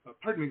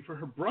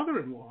her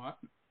brother-in-law.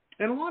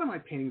 And a lot of my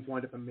paintings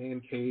wind up in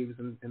man caves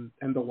and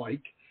the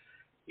like.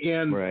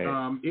 And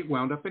it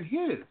wound up in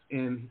his.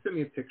 And he sent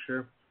me a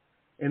picture.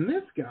 And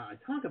this guy,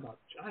 talk about,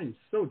 I'm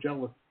so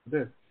jealous of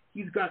this.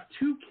 He's got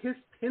 2 KISS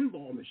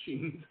pinball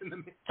machines in the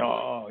middle.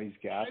 Oh, he's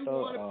got those. I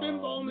want a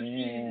pinball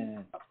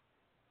machine.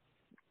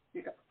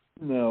 Yeah.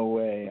 No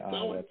way.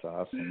 Oh, that's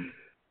awesome.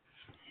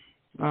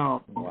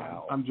 Oh,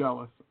 wow. I'm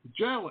jealous.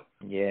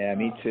 Yeah,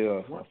 me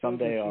too. Well,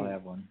 someday I'll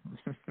have one.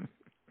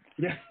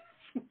 Yeah.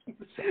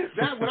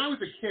 That when I was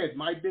a kid,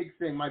 my big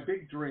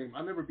dream. I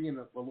remember being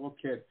a little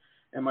kid,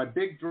 and my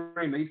big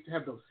dream. They used to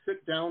have those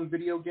sit-down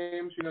video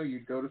games. You know,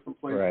 you'd go to some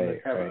place and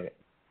they'd have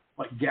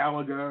like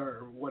Galaga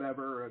or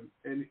whatever,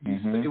 and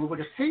it was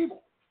like a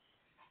table.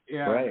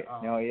 Yeah. Right.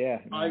 Oh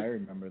yeah. No, I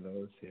remember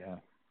those. Yeah.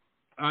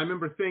 I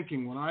remember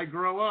thinking, when I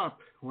grow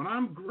up, when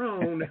I'm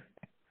grown,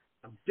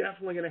 I'm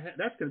definitely gonna have.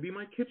 That's gonna be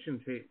my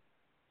kitchen table.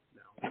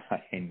 No,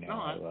 I know.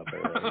 I love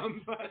it.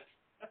 Right?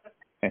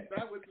 But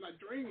that was my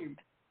dream.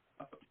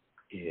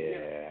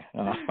 Yeah.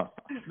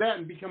 That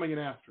and becoming an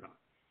astronaut.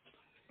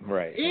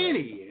 Right.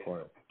 Anyway.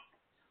 Well,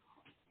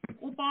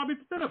 Bob,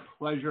 it's been a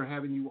pleasure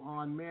having you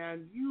on,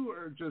 man. You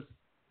are just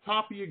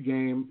top of your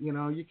game. You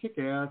know, you kick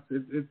ass.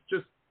 It's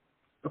just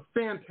a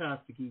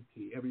fantastic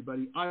EP,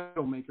 everybody.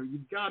 Idolmaker,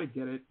 you've got to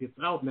get it. It's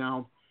out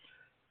now,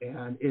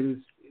 and it is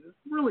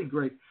really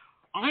great.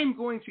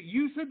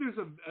 You said there's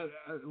a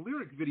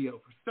lyric video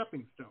for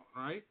Stepping Stone,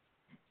 right?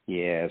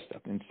 Yeah,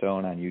 Stepping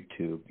Stone on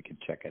YouTube. You can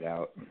check it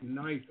out.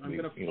 Nice. I'm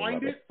going to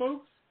find it,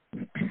 folks.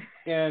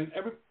 And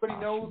everybody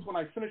knows when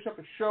I finish up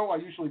a show, I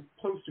usually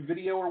post a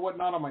video or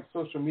whatnot on my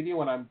social media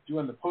when I'm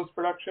doing the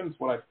post-productions,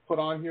 what I put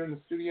on here in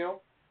the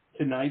studio.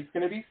 Tonight's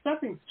going to be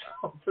Stepping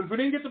Stone. Since we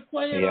didn't get to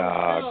play it on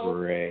the show,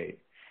 great.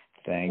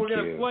 Thank you. We're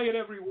going to play it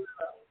everywhere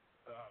else.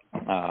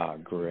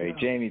 Great.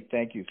 Yeah. Jamie,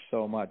 thank you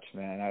so much,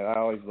 man. I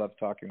always love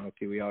talking with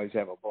you. We always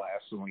have a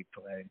blast when we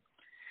play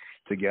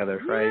together,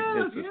 right?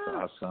 It's just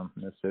awesome.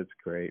 It's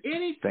great.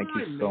 Anytime, thank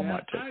you so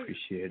much. I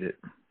appreciate it.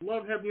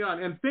 Love having you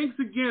on. And thanks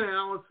again,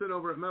 Allison,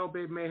 over at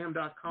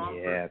MetalBabeMayhem.com.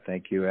 Yeah,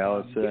 thank you,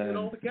 Allison. Getting it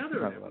all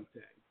together and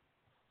everything.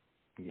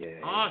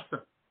 Yeah.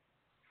 Awesome.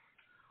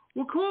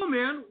 Well, cool,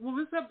 man. Well,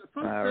 folks, that's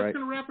going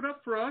to wrap it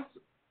up for us.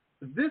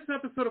 This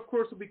episode, of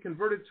course, will be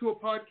converted to a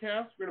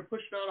podcast. We're going to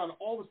push it out on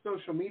all the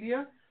social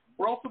media.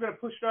 We're also going to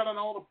push it out on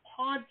all the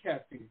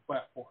podcasting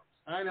platforms.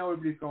 I know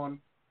everybody's going,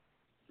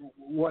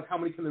 how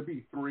many can there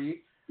be?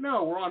 3?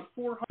 No, we're on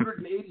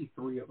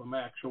 483 of them,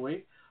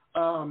 actually.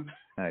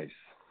 Nice.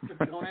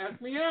 Don't ask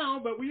me how,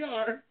 but we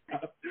are.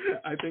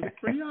 I think it's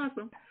pretty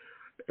awesome.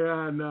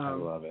 And I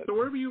love it. So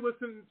wherever you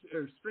listen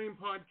or stream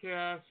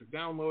podcasts or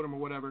download them or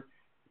whatever,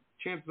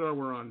 chances are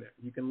we're on there.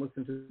 You can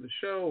listen to the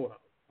show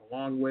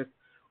along with,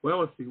 well,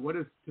 let's see, what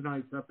is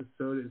tonight's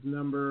episode? Is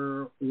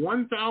number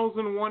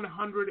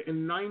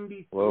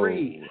 1193. Whoa.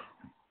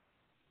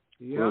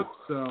 Yep,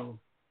 so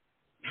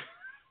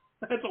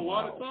that's a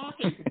lot of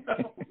talking.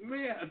 Oh,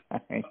 man.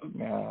 I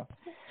know.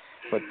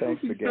 But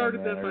thanks again,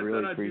 man. I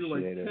really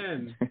appreciate it.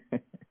 10.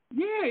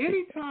 Yeah,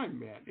 anytime,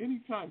 man.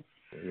 Anytime.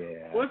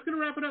 Yeah. Well, that's going to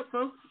wrap it up,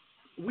 folks.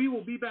 We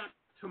will be back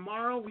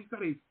tomorrow. We've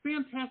got a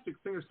fantastic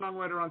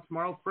singer-songwriter on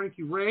tomorrow,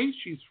 Frankie Ray.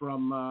 She's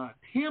from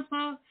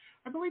Tampa,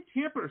 I believe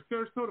Tampa or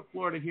Sarasota,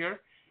 Florida here.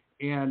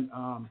 And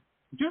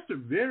just a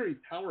very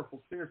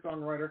powerful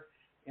singer-songwriter.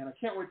 And I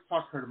can't wait to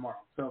talk to her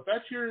tomorrow. So if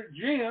that's your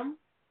jam,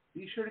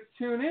 be sure to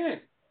tune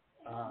in.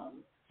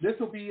 This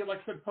will be,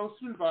 like I said,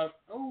 posted in about,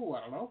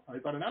 probably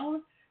about an hour.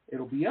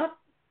 It'll be up.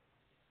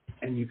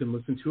 And you can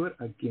listen to it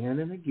again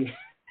and again.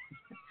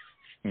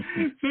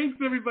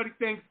 Thanks, everybody.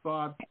 Thanks,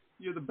 Bob.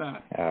 You're the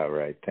best. All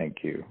right.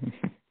 Thank you.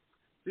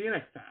 See you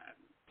next time.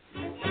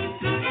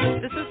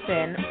 This has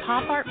been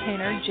pop art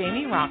painter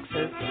Jamie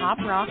Roxx's Pop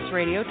Rocks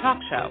Radio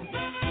Talk Show.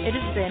 It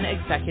has been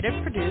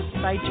executive produced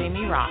by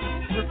Jamie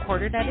Roxx,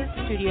 recorded at his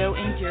studio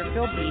in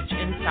Deerfield Beach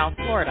in South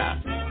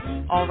Florida.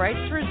 All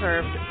rights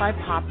reserved by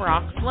Pop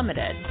Rocks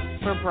Limited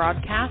for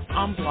broadcast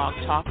on Blog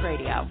Talk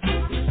Radio.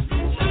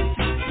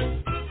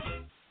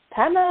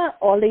 Tana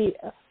Oli,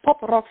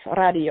 Pop Rocks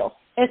Radio.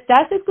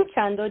 Estás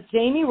escuchando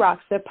Jamie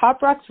Roxx de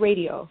Pop Rocks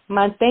Radio.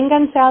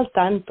 Manténganse al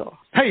tanto.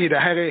 Hej, det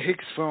här är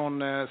Hicks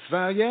från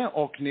Sverige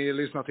och ni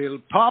lyssnar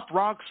till Pop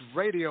Rocks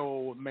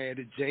Radio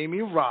med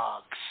Jamie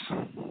Roxx.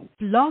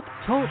 Blog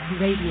Talk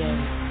Radio.